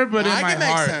paper, but in I my can make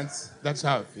heart, sense. that's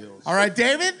how it feels. All right,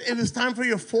 David, it is time for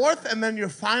your 4th and then your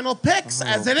final picks,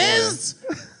 as it is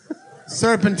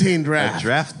Serpentine A Draft.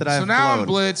 draft that I've So now I'm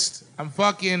blown. blitzed.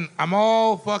 I'm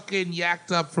all fucking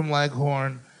yacked up from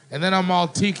Leghorn, and then I'm all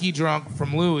tiki drunk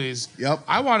from Louis. Yep.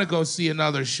 I want to go see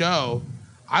another show.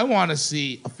 I want to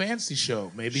see a fancy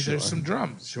show. Maybe there's some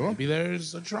drums. Sure. Maybe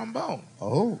there's a trombone.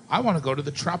 Oh. I want to go to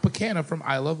the Tropicana from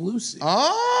I Love Lucy.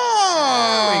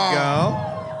 Oh. There we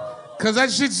go. Because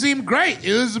that shit seemed great.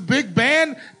 It was a big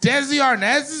band. Desi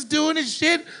Arnaz is doing his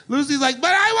shit. Lucy's like,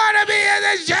 but I want to be in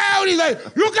the show. And he's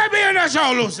like, you can be in the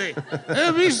show, Lucy.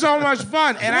 It'll be so much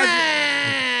fun. And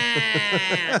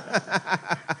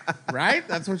Right?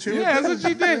 That's what you yeah, that's what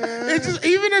she did. It's just,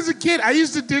 even as a kid, I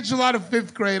used to ditch a lot of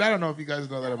 5th grade. I don't know if you guys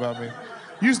know that about me.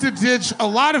 Used to ditch a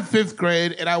lot of 5th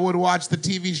grade, and I would watch the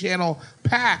TV channel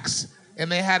PAX, and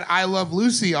they had I Love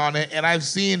Lucy on it, and I've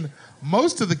seen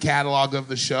most of the catalog of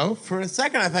the show. For a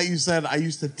second, I thought you said I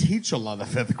used to teach a lot of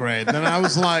 5th grade. Then I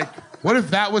was like, What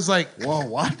if that was like, whoa,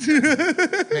 what?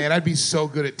 man, I'd be so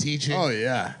good at teaching. Oh,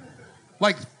 yeah.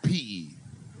 Like PE.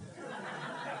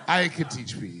 I could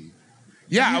teach PE.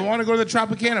 Yeah, I want to go to the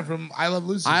Tropicana from I Love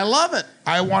Lucy. I love it.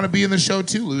 I want to be in the show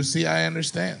too, Lucy. I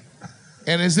understand.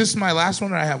 And is this my last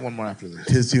one, or I have one more after this?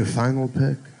 Tis your final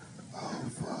pick.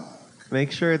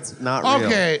 Make sure it's not real.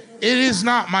 Okay, it is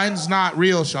not. Mine's not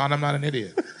real, Sean. I'm not an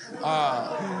idiot. Those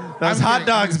I'm hot kidding.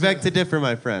 dogs beg to differ,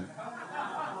 my friend.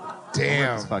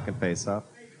 Damn. His fucking face off.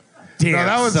 Damn,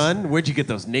 that was- son, where'd you get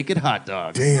those naked hot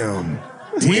dogs? Damn.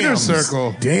 Wiener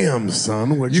Circle. Damn,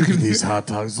 son. Where'd you get these hot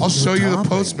dogs? I'll Those show are you the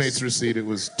toppings. Postmates receipt. It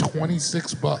was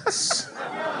 $26.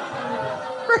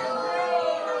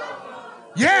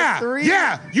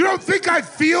 Yeah. You don't think I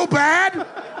feel bad?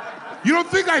 You don't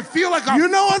think I feel like I'm... You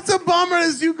know what's a bummer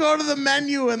is you go to the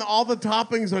menu and all the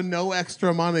toppings are no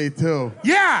extra money, too.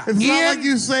 Yeah. It's not Ian, like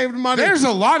you saved money. There's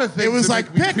a lot of things. It was that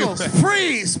like make me feel pickles, bad.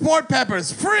 free. Sport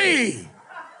peppers, free.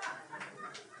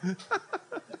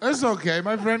 That's okay.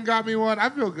 My friend got me one. I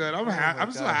feel good.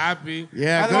 I'm so happy.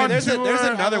 Yeah, By the way, good. there's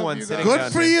tour. another I love one you sitting guys. Good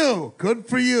down for here. you. Good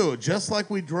for you. Just like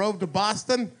we drove to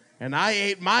Boston and I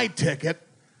ate my ticket.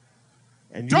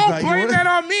 And you Don't got blame yours. that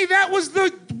on me. That was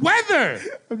the weather.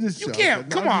 I'm just You joking. can't.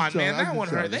 Come I'm on, just man. joking. That I'm one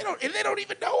just hurt. joking. They don't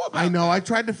even know about I know. that. I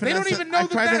tried to finesse don't it. even know I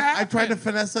that tried that to, I tried to happened.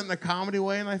 finesse it in a comedy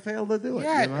way and I failed to do it.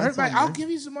 Yeah, you it know, hurt that's my. on I'll me. give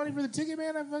you some money for the ticket,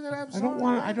 man. I don't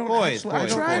want. I don't. Boys, actually, I boys,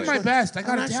 don't tried my actually- best. I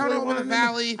got don't it down actually over the wanna-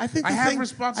 valley. I think I the have thing,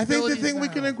 responsibilities I think the thing we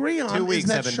now. can agree on 2 is weeks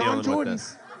that I've been Sean dealing with Jordan,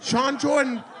 this.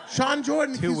 Sean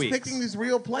Jordan, 2 he's weeks. picking these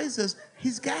real places.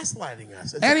 He's gaslighting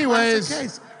us. It's Anyways. a classic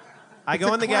case. I It's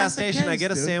go a in the gas classic station, I case,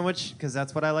 get a dude. sandwich, because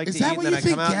that's what I like Is to that eat, what and you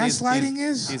then I come think out gaslighting and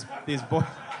is? these boys...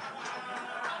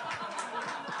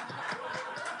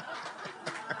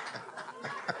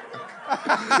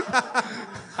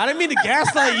 I didn't mean to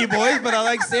gaslight you boys, but I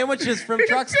like sandwiches from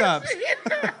truck stops. He's just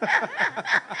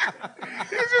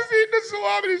eating the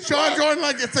salami. Sean Jordan,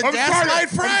 like it's a I'm gaslight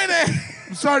sorry. Friday.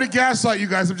 I'm sorry to gaslight you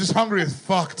guys. I'm just hungry as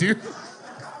fuck, dude.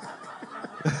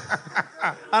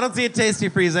 I don't see a Tasty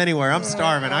Freeze anywhere. I'm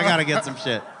starving. I gotta get some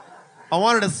shit. I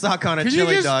wanted to suck on a Can you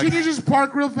chili dog. just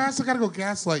park real fast? I gotta go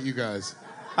gaslight you guys.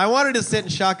 I wanted to sit in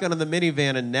shotgun in the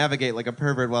minivan and navigate like a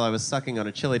pervert while I was sucking on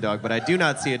a chili dog, but I do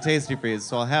not see a Tasty Freeze,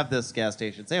 so I'll have this gas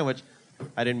station sandwich.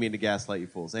 I didn't mean to gaslight you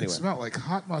fools. It Anyway. smelled like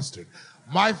hot mustard.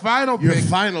 My final Your pick.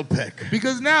 final pick.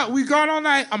 Because now we've gone all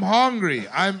night. I'm hungry.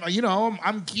 I'm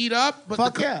keyed up. But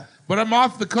Fuck yeah. But I'm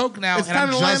off the coke now. It's and time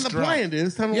I'm to land just the drunk. plane, dude.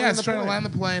 It's time to Yeah, land it's the trying plane. to land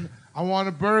the plane. I want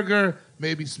a burger,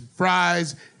 maybe some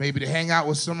fries, maybe to hang out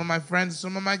with some of my friends,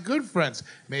 some of my good friends.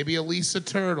 Maybe a Lisa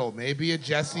Turtle, maybe a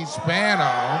Jesse Spano.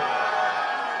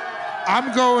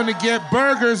 I'm going to get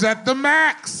burgers at the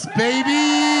Max,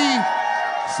 baby.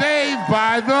 Saved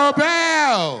by the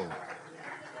Bell.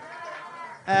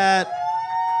 That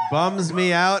bums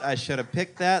me out. I should have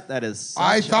picked that. That is such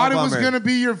I thought a it was bummer. going to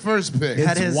be your first pick.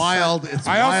 That It's is wild. It's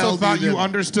I also wild thought you didn't.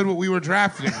 understood what we were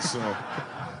drafting, so.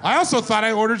 I also thought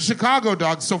I ordered Chicago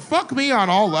dogs, so fuck me on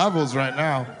all levels right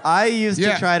now. I used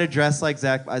Yeah. to try to dress like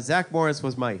Zach. Zach Morris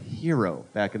was my hero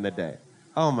back in the day.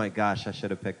 Oh my gosh, I should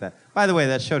have picked that. By the way,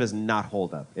 that show does not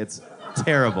hold up. It's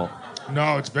terrible.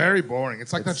 No, it's very boring.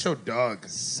 It's like that show Doug.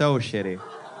 So shitty.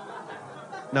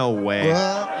 No way.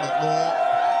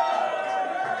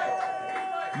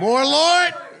 More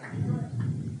Lord.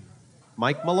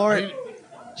 Mike Malort.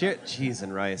 Cheese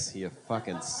and rice, you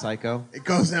fucking psycho. It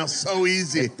goes down so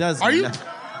easy. It does. Are you? not-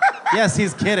 Yes,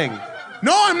 he's kidding.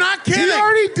 No, I'm not kidding. He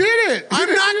already did it.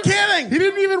 I'm not kidding. He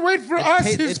didn't even wait for us,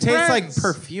 his It tastes like friends.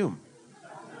 perfume.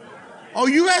 Oh,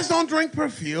 you guys don't drink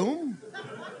perfume?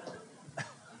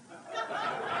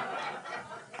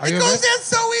 Are It you goes okay? down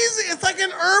so easy. It's like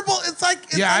an herbal. It's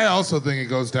like I also think it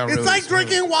goes down It's really like smooth.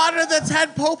 drinking water that's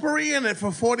had potpourri in it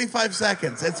for 45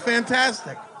 seconds. It's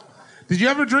fantastic. Did you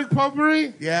ever drink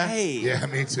potpourri? Yeah. Hey. Yeah,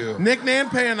 me too. Nick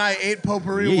Nampe and I ate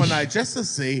potpourri Yeesh. one night just to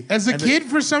see. As a And kid,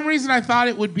 for some reason, I thought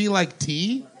it would be like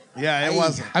tea. yeah, it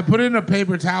wasn't. I put it in a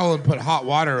paper towel and put hot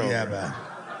water over Yeah, it. man.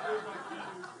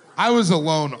 I was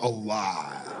alone a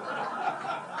lot.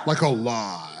 Like a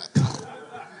lot.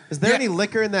 Is there Yeah. any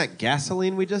liquor in that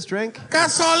gasoline we just drank?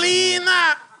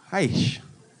 Gasolina. Heish.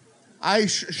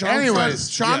 Anyways, Sean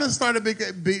yeah. has started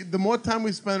the more time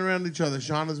we spend around each other,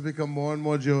 Sean has become more and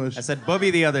more Jewish. I said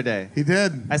booby the other day. He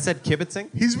did. I said kibitzing.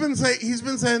 He's been saying.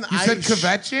 You said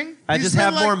kvetching? I He's just been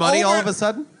have like more money all over- of a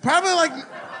sudden. Probably like.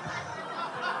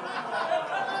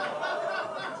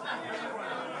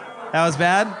 That was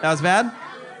bad. That was bad.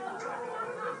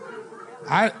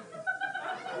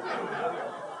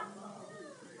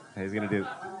 He's gonna do.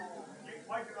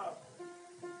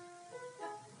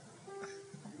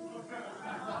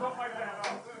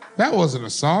 That wasn't a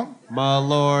song. My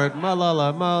lord, my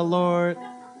lala, my lord.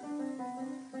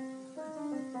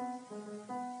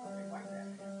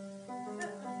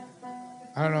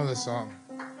 I don't know this song.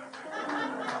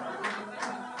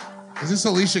 Is this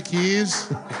Alicia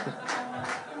Keys?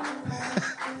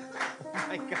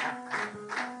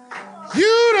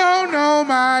 You don't know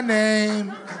my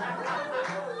name.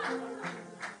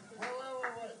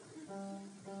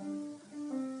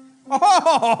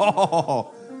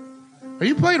 Oh! Are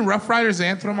you playing Rough Riders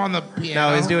Anthem on the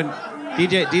piano? No, he's doing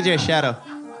DJ Shadow.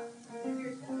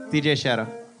 DJ Shadow.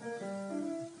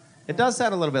 It does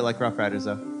sound a little bit like Rough Riders,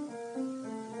 though.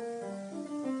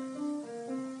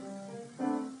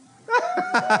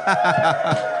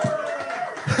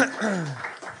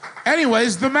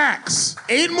 Anyways, the Max.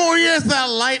 8 more years of that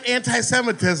light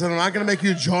anti-Semitism. I'm not going to make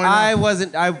you join I up.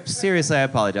 wasn't. Seriously, I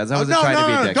apologize. I wasn't no, trying no, to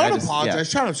be no, a dick. Don't I just- apologize.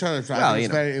 yeah. Shut up. Well, it, you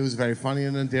know. it was very funny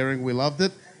and endearing. We loved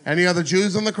it. Any other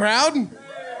Jews in the crowd?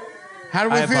 How do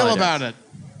we I feel apologize. about it?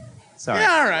 Sorry.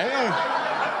 Yeah, all right.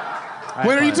 I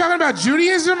Wait, are you apologize. talking about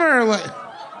Judaism or like?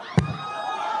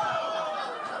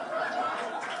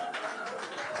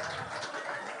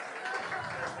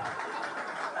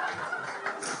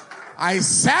 I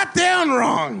sat down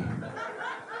wrong.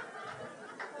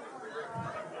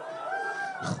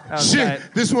 That was Shit,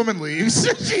 tight. this woman leaves.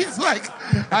 She's like,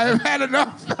 I've had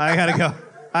enough. I gotta go.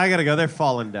 I gotta go. They're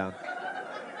falling down.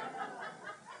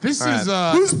 This All is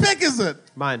Whose pick is it?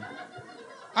 Mine.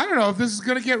 I don't know if this is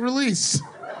gonna get released.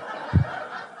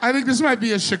 I think this might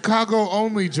be a Chicago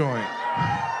only joint.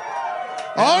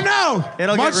 Oh no!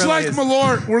 It'll Much get like released.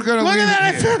 Malort, we're gonna Look leave at that! I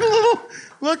it here. found a little.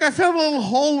 Look, I found a little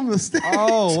hole in the stage.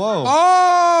 Oh, whoa.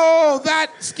 Oh,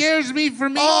 that scares me for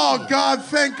me. Oh God!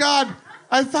 Thank God!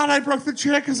 I thought I broke the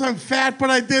chair because I'm fat, but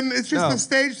I didn't. It's just No. the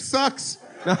stage sucks.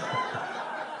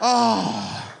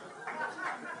 Oh,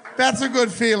 that's a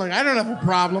good feeling. I don't have a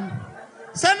problem.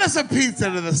 Send us a pizza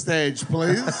to the stage,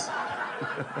 please.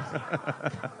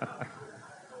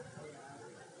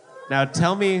 Now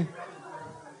tell me,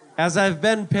 as I've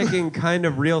been picking kind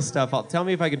of real stuff, tell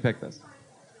me if I can pick this.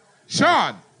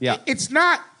 Sean. Yeah. It's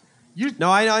not. No,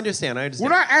 I understand. I understand.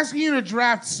 We're not asking you to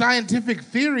draft scientific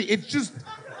theory. It's just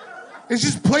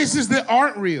places that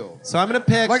aren't real. So I'm gonna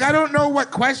pick. Like I don't know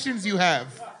what questions you have.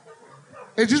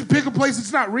 It's just pick a place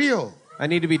that's not real. I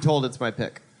need to be told it's my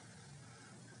pick.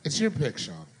 It's your pick,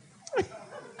 Sean.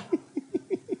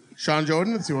 Sean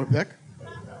Jordan, it's your pick.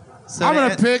 So I'm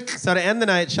gonna pick. So to end the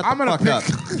night, shut I'm the gonna fuck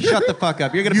pick- up. Shut the fuck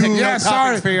up. You're gonna pick no Yeah,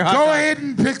 sorry. toppings for your hot Go dog. ahead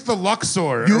and pick the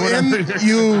Luxor. You or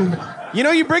whatever. You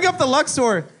know, you bring up the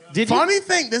Luxor. Did you? Funny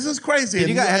thing, this is crazy. Did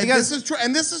you guys- have you guys- This is true,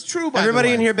 and this is true. By Everybody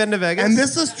the way. in here been to Vegas? And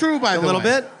this is true, by the way. A little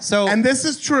bit. So and this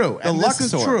is true. the And this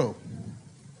is Luxor. true.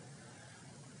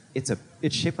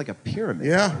 it's shaped like a pyramid.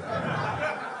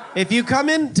 Yeah, If you come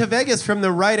into Vegas from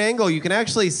the right angle, you can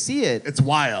actually see it. it's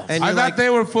wild. And I you're thought like, they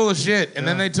were full of shit, and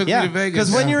then they took me yeah, to Vegas.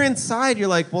 because when you're inside, you're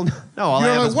like, well, no, all I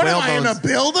You're have like, is what am whale I in a bones.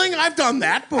 building? I've done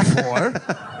that before.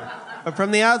 But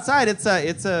from the outside, it's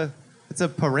a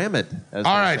pyramid. as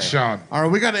All they right, say. Sean. All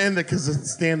right, we got to end it because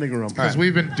it's standing room. Because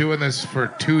we've been doing this for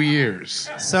 2 years.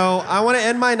 So I want to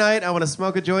end my night. I want to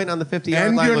smoke a joint on the 50-yard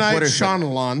End line your with night, Wooderson. Sean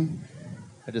Alon.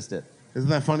 I just did. Isn't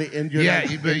that funny? End your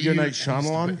night, but end your night, Sean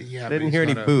Alon. Yeah, I but didn't he's hear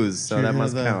any not a- booze, so that Hear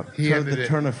must the- count. He Turn ended the it.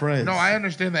 turn of phrase. No, I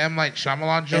understand the M. Night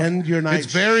Shyamalan joke. End your night.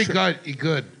 It's very sh-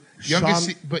 good. Youngest,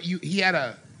 Sean- but he had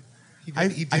a. He I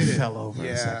did it. fell over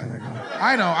a second ago.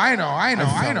 I know,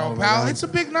 fell over pal. that. It's a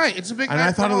big night. It's a big And night.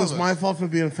 I thought for it all was of my us. fault for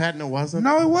being fat, and it wasn't.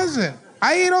 No, it wasn't.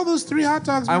 I ate all those 3 hot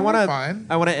dogs. I want to.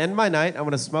 want to end my night. I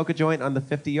want to smoke a joint on the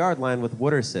 50-yard line with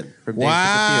Wooderson from Days to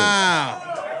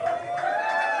Wow.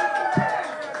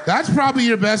 That's probably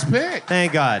your best pick.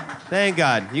 Thank God. Thank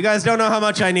God. You guys don't know how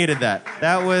much I needed that.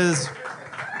 That was...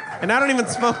 And I don't even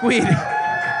smoke weed.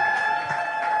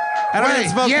 I don't even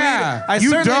smoke weed. I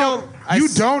you certainly don't. You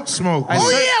don't smoke. I Oh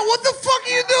cer- yeah, what the fuck are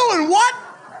you doing? What?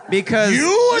 Because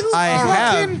You I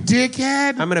have... fucking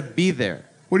dickhead. I'm going to be there.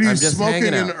 What are you I'm just smoking?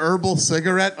 hanging An out. herbal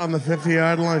cigarette on the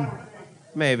 50-yard line?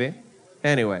 Maybe.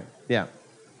 Anyway, yeah.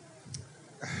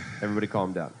 Everybody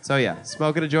calm down. So yeah,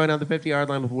 smoking a joint on the 50-yard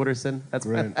line with Wooderson. That's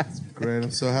Great, great. I'm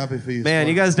so happy for you. Man,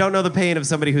 you guys don't know the pain of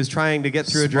somebody who's trying to get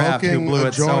through a draft who Smoking blew a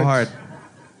it so joint. hard.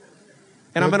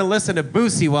 And I'm going to listen to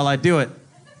Boosie while I do it.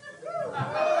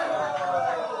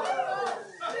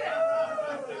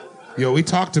 Yo, we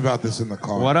talked about this in the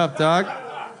car. What up, dog?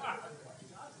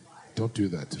 Don't do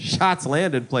that to me. Shots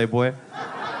landed, Playboy.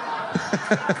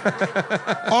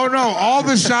 Oh no! All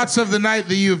the shots of the night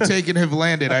that you have taken have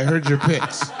landed. I heard your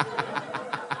picks.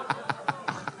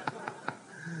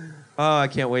 Oh, I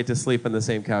can't wait to sleep on the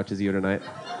same couch as you tonight.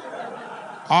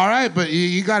 All right, but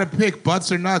you got to pick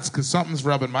butts or nuts because something's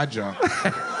rubbing my junk.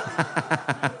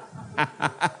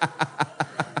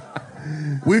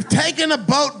 We've taken a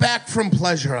boat back from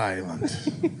Pleasure Island.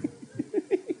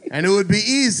 And it would be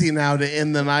easy now to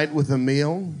end the night with a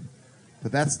meal,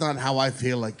 but that's not how I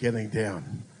feel like getting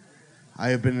down. I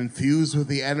have been infused with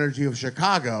the energy of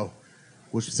Chicago,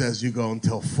 which says you go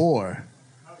until 4.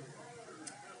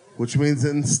 Which means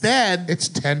instead, It's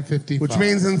 10:55. which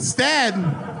means instead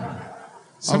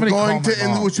Somebody of going call to,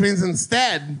 my mom. which means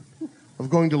instead of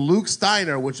going to Luke's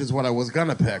Diner, which is what I was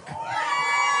gonna pick.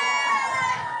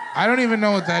 I don't even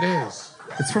know what that is.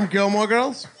 It's from Gilmore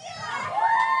Girls.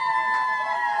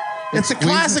 It's a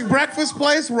classic breakfast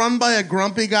place run by a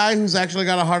grumpy guy who's actually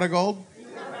got a heart of gold.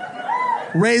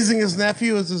 Raising his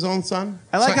nephew as his own son.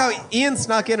 I like how Ian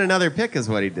snuck in another pick is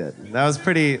what he did. That was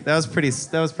pretty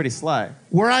sly.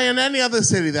 Were I in any other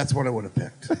city, that's what I would have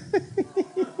picked.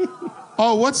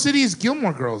 Oh, what city is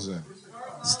Gilmore Girls in?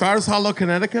 Stars Hollow,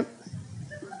 Connecticut.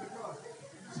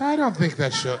 I don't think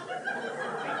that show.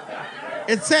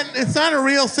 It's not a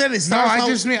real city. No, Stars I Hollow,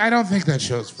 just mean I don't think that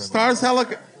show's for me. Stars Hollow.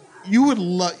 You would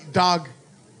love, dog.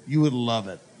 You would love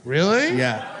it. Really?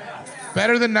 Yeah.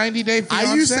 Better than 90 Day Fiancé?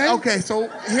 I used to, okay, so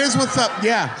here's what's up.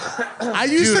 Yeah. I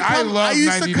used Dude, to come, I love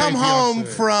used to 90 come Day home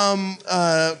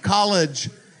Fiancé. from college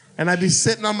and I'd be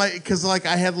sitting on my, because like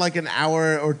I had like an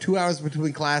hour or 2 hours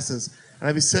between classes and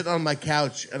I'd be sitting on my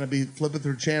couch and I'd be flipping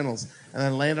through channels and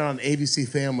then landed on ABC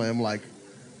Family. I'm like,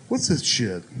 what's this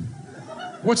shit?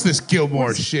 What's this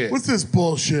Gilmore shit? What's this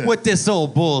bullshit? What this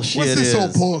old bullshit What's this is.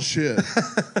 old bullshit?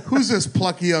 Who's this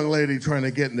plucky young lady trying to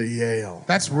get into Yale?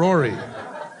 That's Rory.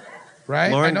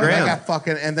 Right? Lauren I know Graham. I that. got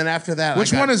fucking, and then after that,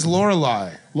 Which one is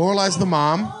Lorelai? Lorelai's the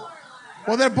mom.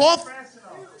 Well, they're both.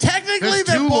 Technically, There's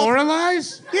they're two both. Lorelais?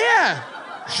 Yeah.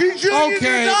 She junior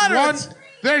Okay, your daughter.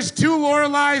 there's 2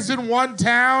 Lorelais in one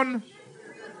town.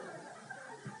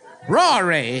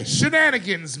 Rory.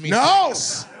 Shenanigans, me. No.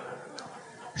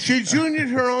 She juniored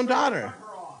her own daughter.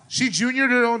 She juniored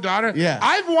her own daughter? Yeah.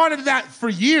 I've wanted that for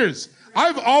years.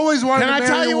 I've always wanted Can to I marry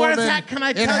tell a you where woman it's at? Can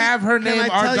I tell and you, have her can name I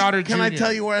our tell you- daughter Can Junior. I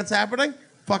tell you where it's happening?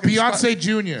 Fucking Beyonce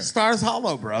Jr. Stars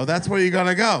Hollow, bro. That's where you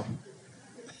gotta go.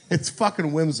 It's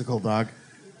fucking whimsical, dog.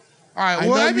 All right, I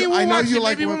well, know maybe you- we'll I know watch you it.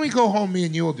 like Maybe when when- we go home, me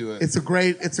and you will do it. It's a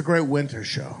great winter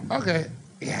show. Okay.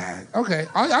 Yeah. Okay.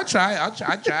 I'll try. I'll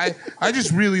try. I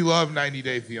just really love 90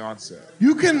 Day Fiance.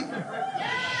 You can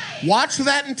watch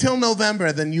that until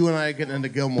November, then you and I get into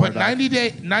Gilmore. But 90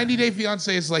 Day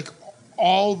Fiance is like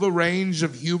all the range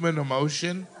of human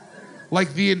emotion,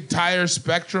 like the entire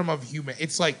spectrum of human.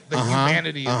 It's like the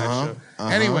humanity of that show.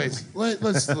 Anyways,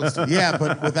 let's do it. Yeah,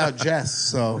 but without Jess,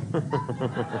 so.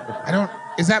 I don't.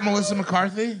 Is that Melissa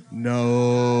McCarthy?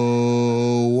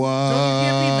 No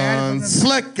one's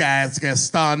slick as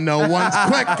Gaston. No one's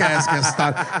quick as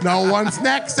Gaston. No one's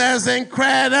next as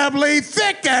incredibly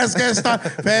thick as Gaston.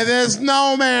 For there's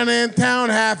no man in town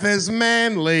half as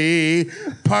manly.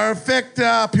 Perfect,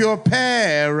 pure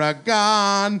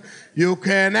paragon. You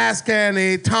can ask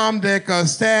any Tom, Dick, or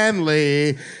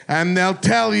Stanley, and they'll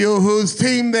tell you whose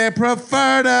team they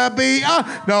prefer to be.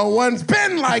 No one's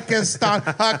been like Gaston,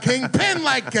 a kingpin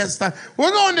like Gaston.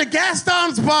 We're going to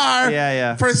Gaston's bar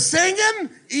for singing,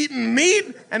 eating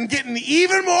meat, and getting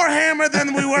even more hammered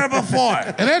than we were before.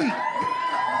 And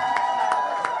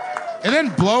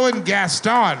then blowing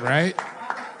Gaston, right?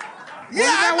 Yeah,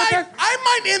 I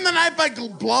might end the night by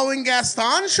blowing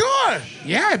Gaston, sure.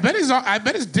 Yeah, I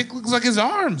bet his dick looks like his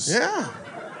arms. Yeah.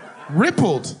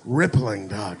 Rippled. Rippling,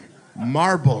 dog.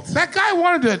 Marbled. That guy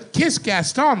wanted to kiss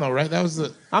Gaston, though, right? That was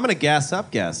the... I'm going to gas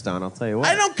up Gaston, I'll tell you what.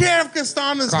 I don't care if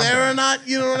Gaston is there or not,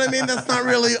 you know what I mean? That's not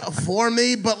really for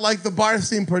me, but like the bar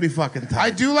seemed pretty fucking tight. I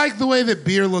do like the way that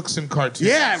beer looks in cartoons.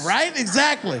 Yeah, right?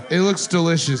 Exactly. It looks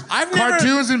delicious.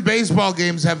 Cartoons and baseball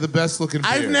games have the best looking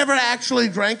beer. I've never actually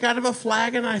drank out of a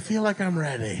flagon. I feel like I'm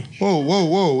ready.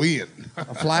 Whoa, Ian.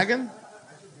 A flagon?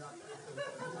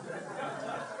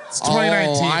 It's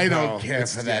 2019. Oh, I don't care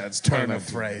for that. It's turn of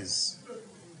phrase.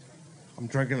 I'm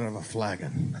drinking out of a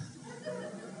flagon.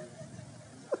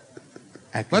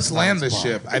 Let's land this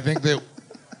ship. I think that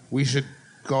we should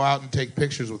go out and take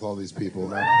pictures with all these people.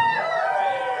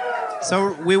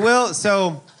 So we will.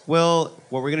 So what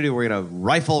we're gonna do? We're gonna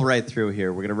rifle right through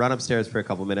here. We're gonna run upstairs for a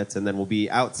couple minutes, and then we'll be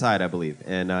outside, I believe.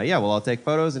 And we'll all take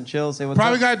photos and chill. Say what's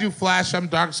Probably up. gotta do flash. I'm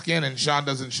dark skinned, and Sean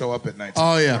doesn't show up at night.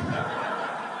 Oh yeah.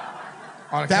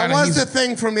 That was the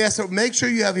thing from yesterday. Make sure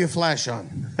you have your flash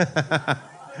on. That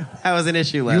was an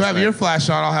issue last night. You have your flash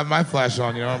on, I'll have my flash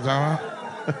on. You know what I'm talking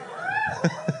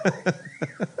about?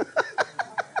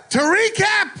 To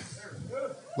recap,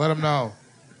 let them know.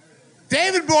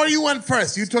 David Bohr, you went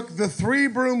first. You took the 3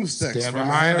 broomsticks Stand from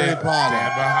behind Harry it. Potter.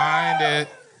 Stand behind it.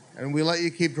 And we let you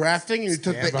keep drafting. And you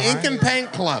took Stand the Ink and behind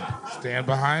Paint Club. Stand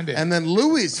behind it. And then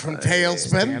Louis from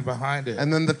Tailspin. Stand behind it.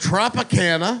 And then the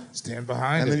Tropicana. Stand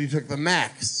behind And it. then you took the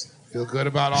Max. Feel good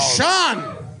about all of it.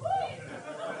 Sean!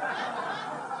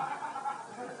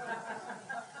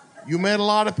 You made a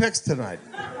lot of picks tonight.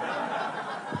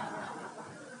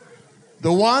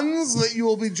 The ones that you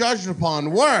will be judged upon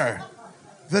were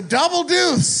the Double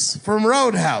Deuce from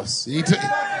Roadhouse. The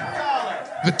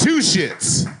 2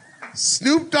 shits.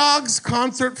 Snoop Dogg's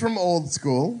concert from Old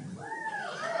School.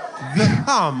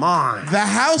 Come on. The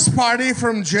House Party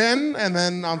from Gin, and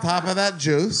then on top of that,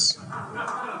 Juice.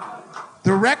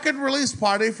 The record release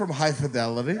party from High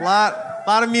Fidelity. Lot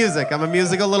of music. I'm a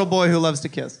musical little boy who loves to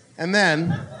kiss. And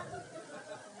then,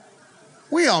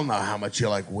 we all know how much you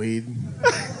like weed.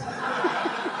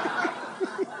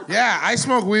 Yeah, I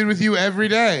smoke weed with you every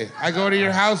day. I go to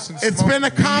your house and smoke It's been a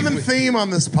weed common with theme on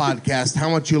this podcast, how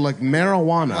much you like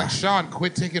marijuana. Like, Sean,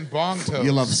 quit taking bong toes.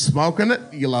 You love smoking it.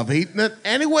 You love eating it.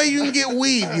 Any way you can get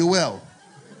weed, you will.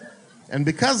 And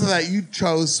because of that, you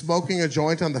chose smoking a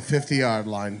joint on the 50-yard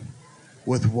line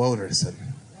with Woderson.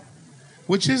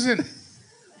 Which isn't...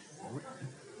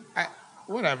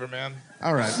 whatever, man.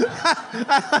 All right.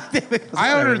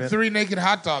 I ordered 3 naked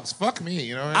hot dogs. Fuck me,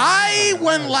 you know? I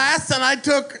went last, and I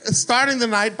took starting the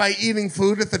night by eating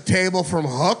food at the table from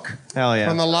Hook. Hell yeah.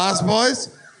 From the Lost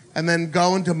Boys. And then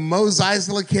going to Mos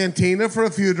Eisley Cantina for a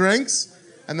few drinks.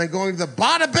 And then going to the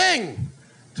Bada Bing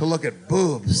to look at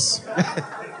boobs.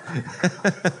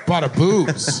 Bada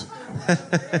boobs.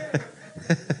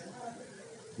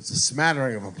 It's a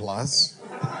smattering of applause.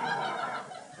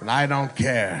 And I don't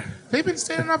care. They've been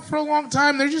standing up for a long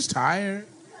time. They're just tired.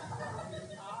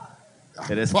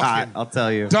 It is Fucking hot, I'll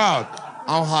tell you. Dog,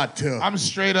 I'm hot, too. I'm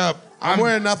straight up. I'm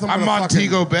wearing nothing but I'm a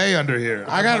Montego Bay under here.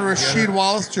 I got a Rasheed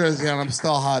Wallace jersey on. I'm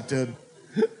still hot, dude.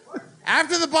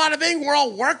 After the Bada Bing, we're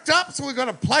all worked up, so we go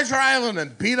to Pleasure Island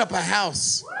and beat up a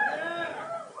house.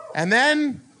 And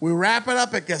then we wrap it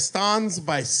up at Gaston's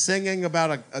by singing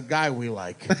about a guy we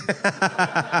like.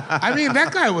 I mean,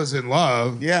 that guy was in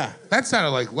love. Yeah. That sounded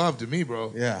like love to me,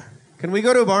 bro. Yeah. Can we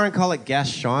go to a bar and call it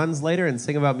Guest Sean's later and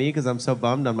sing about me because I'm so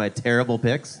bummed on my terrible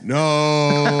picks?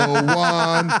 No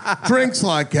one drinks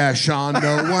like Sean.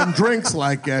 No one drinks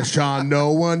like Sean.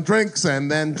 No one drinks and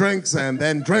then drinks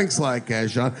like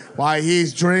Sean. Why,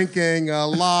 he's drinking a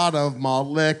lot of malt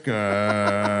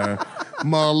liquor,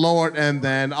 Malort, and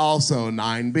then also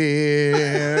 9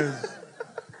 beers.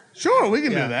 Sure, we can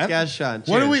do that. Guest Sean.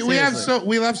 What do cheers,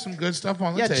 we left some good stuff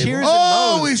on the table. Cheers.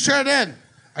 Oh, Moe's. we sure did.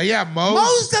 Yeah, Moe's.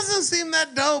 Moe's doesn't seem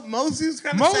that dope. Moe's seems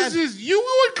kind of sad. You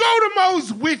would go to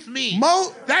Moe's with me.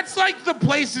 That's like the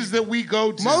places that we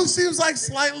go to. Moe's seems like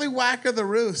slightly Whack of the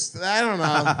Roost. I don't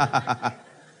know.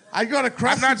 I'd go to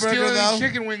Krusty I'm not Burger, stealing though. any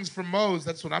chicken wings from Moe's.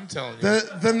 That's what I'm telling you.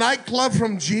 The nightclub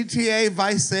from GTA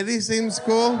Vice City seems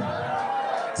cool.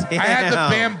 I had the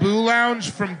Bamboo Lounge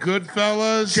from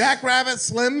Goodfellas. Jackrabbit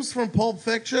Slims from Pulp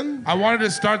Fiction. I wanted to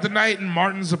start the night in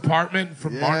Martin's apartment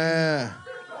from Martin. Yeah.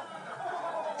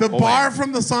 The bar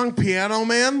from the song Piano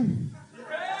Man.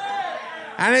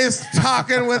 And he's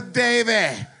talking with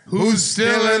Davey, who's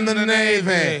still in the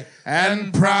Navy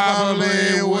and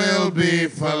probably will be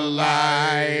for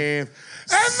life.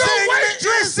 And the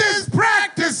waitress is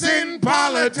practicing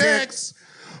politics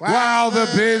while the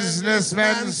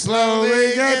businessmen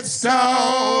slowly get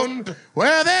stoned,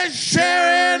 where they're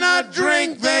sharing a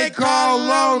drink they call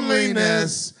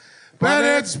loneliness. But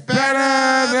it's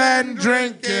better than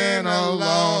drinking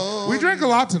alone. We drank a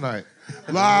lot tonight.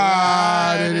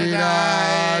 La da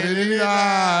da da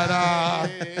da da.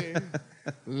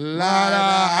 La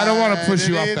da. I don't want to push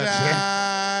you off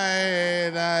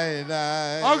that shit.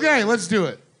 Okay, let's do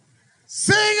it.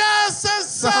 Sing us a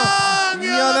song,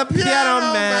 you're the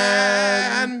piano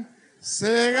man.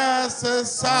 Sing us a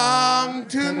song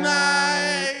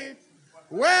tonight,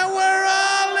 where we're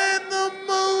all in the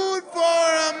mood for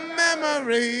a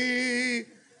memory,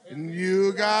 and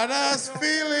you got us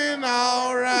feeling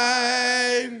all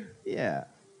right. Yeah.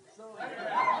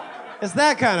 It's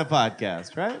that kind of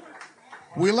podcast, right?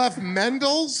 We left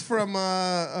Mendel's from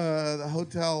the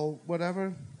hotel,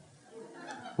 whatever.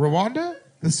 Rwanda?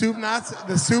 The Soup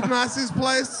Nazi's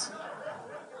place.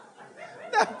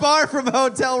 That bar from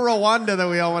Hotel Rwanda that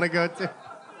we all want to go to.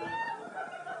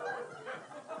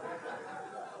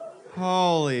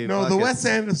 Holy No, the buckets. Wes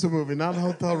Anderson movie, not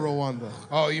Hotel Rwanda.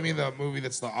 Oh, you mean the movie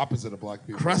that's the opposite of Black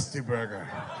People? Krusty Burger.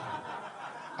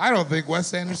 I don't think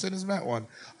Wes Anderson has met one.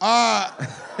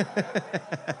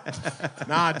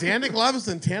 Nah, Danny Glover's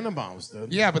in Tannenbaums,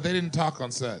 dude. Yeah, but they didn't talk on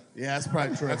set. Yeah, that's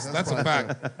probably true. That's probably a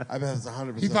fact. true. I bet it's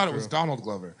 100%. He thought it true. was Donald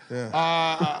Glover.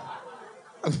 Yeah.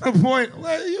 The point,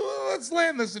 let's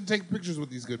land this and take pictures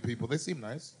with these good people. They seem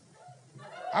nice.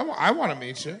 I want to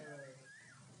meet you.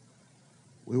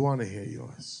 We want to hear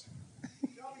yours.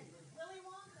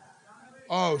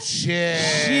 Oh, shit.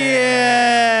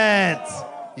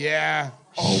 Yeah.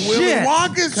 Oh, Willy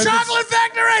Wonka's Chocolate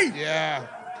Factory! Yeah.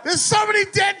 There's so many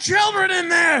dead children in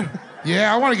there!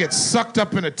 Yeah, I want to get sucked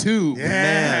up in a tube.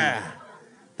 Yeah.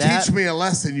 Man. Teach me a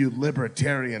lesson, you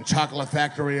libertarian chocolate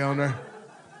factory owner.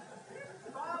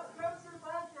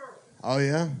 Oh,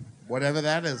 yeah? Whatever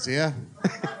that is, yeah.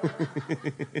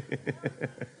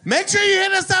 Make sure you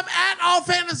hit us up at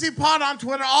AllFantasyPod on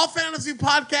Twitter,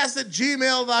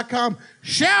 allfantasypodcast@gmail.com.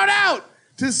 Shout out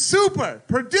to super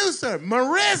producer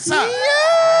Marissa.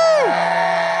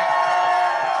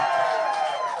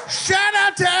 Shout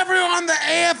out to everyone on the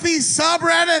AFE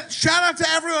subreddit. Shout out to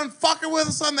everyone fucking with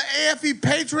us on the AFE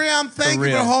Patreon. Thank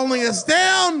you for holding us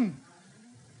down.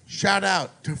 Shout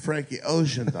out to Frankie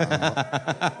Ocean,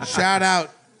 dog. Shout out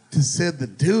to Sid the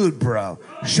Dude, bro.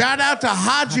 Shout out to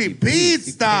Haji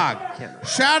Beats, dog.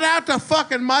 Shout out to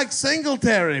fucking Mike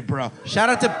Singletary, bro. Shout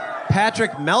out to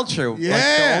Patrick Melcher, Yeah. like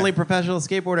the only professional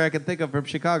skateboarder I can think of from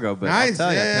Chicago. But Nice. I'll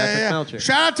tell you, Yeah, Patrick yeah. Melcher.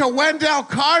 Shout out to Wendell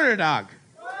Carter, dog.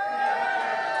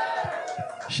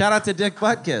 Shout out to Dick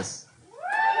Butkus.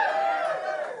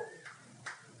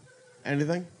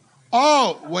 Anything?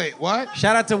 Oh, wait, what?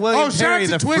 Shout out to William Shout Perry, out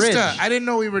to the Twista. Fridge. I didn't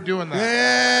know we were doing that.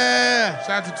 Yeah.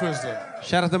 Shout out to Twista.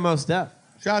 Shout out to Mos Def.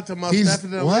 Shout out to Most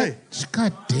Definitely. What?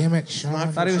 God damn it, Sean. Not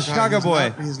I thought he was Chicago.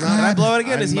 Chicago boy. He's Did not. I blow it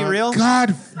again? I'm Is he not- real?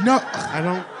 God, no. I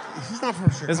don't. He's not from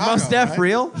Chicago. Is Mos Def right?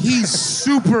 real? He's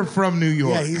super from New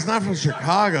York. Yeah, he's not from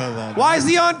Chicago, though. Why is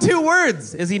he on 2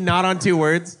 words? Is he not on 2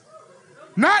 words?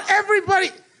 Not everybody.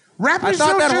 I Rappers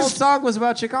thought don't that whole just... song was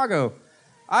about Chicago.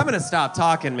 I'm going to stop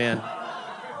talking, man.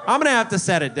 I'm going to have to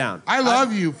set it down. I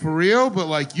love you, for real, but,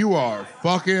 like, you are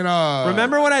fucking,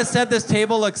 Remember when I said this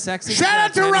table looks sexy? Shout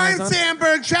out to That Ryan was on?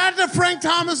 Sandberg. Shout out to Frank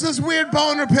Thomas's weird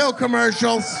boner pill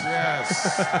commercials.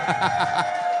 Yes.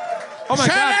 Oh, my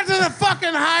Shout God. out to the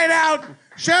fucking Hideout.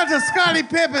 Shout out to Scottie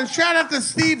Pippen. Shout out to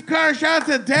Steve Kerr. Shout out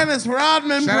to Dennis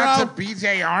Rodman, Shout bro. out to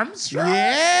BJ Armstrong.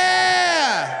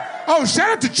 Yeah. Oh,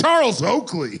 shout out to Charles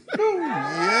Oakley.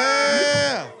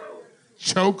 Yeah.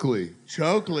 Chokley,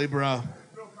 bro.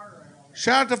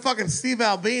 Shout out to fucking Steve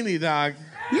Albini, dog.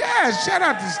 Yeah, shout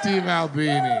out to Steve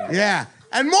Albini. Yeah.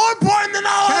 And more important than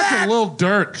all of Shout that. out to Lil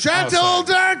Durk. Shout out to Lil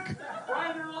Durk.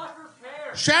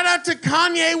 Shout out to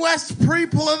Kanye West's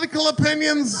pre-political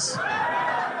opinions.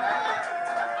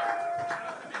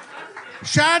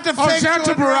 Shout out to shout out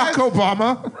to Barack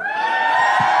Obama.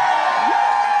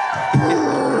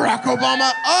 Barack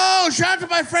Obama. Oh, shout out to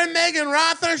my friend Megan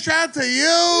Rother. Shout out to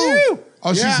you.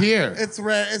 Oh, she's here. It's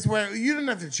rare. You didn't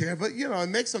have to cheer, but it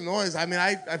makes some noise. I mean,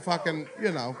 I fucking,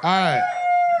 All right.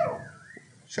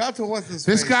 Shout out to what's his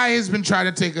This face? guy has been trying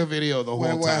to take a video the whole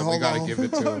time. We hold gotta on. give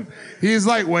it to him. He's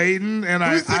like waiting, and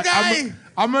Who's the guy?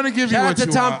 I'm gonna give you Shout what out to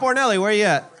you Tom want. Fornelli. Where you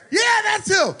at? Yeah, that's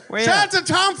who. Where you Shout at? out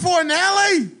to Tom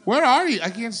Fornelli. Where are you? I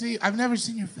can't see. I've never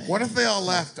seen your face. What if they all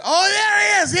left? Oh, there he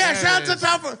is. Yeah, There shout he out to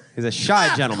Tom Fornelli. He's a shy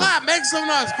Clap, gentleman. Clap, make some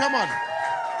noise. Come on.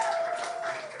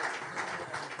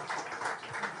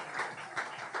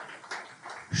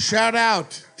 Shout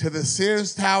out to the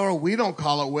Sears Tower. We don't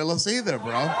call it Willis either,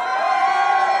 bro.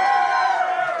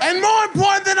 And more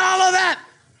important than all of that,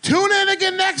 tune in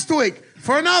again next week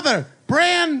for another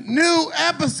brand new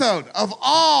episode of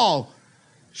All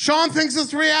Sean Thinks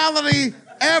It's Reality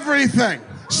Everything.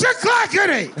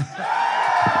 Shaklackity!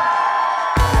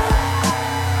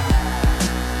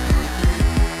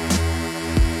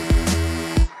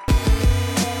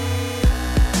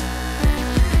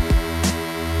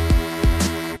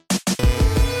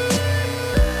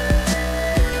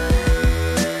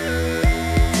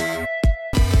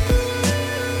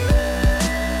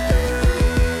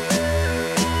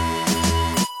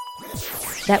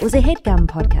 That was a HeadGum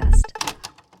podcast.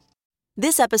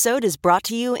 This episode is brought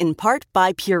to you in part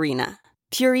by Purina.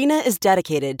 Purina is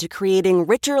dedicated to creating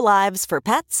richer lives for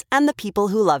pets and the people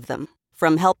who love them.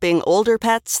 From helping older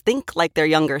pets think like their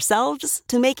younger selves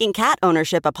to making cat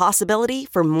ownership a possibility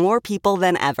for more people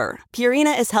than ever,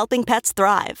 Purina is helping pets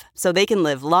thrive so they can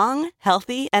live long,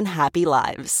 healthy, and happy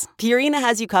lives. Purina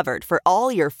has you covered for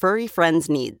all your furry friends'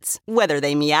 needs, whether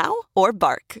they meow or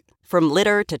bark. From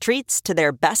litter to treats to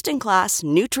their best-in-class,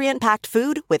 nutrient-packed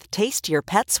food with taste your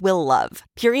pets will love,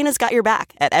 Purina's got your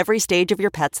back at every stage of your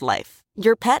pet's life.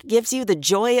 Your pet gives you the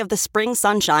joy of the spring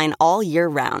sunshine all year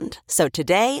round. So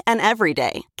today and every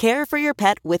day, care for your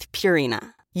pet with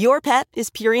Purina. Your pet is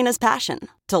Purina's passion.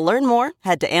 To learn more,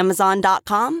 head to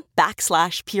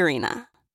Amazon.com/Purina.